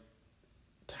great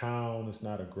town, it's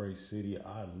not a great city.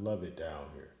 I love it down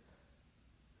here.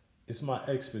 It's my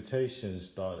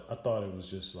expectations I thought it was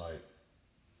just like,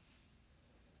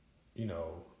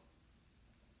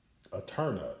 a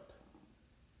turn up.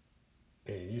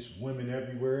 And it's women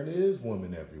everywhere, and it is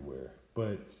women everywhere.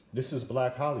 But this is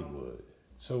Black Hollywood,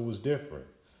 so it was different.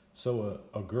 So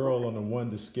a girl on a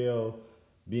 1 to scale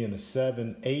being a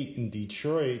 7, 8 in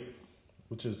Detroit,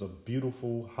 which is a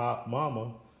beautiful hot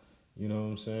mama, you know what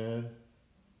I'm saying?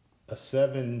 A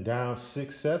 7 down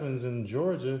 6 7s in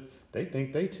Georgia, they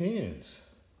think they tens.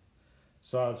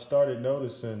 So I started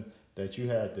noticing that you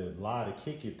had to lie to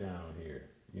kick it down here,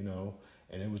 you know,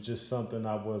 and it was just something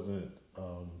I wasn't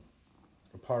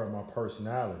a part of my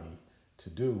personality to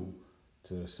do,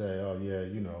 to say, oh yeah,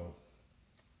 you know,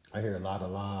 I hear a lot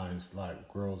of lines like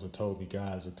girls have told me,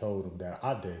 guys have told them that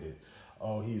I dated.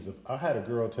 Oh, I had a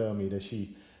girl tell me that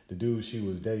the dude she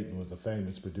was dating was a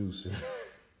famous producer.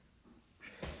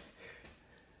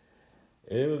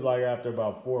 It was like after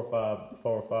about 4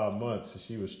 or 5 months,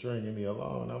 she was stringing me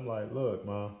along. I'm like, look,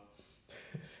 mom,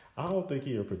 I don't think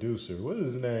he a producer. What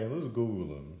is his name? Let's Google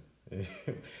him.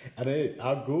 And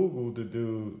I Googled the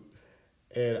dude,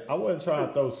 and I wasn't trying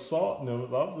to throw salt in him.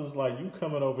 But I'm just like, you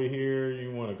coming over here,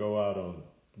 you want to go out on,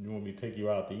 you want me to take you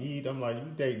out to eat? I'm like,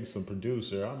 you dating some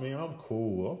producer. I mean, I'm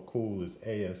cool. I'm cool as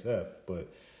ASF,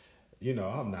 but you know,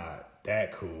 I'm not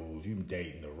that cool if you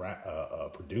dating a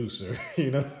producer,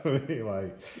 you know what I mean?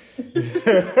 Like,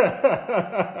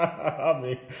 I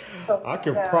mean, So, I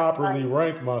can yeah, properly like,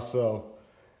 rank myself.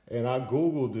 And I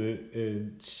Googled it,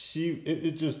 and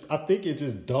it just, I think it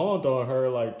just dawned on her,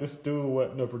 like, this dude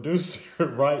wasn't a producer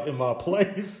right in my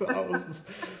place. I was just,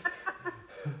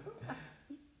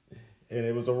 and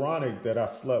it was ironic that I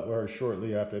slept with her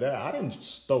shortly after that. I didn't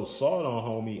throw salt on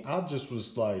homie. I just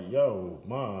was like, yo,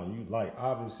 mom, you like,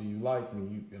 obviously you like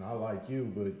me, and I like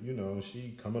you, but you know,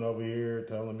 she coming over here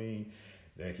telling me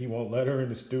that he won't let her in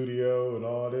the studio and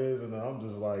all this, and I'm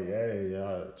just like, hey,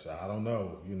 I don't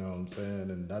know, you know what I'm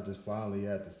saying? And I just finally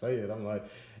had to say it. I'm like,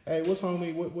 hey, what's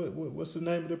the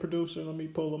name of the producer? Let me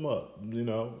pull him up, you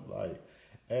know, like,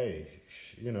 hey,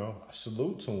 you know, I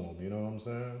salute to him, you know what I'm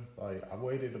saying? Like, I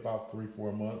waited about 3,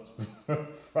 4 months. I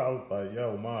was like,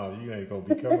 yo, mom, you ain't gonna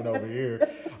be coming over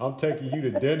here. I'm taking you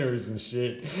to dinners and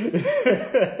shit.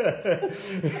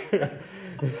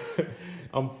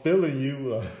 I'm feeling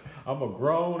you. I'm a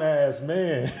grown ass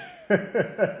man.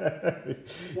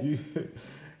 you,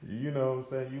 you know what I'm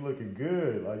saying? You looking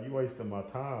good. Like, you wasting my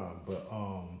time. But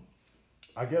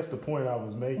I guess the point I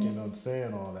was making, I'm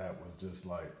saying all that was just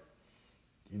like,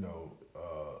 you know,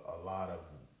 a lot of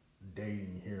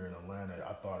dating here in Atlanta,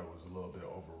 I thought it was a little bit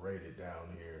overrated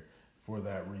down here for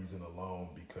that reason alone,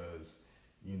 because,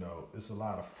 you know, it's a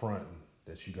lot of fronting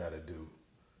that you got to do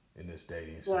in this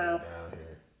dating scene wow. down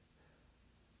here.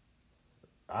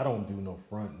 I don't do no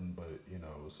fronting, but you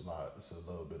know, it's a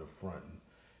little bit of fronting,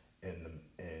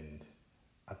 and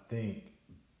I think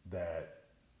that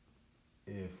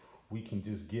if we can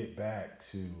just get back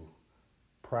to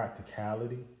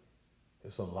practicality,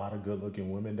 it's a lot of good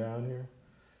looking women down here.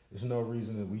 There's no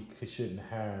reason that we shouldn't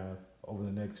have, over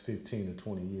the next 15 to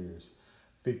 20 years,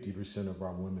 50% of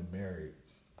our women married.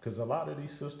 Because a lot of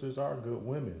these sisters are good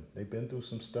women. They've been through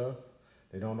some stuff.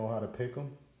 They don't know how to pick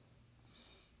them.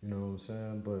 You know what I'm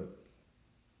saying? But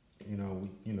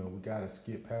we gotta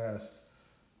skip past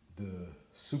the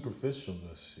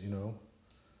superficialness. You know,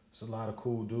 it's a lot of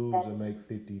cool dudes that make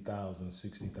 50,000,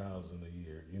 60,000 a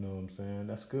year. You know what I'm saying?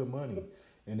 That's good money.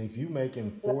 And if you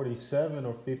making 47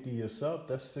 or 50 yourself,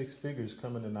 that's 6 figures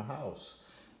coming in the house.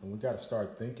 And we got to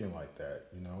start thinking like that,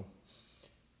 you know?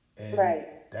 And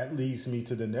Right. that leads me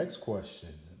to the next question.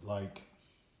 Like,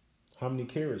 how many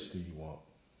carrots do you want?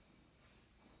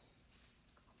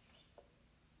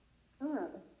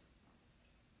 Hmm.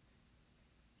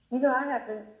 You know, I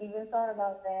haven't even thought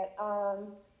about that.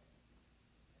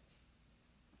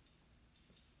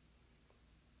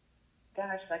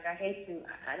 Gosh, like I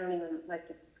don't even like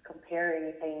to compare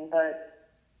anything, but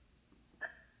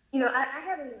you know, I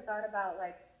haven't even thought about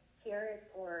like carrots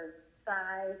or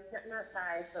size, not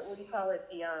size, but what do you call it?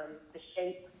 The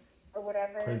shape or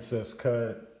whatever. Princess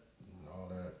cut and all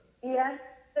that. Yeah,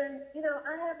 and you know,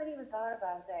 I haven't even thought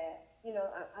about that. You know,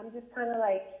 I'm just kind of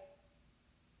like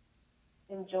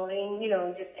enjoying, you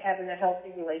know, just having a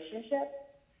healthy relationship.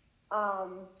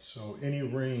 So any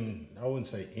ring, I wouldn't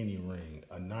say any ring,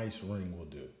 a nice ring will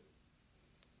do.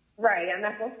 Right, I'm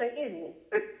not gonna say any.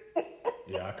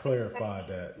 Yeah, I clarified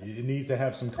that. It needs to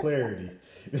have some clarity.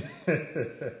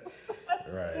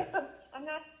 Right. I'm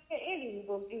not saying any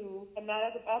will do. I'm not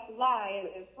about to lie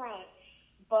in front,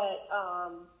 but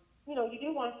you know, you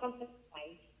do want something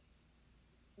nice.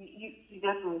 You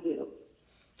definitely do.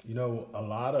 You know,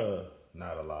 not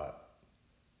a lot.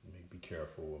 Let me be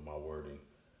careful with my wording.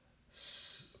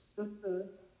 Mm-hmm.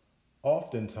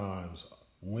 Oftentimes,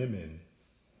 women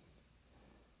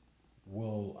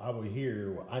well, I would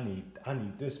hear, well, I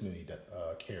need this many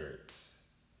carats.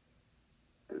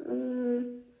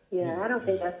 Yeah, I don't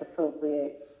think that's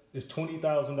appropriate. Is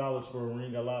 $20,000 for a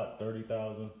ring a lot?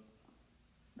 30,000?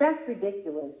 That's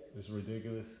ridiculous. It's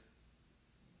ridiculous.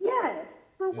 Yes.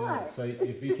 For Yeah. what? Say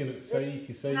if he can say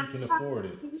he can afford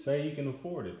it. Say he can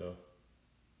afford it though.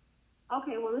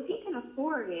 Okay, well, if he can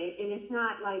afford it and it's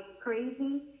not like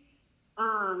crazy,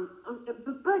 but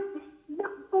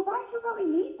why do you really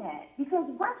need that? Because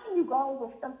why can you go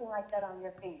with something like that on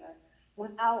your finger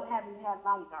without having to have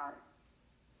bodyguards?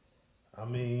 I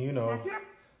mean, Now, if you're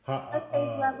a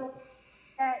stage level,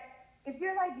 that if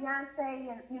you're like Beyonce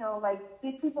and like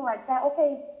big people like that,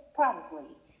 okay, probably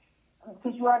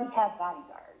because you already have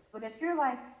bodyguards. But if you're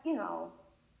like,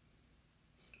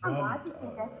 I just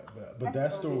think but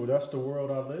that's the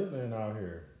world I live in out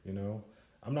here.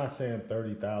 I'm not saying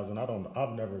 30,000.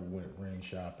 I've never went ring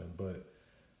shopping, but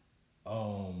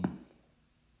I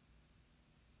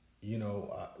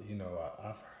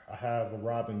have a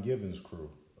Robin Givens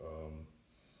crew,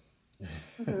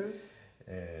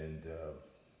 and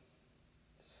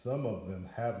some of them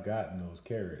have gotten those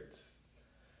carrots,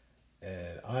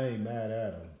 and I ain't mad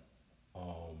at them.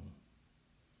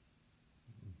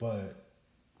 But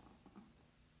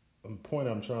the point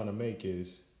I'm trying to make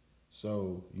is,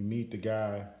 so you meet the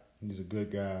guy, he's a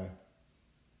good guy.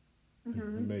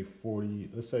 You make 40.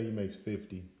 Let's say he makes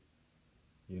 50.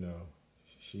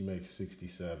 She makes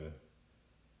 67.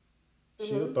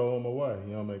 She'll throw him away.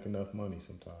 He don't make enough money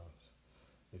sometimes.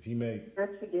 If he make,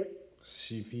 that's ridiculous.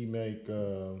 if he make,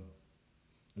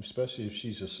 especially if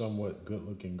she's a somewhat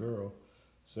good-looking girl,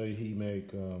 say he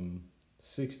make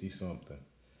 60 something,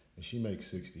 and she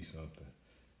makes 60 something,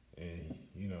 and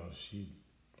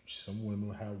some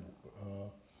women have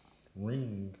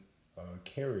ring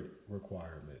carat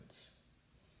requirements.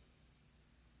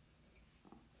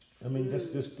 I mean,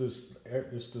 this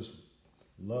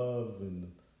love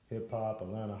and hip hop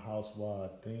Atlanta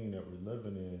housewife thing that we're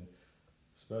living in,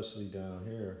 especially down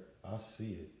here. I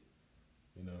see it.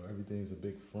 Everything's a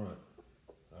big front,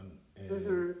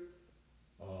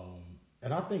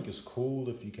 and I think it's cool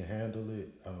if you can handle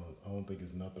it. I don't think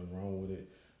there's nothing wrong with it,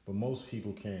 but most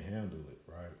people can't handle it,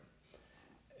 right?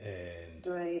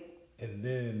 And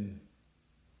then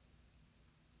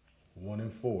 1 in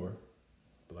 4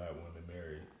 black women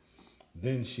married.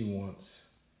 Then she wants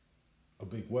a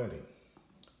big wedding.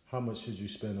 How much should you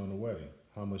spend on a wedding?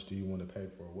 How much do you want to pay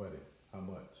for a wedding? How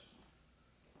much?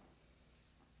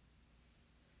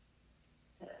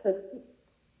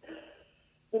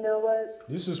 You know what?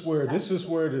 This is when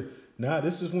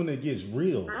it gets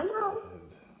real. I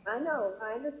know,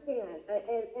 I understand.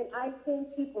 And I've seen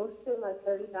people spend like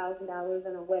 $30,000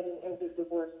 on a wedding and get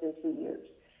divorced in 2 years.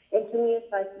 And to me,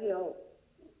 it's like,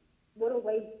 what a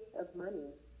waste of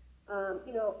money. And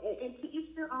to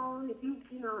each their own. If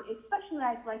especially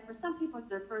like for some people, it's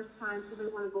their first time, so they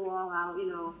want to go all out,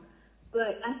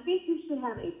 But I think you should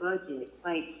have a budget.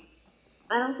 Like,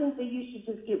 I don't think that you should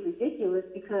just get ridiculous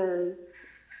because,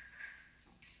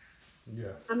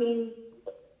 yeah. I mean,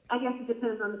 I guess it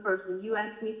depends on the person. You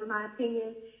ask me for my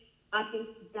opinion. I think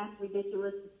that's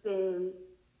ridiculous to spend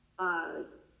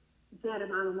that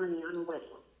amount of money on a wedding.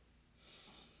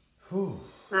 Whew.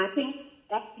 I think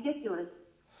that's ridiculous.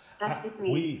 That's just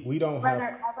me. We don't have.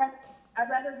 I'd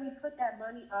rather we put that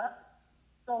money up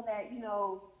so that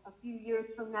a few years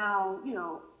from now,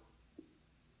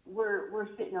 we're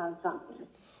sitting on something.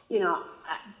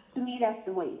 To me that's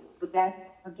the waste. But that's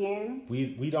again.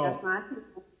 We don't. That's my opinion.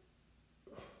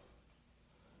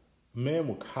 Men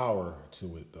will cower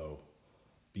to it though,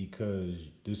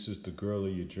 because this is the girl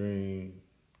of your dream,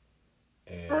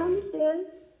 and I understand.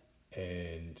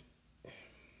 And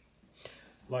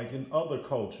like in other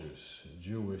cultures,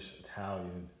 Jewish,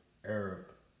 Italian, Arab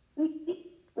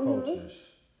cultures,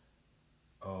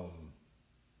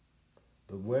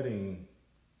 the wedding,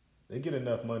 they get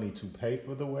enough money to pay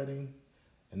for the wedding,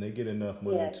 and they get enough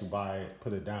money to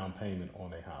put a down payment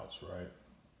on a house, right?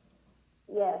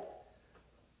 Yes.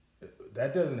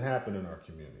 That doesn't happen in our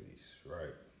communities,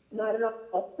 right? Not at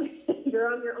all.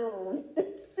 You're on your own.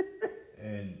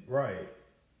 And right,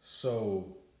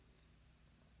 so,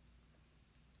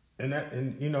 and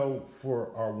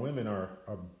for our women, our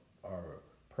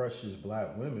precious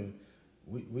black women,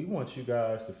 we want you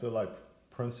guys to feel like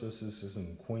princesses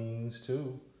and queens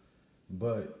too,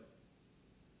 but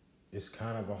it's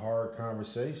kind of a hard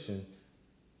conversation,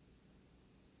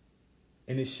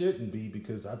 and it shouldn't be,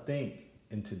 because I think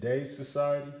in today's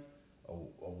society,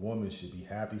 a woman should be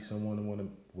happy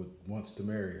someone wants to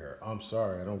marry her. I'm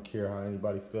sorry, I don't care how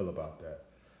anybody feel about that.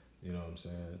 You know what I'm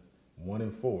saying? One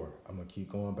in four. I'm gonna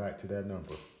keep going back to that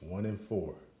number. One in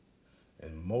four.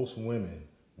 And most women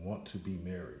want to be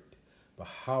married. But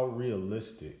how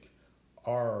realistic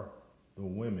are the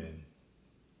women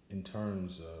in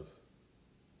terms of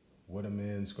what a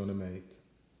man's gonna make,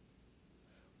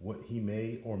 what he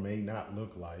may or may not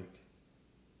look like?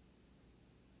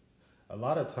 A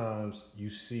lot of times you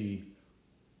see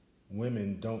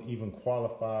women don't even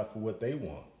qualify for what they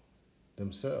want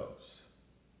themselves.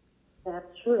 That's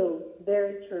true.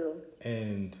 Very true.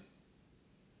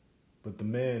 But the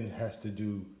man has to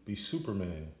be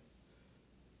Superman,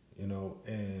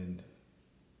 and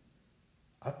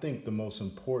I think the most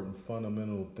important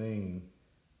fundamental thing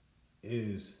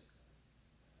is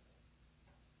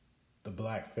the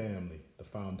black family, the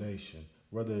foundation.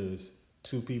 Whether it's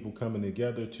two people coming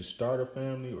together to start a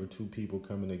family or two people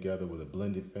coming together with a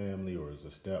blended family or as a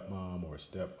stepmom or a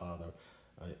stepfather,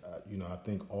 I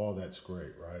think all that's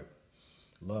great, right?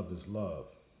 Love is love.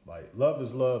 Like, love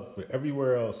is love for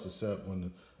everywhere else except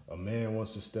when a man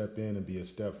wants to step in and be a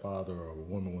stepfather or a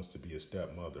woman wants to be a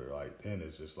stepmother. Like, then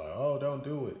it's just like, oh, don't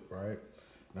do it, right?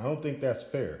 And I don't think that's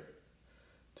fair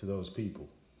to those people.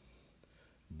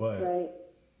 But right.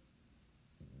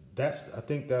 I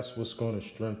think that's what's going to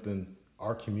strengthen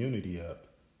our community up,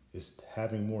 is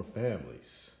having more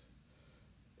families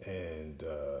and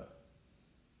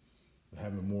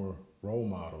having more role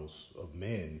models of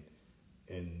men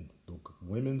in the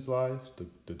women's lives,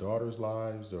 the daughters'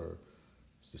 lives, or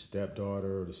the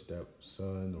stepdaughter or the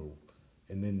stepson,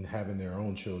 and then having their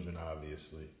own children,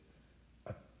 obviously.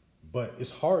 But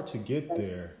it's hard to get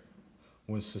there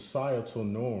when societal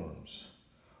norms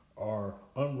are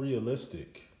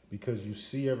unrealistic because you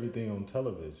see everything on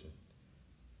television.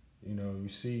 You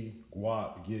see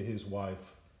Guap get his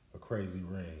wife a crazy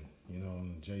ring,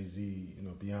 and Jay-Z,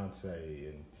 Beyonce,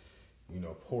 and,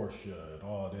 Portia and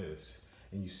all this.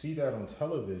 And you see that on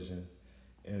television.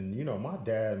 And, my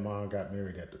dad and mom got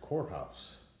married at the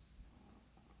courthouse.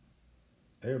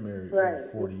 They were married for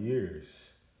 40 years.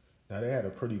 Now, they had a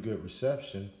pretty good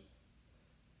reception.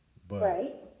 But,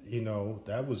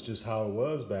 that was just how it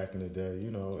was back in the day,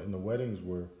 and the weddings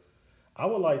were... I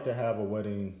would like to have a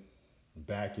wedding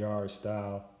backyard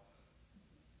style.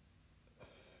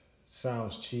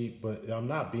 Sounds cheap, but I'm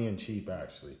not being cheap,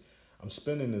 actually. I'm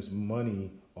spending this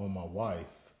money on my wife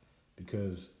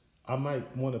because I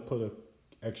might want to put a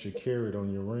extra carat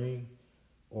on your ring,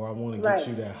 or I want to get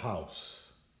you that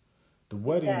house. The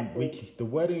wedding, the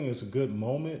wedding is a good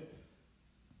moment,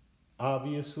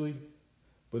 obviously,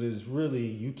 but it's really,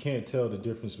 you can't tell the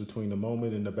difference between the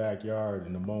moment in the backyard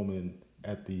and the moment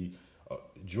at the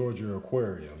Georgia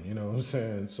Aquarium. You know what I'm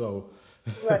saying? So,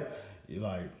 you're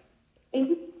like, and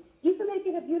you can make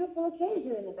it a beautiful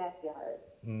occasion in the backyard.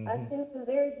 Mm-hmm. I've seen some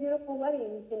very beautiful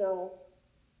weddings,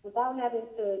 without having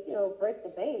to, break the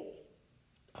bank.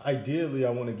 Ideally, I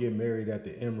want to get married at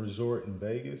the M Resort in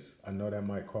Vegas. I know that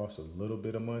might cost a little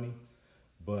bit of money,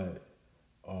 but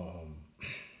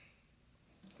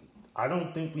I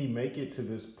don't think we make it to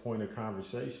this point of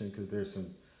conversation because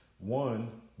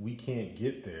we can't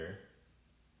get there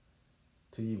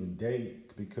to even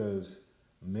date because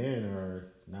men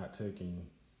are not taking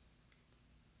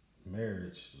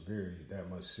marriage that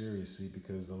much seriously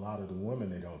because a lot of the women,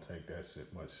 they don't take that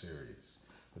much serious.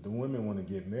 But the women want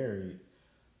to get married.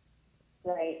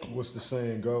 Right. What's the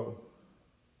saying go?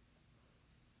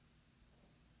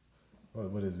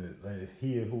 What is it? Like,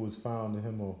 he who was found in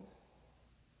him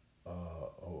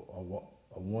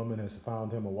a woman has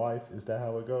found him a wife. Is that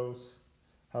how it goes?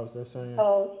 How's that saying?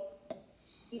 Oh,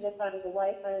 he that finds a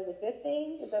wife finds a good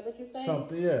thing. Is that what you're saying?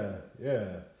 Something,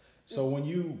 yeah. So when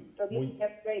you... every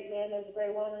great man has a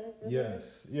great woman?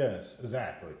 Mm-hmm. Yes,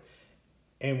 exactly.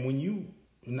 And when you...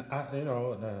 in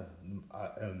a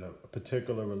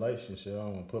particular relationship, I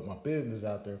don't want to put my business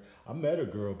out there. I met a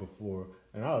girl before,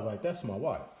 and I was like, that's my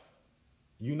wife.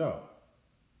 It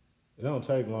don't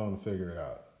take long to figure it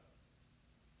out.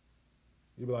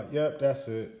 You be like, yep, that's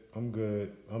it. I'm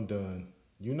good. I'm done.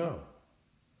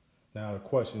 Now the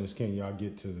question is, can y'all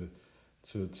get to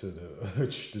the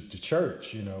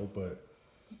church? But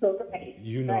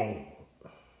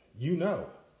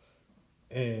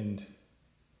and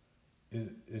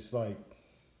it's like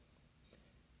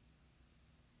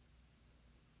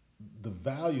the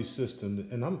value system,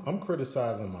 and I'm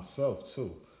criticizing myself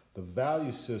too. The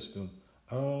value system,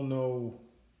 I don't know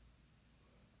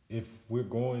if we're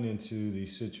going into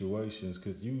these situations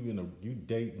because you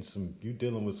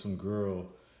dealing with some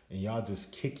girl and y'all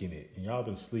just kicking it and y'all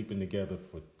been sleeping together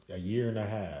for a year and a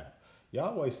half.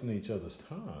 Y'all wasting each other's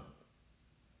time.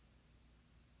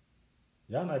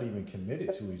 Y'all not even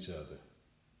committed to each other.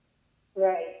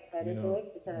 Right. That You is a know, waste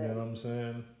of you know time. what I'm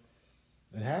saying?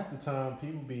 And half the time,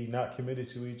 people be not committed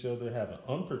to each other, having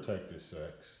unprotected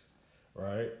sex,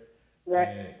 right?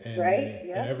 Right. Right. And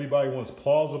Yep. everybody wants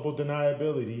plausible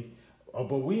deniability. Oh,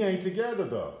 but we ain't together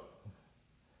though.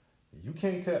 You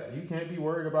can't be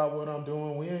worried about what I'm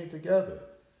doing. We ain't together,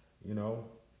 you know.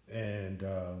 And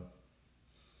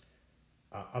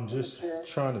I'm That's just true.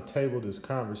 trying to table this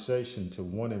conversation to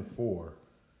 1 and 4,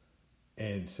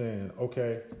 and saying,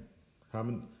 okay, how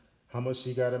many, how much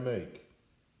he got to make?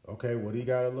 Okay, what he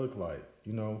got to look like?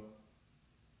 You know,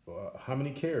 how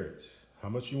many carrots? How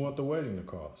much you want the wedding to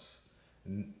cost?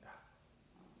 And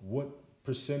what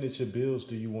percentage of bills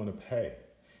do you want to pay?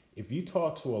 If you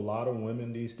talk to a lot of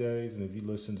women these days, and if you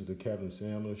listen to the Kevin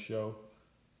Samuels show,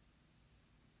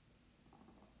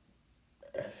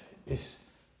 it's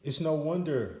it's no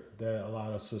wonder that a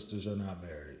lot of sisters are not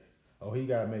married. Oh, he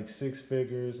got to make 6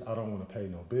 figures. I don't want to pay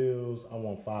no bills. I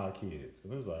want 5 kids.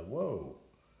 And it's like, whoa,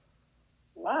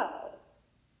 Wow.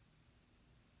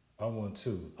 I want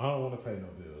 2. I don't want to pay no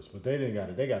bills. But they didn't got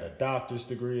it. They got a doctor's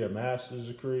degree, a master's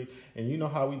degree. And you know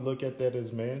how we look at that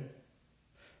as men?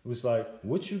 It was like,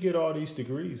 what you get all these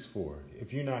degrees for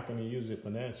if you're not going to use it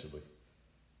financially?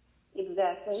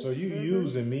 Exactly. So you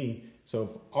using me. So if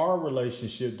our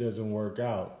relationship doesn't work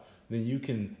out, then you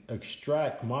can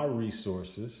extract my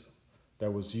resources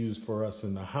that was used for us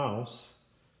in the house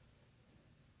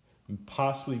and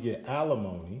possibly get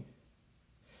alimony.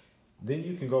 Then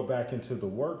you can go back into the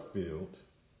work field.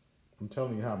 I'm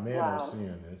telling you how men are Wow.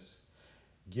 seeing this.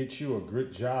 Get you a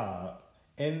good job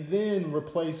and then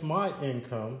replace my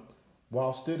income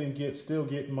while still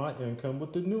getting my income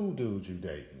with the new dude you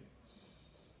dating.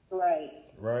 Right.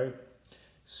 Right?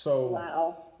 So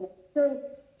Wow. That's true.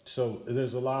 So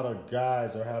there's a lot of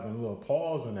guys are having a little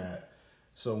pause in that.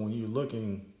 So when you're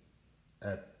looking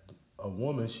at a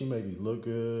woman, she maybe look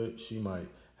good, she might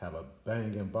have a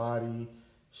banging body,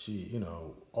 she, you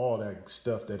know, all that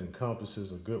stuff that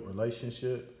encompasses a good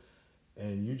relationship,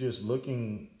 and you're just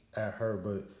looking at her,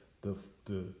 but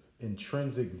the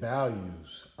intrinsic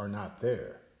values are not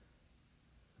there.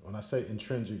 When I say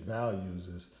intrinsic values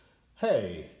is,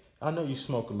 hey, I know you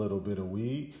smoke a little bit of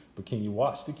weed, but can you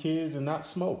watch the kids and not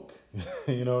smoke?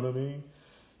 You know what I mean?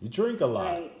 You drink a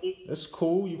lot. Right. It's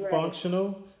cool. You Right.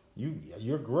 functional.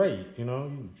 You're great. You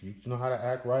know you know how to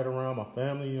act right around my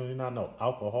family. You know you're not no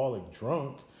alcoholic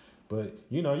drunk, but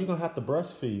you know you're gonna have to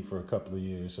breastfeed for a couple of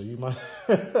years. So you might,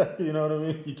 you know what I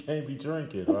mean? You can't be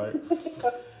drinking, right?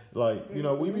 Like you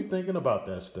know we be thinking about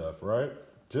that stuff, right?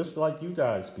 Just like you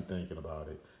guys be thinking about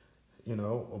it. You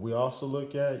know, we also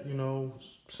look at, you know,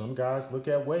 some guys look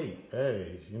at weight.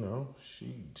 Hey, you know,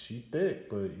 she thick,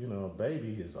 but you know,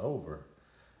 baby is over.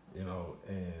 You know,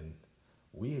 and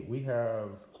we have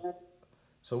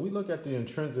so we look at the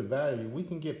intrinsic value. We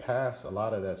can get past a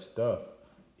lot of that stuff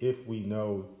if we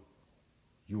know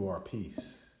you are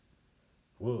peace.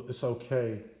 Well, it's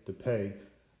okay to pay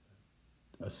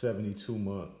a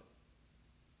 72-month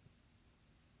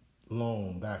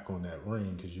loan back on that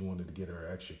ring because you wanted to get her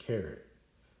an extra carat.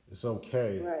 It's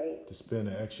okay Right. to spend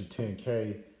an extra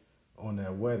 10K on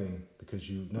that wedding because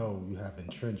you know you have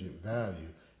intrinsic value,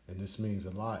 and this means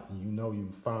a lot. And you know you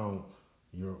found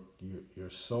your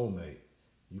soulmate.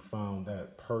 You found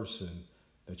that person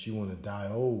that you want to die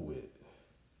old with.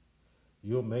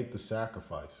 You'll make the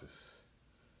sacrifices.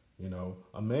 You know,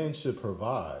 a man should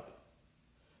provide,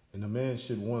 and a man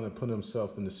should want to put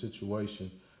himself in a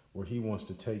situation where he wants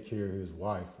to take care of his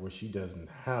wife, where she doesn't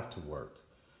have to work.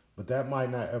 But that might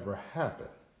not ever happen.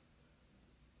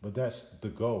 But that's the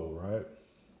goal, right?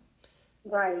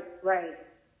 Right. Right.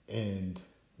 And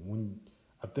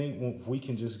I think when we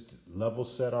can just level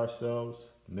set ourselves,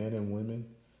 men and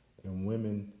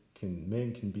men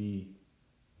can be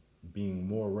being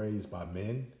more raised by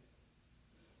men,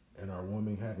 and our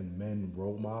women having men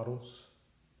role models,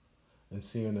 and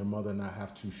seeing their mother not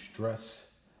have to stress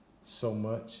so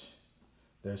much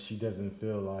that she doesn't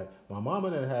feel like my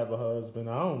mama didn't have a husband,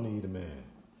 I don't need a man,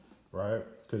 right?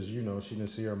 Because you know she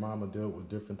didn't see her mama deal with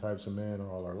different types of men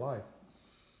all her life.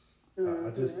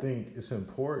 I just think it's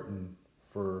important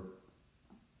for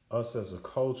us as a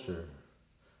culture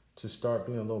to start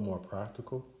being a little more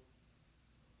practical.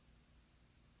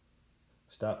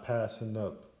 Stop passing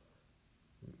up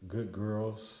good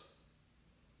girls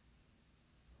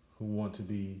who want to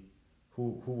be,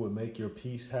 who would make your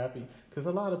peace happy. Because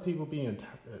a lot of people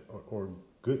or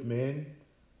good men,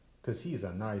 because he's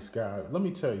a nice guy. Let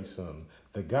me tell you something.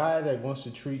 The guy that wants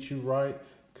to treat you right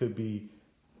could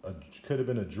have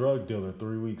been a drug dealer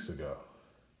 3 weeks ago.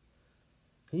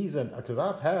 Because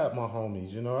I've had my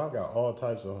homies, you know, I've got all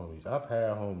types of homies. I've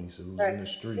had homies who's in the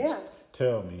streets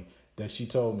tell me, that she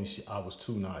told me I was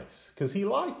too nice because he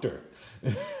liked her.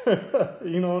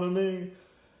 You know what I mean?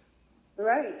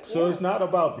 Right. So Yeah. it's not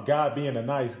about the guy being a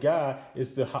nice guy.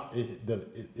 It's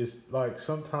it's like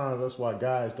sometimes that's why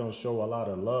guys don't show a lot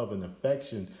of love and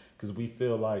affection because we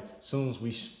feel like as soon as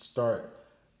we start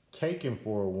caking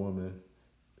for a woman,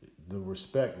 the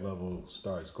respect level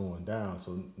starts going down.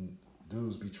 So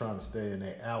dudes be trying to stay in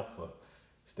their alpha,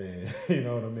 staying. You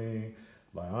know what I mean?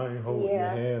 Like I ain't holding your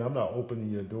Yeah. hand. I'm not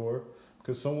opening your door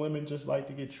because some women just like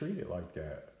to get treated like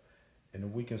that. And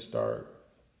if we can start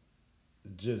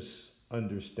just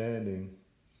understanding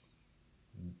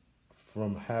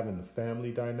from having the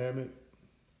family dynamic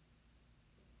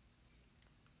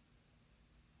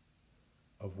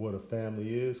of what a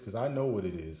family is, because I know what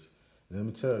it is. And let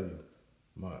me tell you,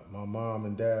 my mom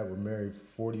and dad were married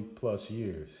 40 plus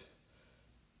years.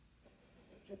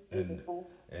 And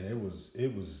and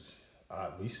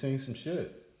we seen some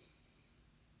shit.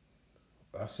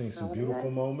 I seen some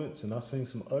beautiful moments and I seen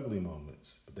some ugly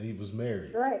moments. But they was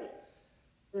married. Right.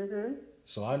 Mhm.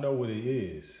 So I know what it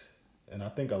is. And I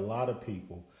think a lot of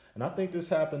people, and I think this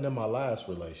happened in my last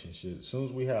relationship. As soon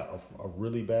as we had a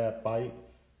really bad fight,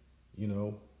 you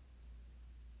know,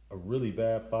 a really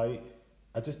bad fight,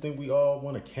 I just think we all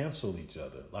want to cancel each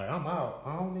other. Like, I'm out.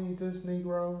 I don't need this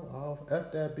Negro. I'll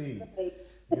F that B. Right.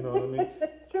 You know what I mean?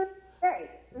 Sure. Right.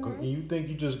 And you think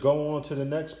you just go on to the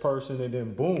next person and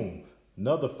then boom,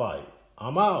 another fight.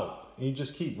 I'm out. And you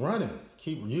just keep running.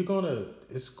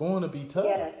 It's going to be tough.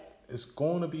 Yes. It's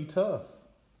going to be tough.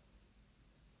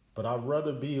 But I'd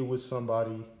rather be with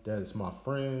somebody that's my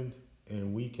friend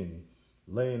and we can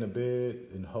lay in the bed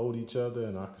and hold each other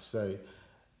and I can say,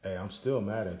 hey, I'm still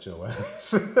mad at your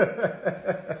ass.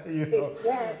 Exactly.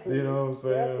 You know what I'm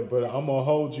saying? But I'm going to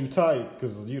hold you tight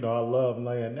because, I love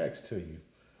laying next to you.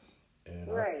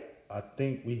 And Right. I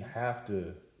think we have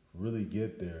to really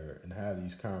get there and have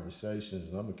these conversations.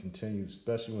 And I'm going to continue,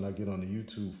 especially when I get on the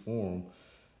YouTube forum,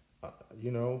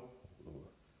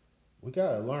 we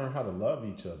got to learn how to love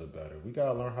each other better. We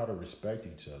got to learn how to respect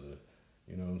each other.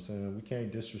 You know what I'm saying? We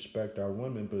can't disrespect our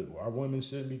women, but our women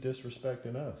shouldn't be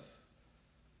disrespecting us.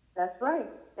 That's right.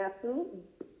 Absolutely.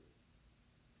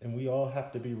 And we all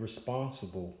have to be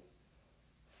responsible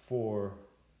for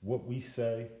what we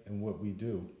say and what we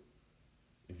do.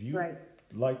 If you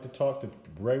like to talk to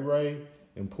Ray Ray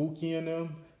and Pookie and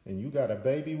them, and you got a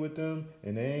baby with them,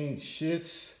 and they ain't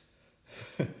shits,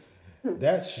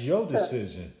 that's your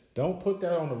decision. Don't put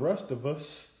that on the rest of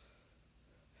us.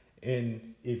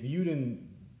 And if you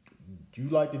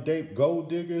like to date gold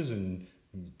diggers and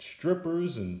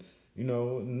strippers and,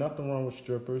 nothing wrong with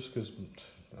strippers because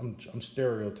I'm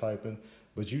stereotyping,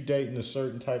 but you dating a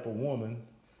certain type of woman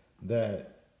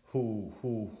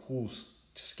who's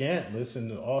scantless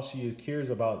and all she cares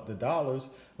about the dollars,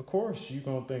 of course you're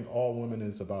going to think all women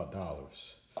is about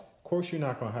dollars. Of course you're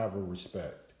not going to have a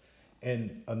respect.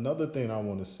 And another thing I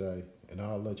want to say, and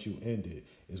I'll let you end it,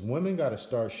 is women got to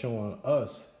start showing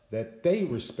us that they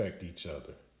respect each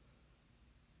other.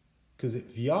 Because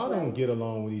if y'all don't get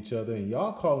along with each other and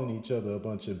y'all calling each other a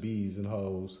bunch of bees and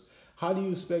hoes, how do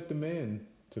you expect the men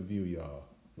to view y'all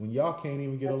when y'all can't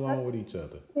even get along with each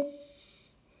other?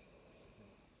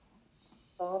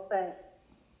 All facts.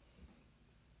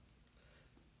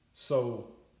 So,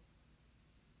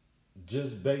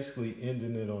 just basically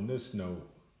ending it on this note,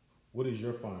 what is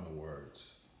your final words?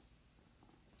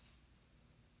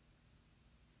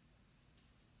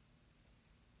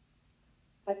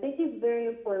 I think it's very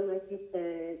important, like you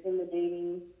said, in the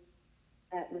dating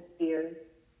atmosphere,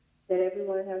 that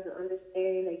everyone has an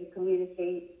understanding, that you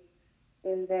communicate,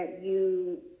 and that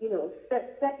you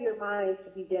set your mind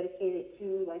to be dedicated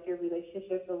to, like, your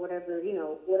relationship or whatever,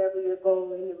 whatever your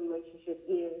goal in the relationship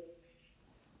is.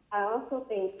 I also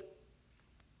think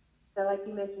that, like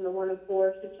you mentioned, the 1 in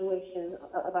 4 situation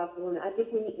about the women, I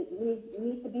think we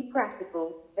need to be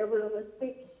practical and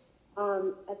realistic.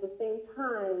 At the same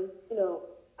time,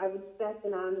 I respect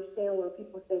and I understand where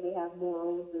people say they have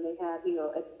morals and they have,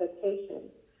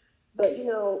 expectations. But,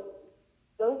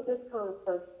 don't discount a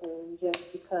person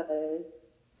just because,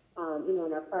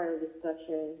 in our prior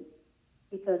discussion,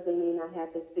 because they may not have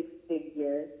the 6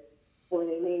 figure or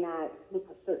they may not look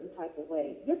a certain type of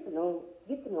way. Get to know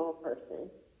a person.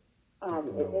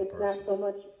 It's not so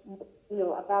much,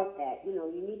 about that. You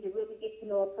need to really get to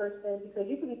know a person because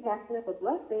you could be passing up a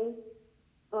blessing,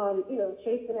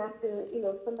 chasing after,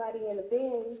 somebody in a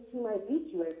Benz who might beat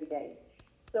you every day.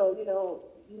 So,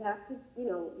 you have to,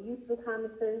 use some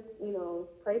common sense,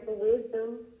 pray for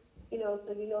wisdom,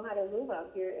 so you know how to move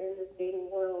out here in this dating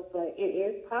world. But it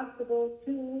is possible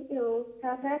to,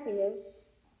 have happiness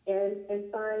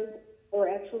and find or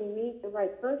actually meet the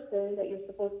right person that you're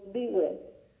supposed to be with.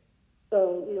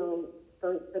 So,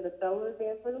 for the fellas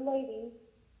and for the ladies,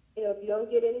 if you don't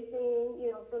get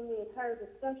anything, from the entire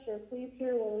discussion, please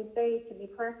hear when we say to be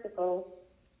practical.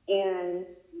 And,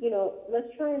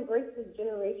 let's try and break this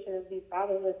generation of these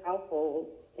fatherless households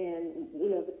and,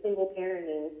 the single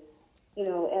parenting.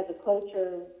 As a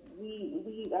culture,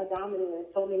 we are dominant in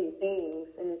so many things,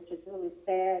 and it's just really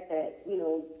sad that,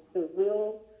 the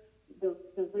real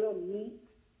meat,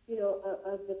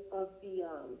 of the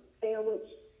sandwich,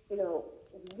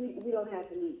 we don't have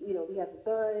the meat. We have the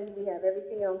bun, we have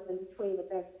everything else in between, but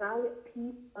that solid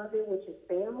piece of it, which is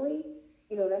family,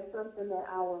 that's something that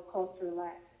our culture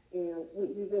lacks.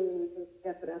 We really need to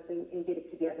step it up and get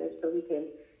it together so we can,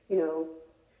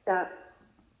 stop,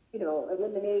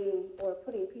 eliminating or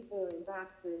putting people in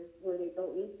boxes where they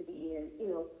don't need to be in,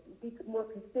 be more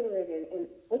considerate and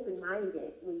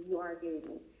open-minded when you are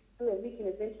dating so that we can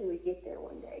eventually get there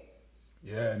one day.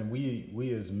 Yeah, and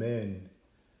we as men,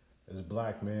 as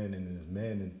black men, and as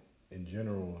men in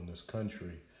general in this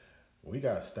country, we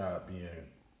gotta stop being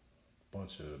a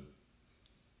bunch of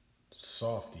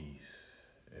softies,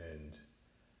 and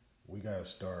we gotta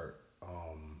start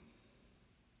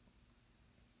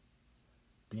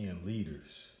being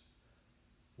leaders,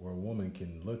 where a woman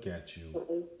can look at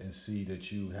you and see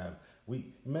that you have.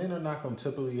 We men are not gonna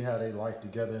typically have their life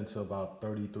together until about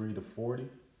 33 to 40.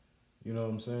 You know what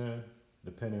I'm saying?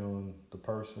 Depending on the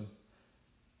person.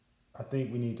 I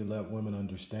think we need to let women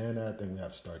understand that. I think we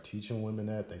have to start teaching women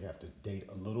that. They have to date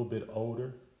a little bit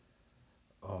older.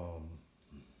 Um,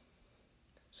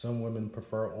 some women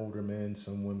prefer older men.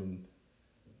 Some women,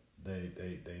 they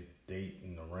date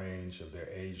in the range of their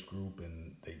age group,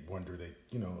 and they wonder,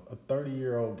 a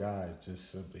 30-year-old guy is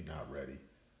just simply not ready,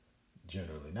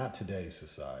 generally. Not today's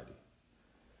society.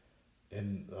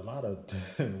 And a lot of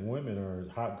women are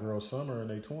hot girl summer in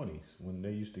their 20s when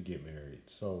they used to get married.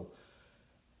 So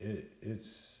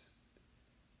it's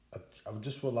I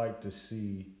just would like to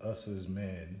see us as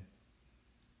men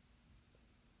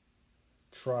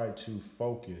try to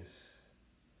focus.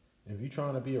 If you're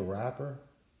trying to be a rapper,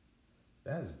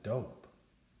 that's dope.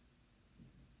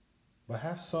 But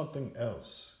have something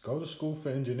else. Go to school for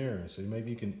engineering, so maybe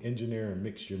you can engineer and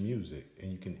mix your music,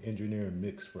 and you can engineer and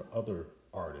mix for other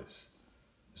artists.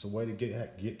 It's a way to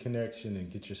get connection and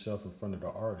get yourself in front of the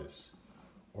artists.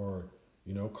 Or,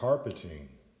 carpeting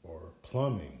or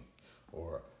plumbing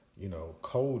or,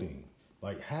 coding.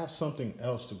 Like, have something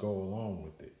else to go along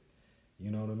with it. You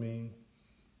know what I mean?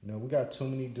 We got too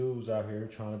many dudes out here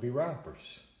trying to be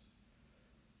rappers.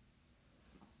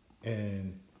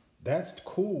 And that's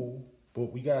cool,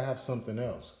 but we got to have something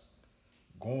else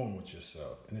going with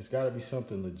yourself. And it's got to be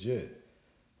something legit,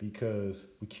 because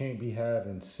we can't be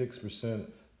having 6%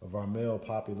 of our male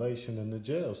population in the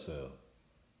jail cell.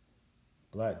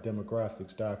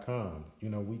 Blackdemographics.com.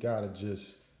 We got to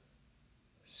just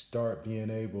start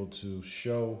being able to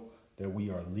show that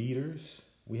we are leaders.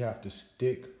 We have to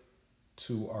stick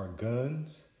to our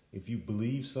guns. If you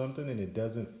believe something and it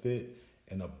doesn't fit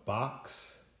in a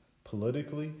box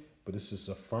politically, but it's just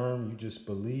affirm, you just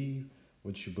believe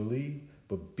what you believe,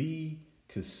 but be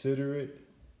considerate,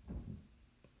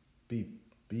 be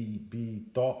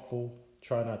thoughtful,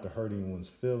 try not to hurt anyone's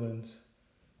feelings,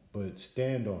 but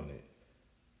stand on it.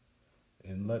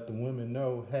 And let the women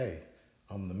know, hey,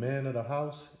 I'm the man of the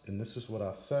house, and this is what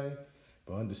I say.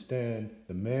 But understand,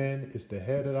 the man is the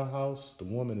head of the house, the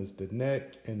woman is the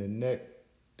neck, and the neck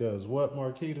does what,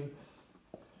 Marquita?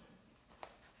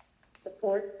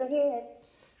 Supports the head.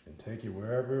 And take it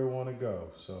wherever it want to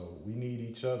go. So we need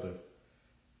each other.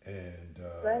 And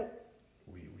right.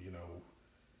 we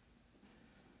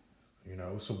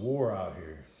it's a war out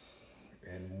here.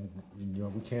 And,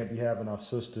 we can't be having our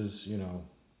sisters,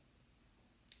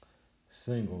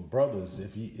 single. Brothers,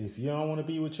 if you don't want to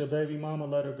be with your baby mama,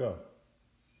 let her go.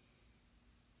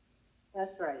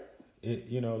 That's right.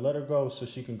 Let her go so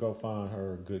she can go find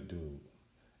her a good dude.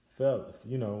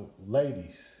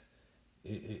 Ladies,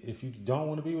 if you don't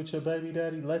want to be with your baby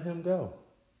daddy, let him go.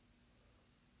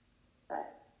 Right.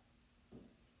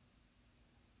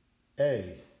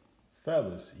 Hey,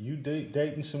 fellas, you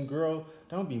dating some girl,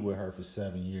 don't be with her for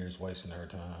 7 years wasting her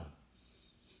time.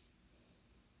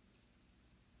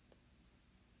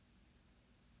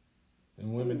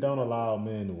 And women, don't allow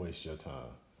men to waste your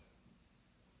time.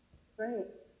 Right.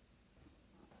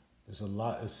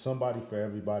 It's somebody for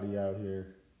everybody out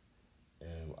here.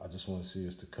 And I just want to see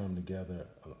us to come together.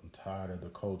 I'm tired of the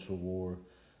culture war.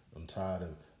 I'm tired of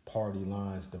party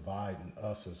lines dividing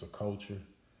us as a culture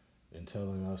and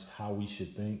telling us how we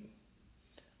should think.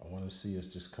 I want to see us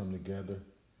just come together,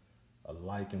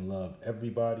 like and love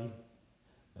everybody,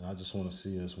 and I just want to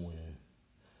see us win.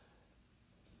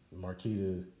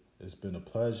 Marquita, it's been a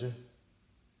pleasure,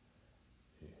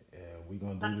 and we're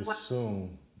gonna do this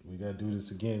soon. We gotta do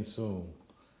this again soon.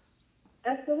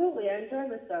 Absolutely, I enjoyed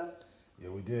myself. Yeah,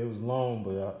 we did. It was long,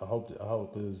 but I hope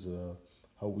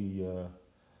we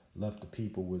left the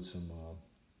people with some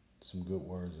good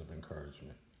words of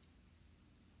encouragement.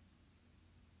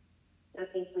 I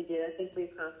think we did. I think we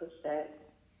accomplished that.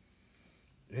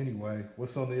 Anyway,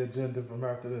 what's on the agenda from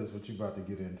after this? What you about to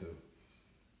get into?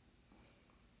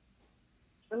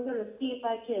 I'm going to see if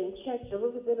I can catch a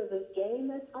little bit of this game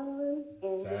that's on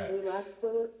and just relax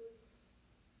with it.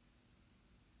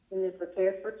 And then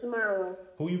prepare for tomorrow.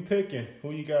 Who you picking?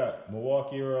 Who you got?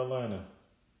 Milwaukee or Atlanta?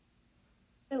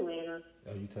 Atlanta.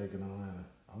 Oh, you taking Atlanta?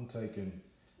 I'm taking.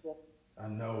 Yeah. I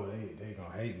know they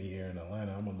gonna hate me here in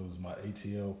Atlanta. I'm gonna lose my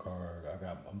ATL card.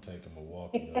 I'm taking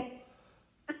Milwaukee though.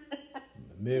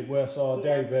 Midwest all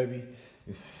day, baby.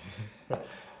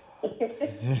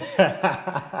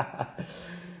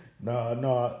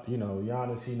 No, you know,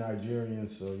 Giannis, he Nigerian,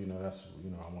 so that's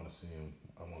I want to see him.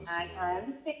 I want to see him. I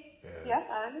understand. Yeah. Yes,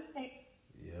 I understand.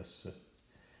 Yes, sir.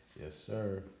 Yes,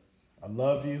 sir. I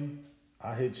love you.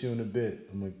 I'll hit you in a bit.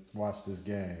 I'm gonna watch this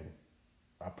game.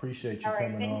 I appreciate you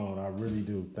coming on. I really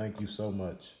do. Thank you so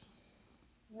much.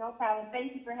 No problem.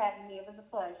 Thank you for having me. It was a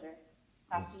pleasure.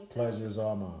 Talk to you soon. Pleasure is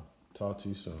all mine. Talk to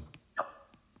you soon.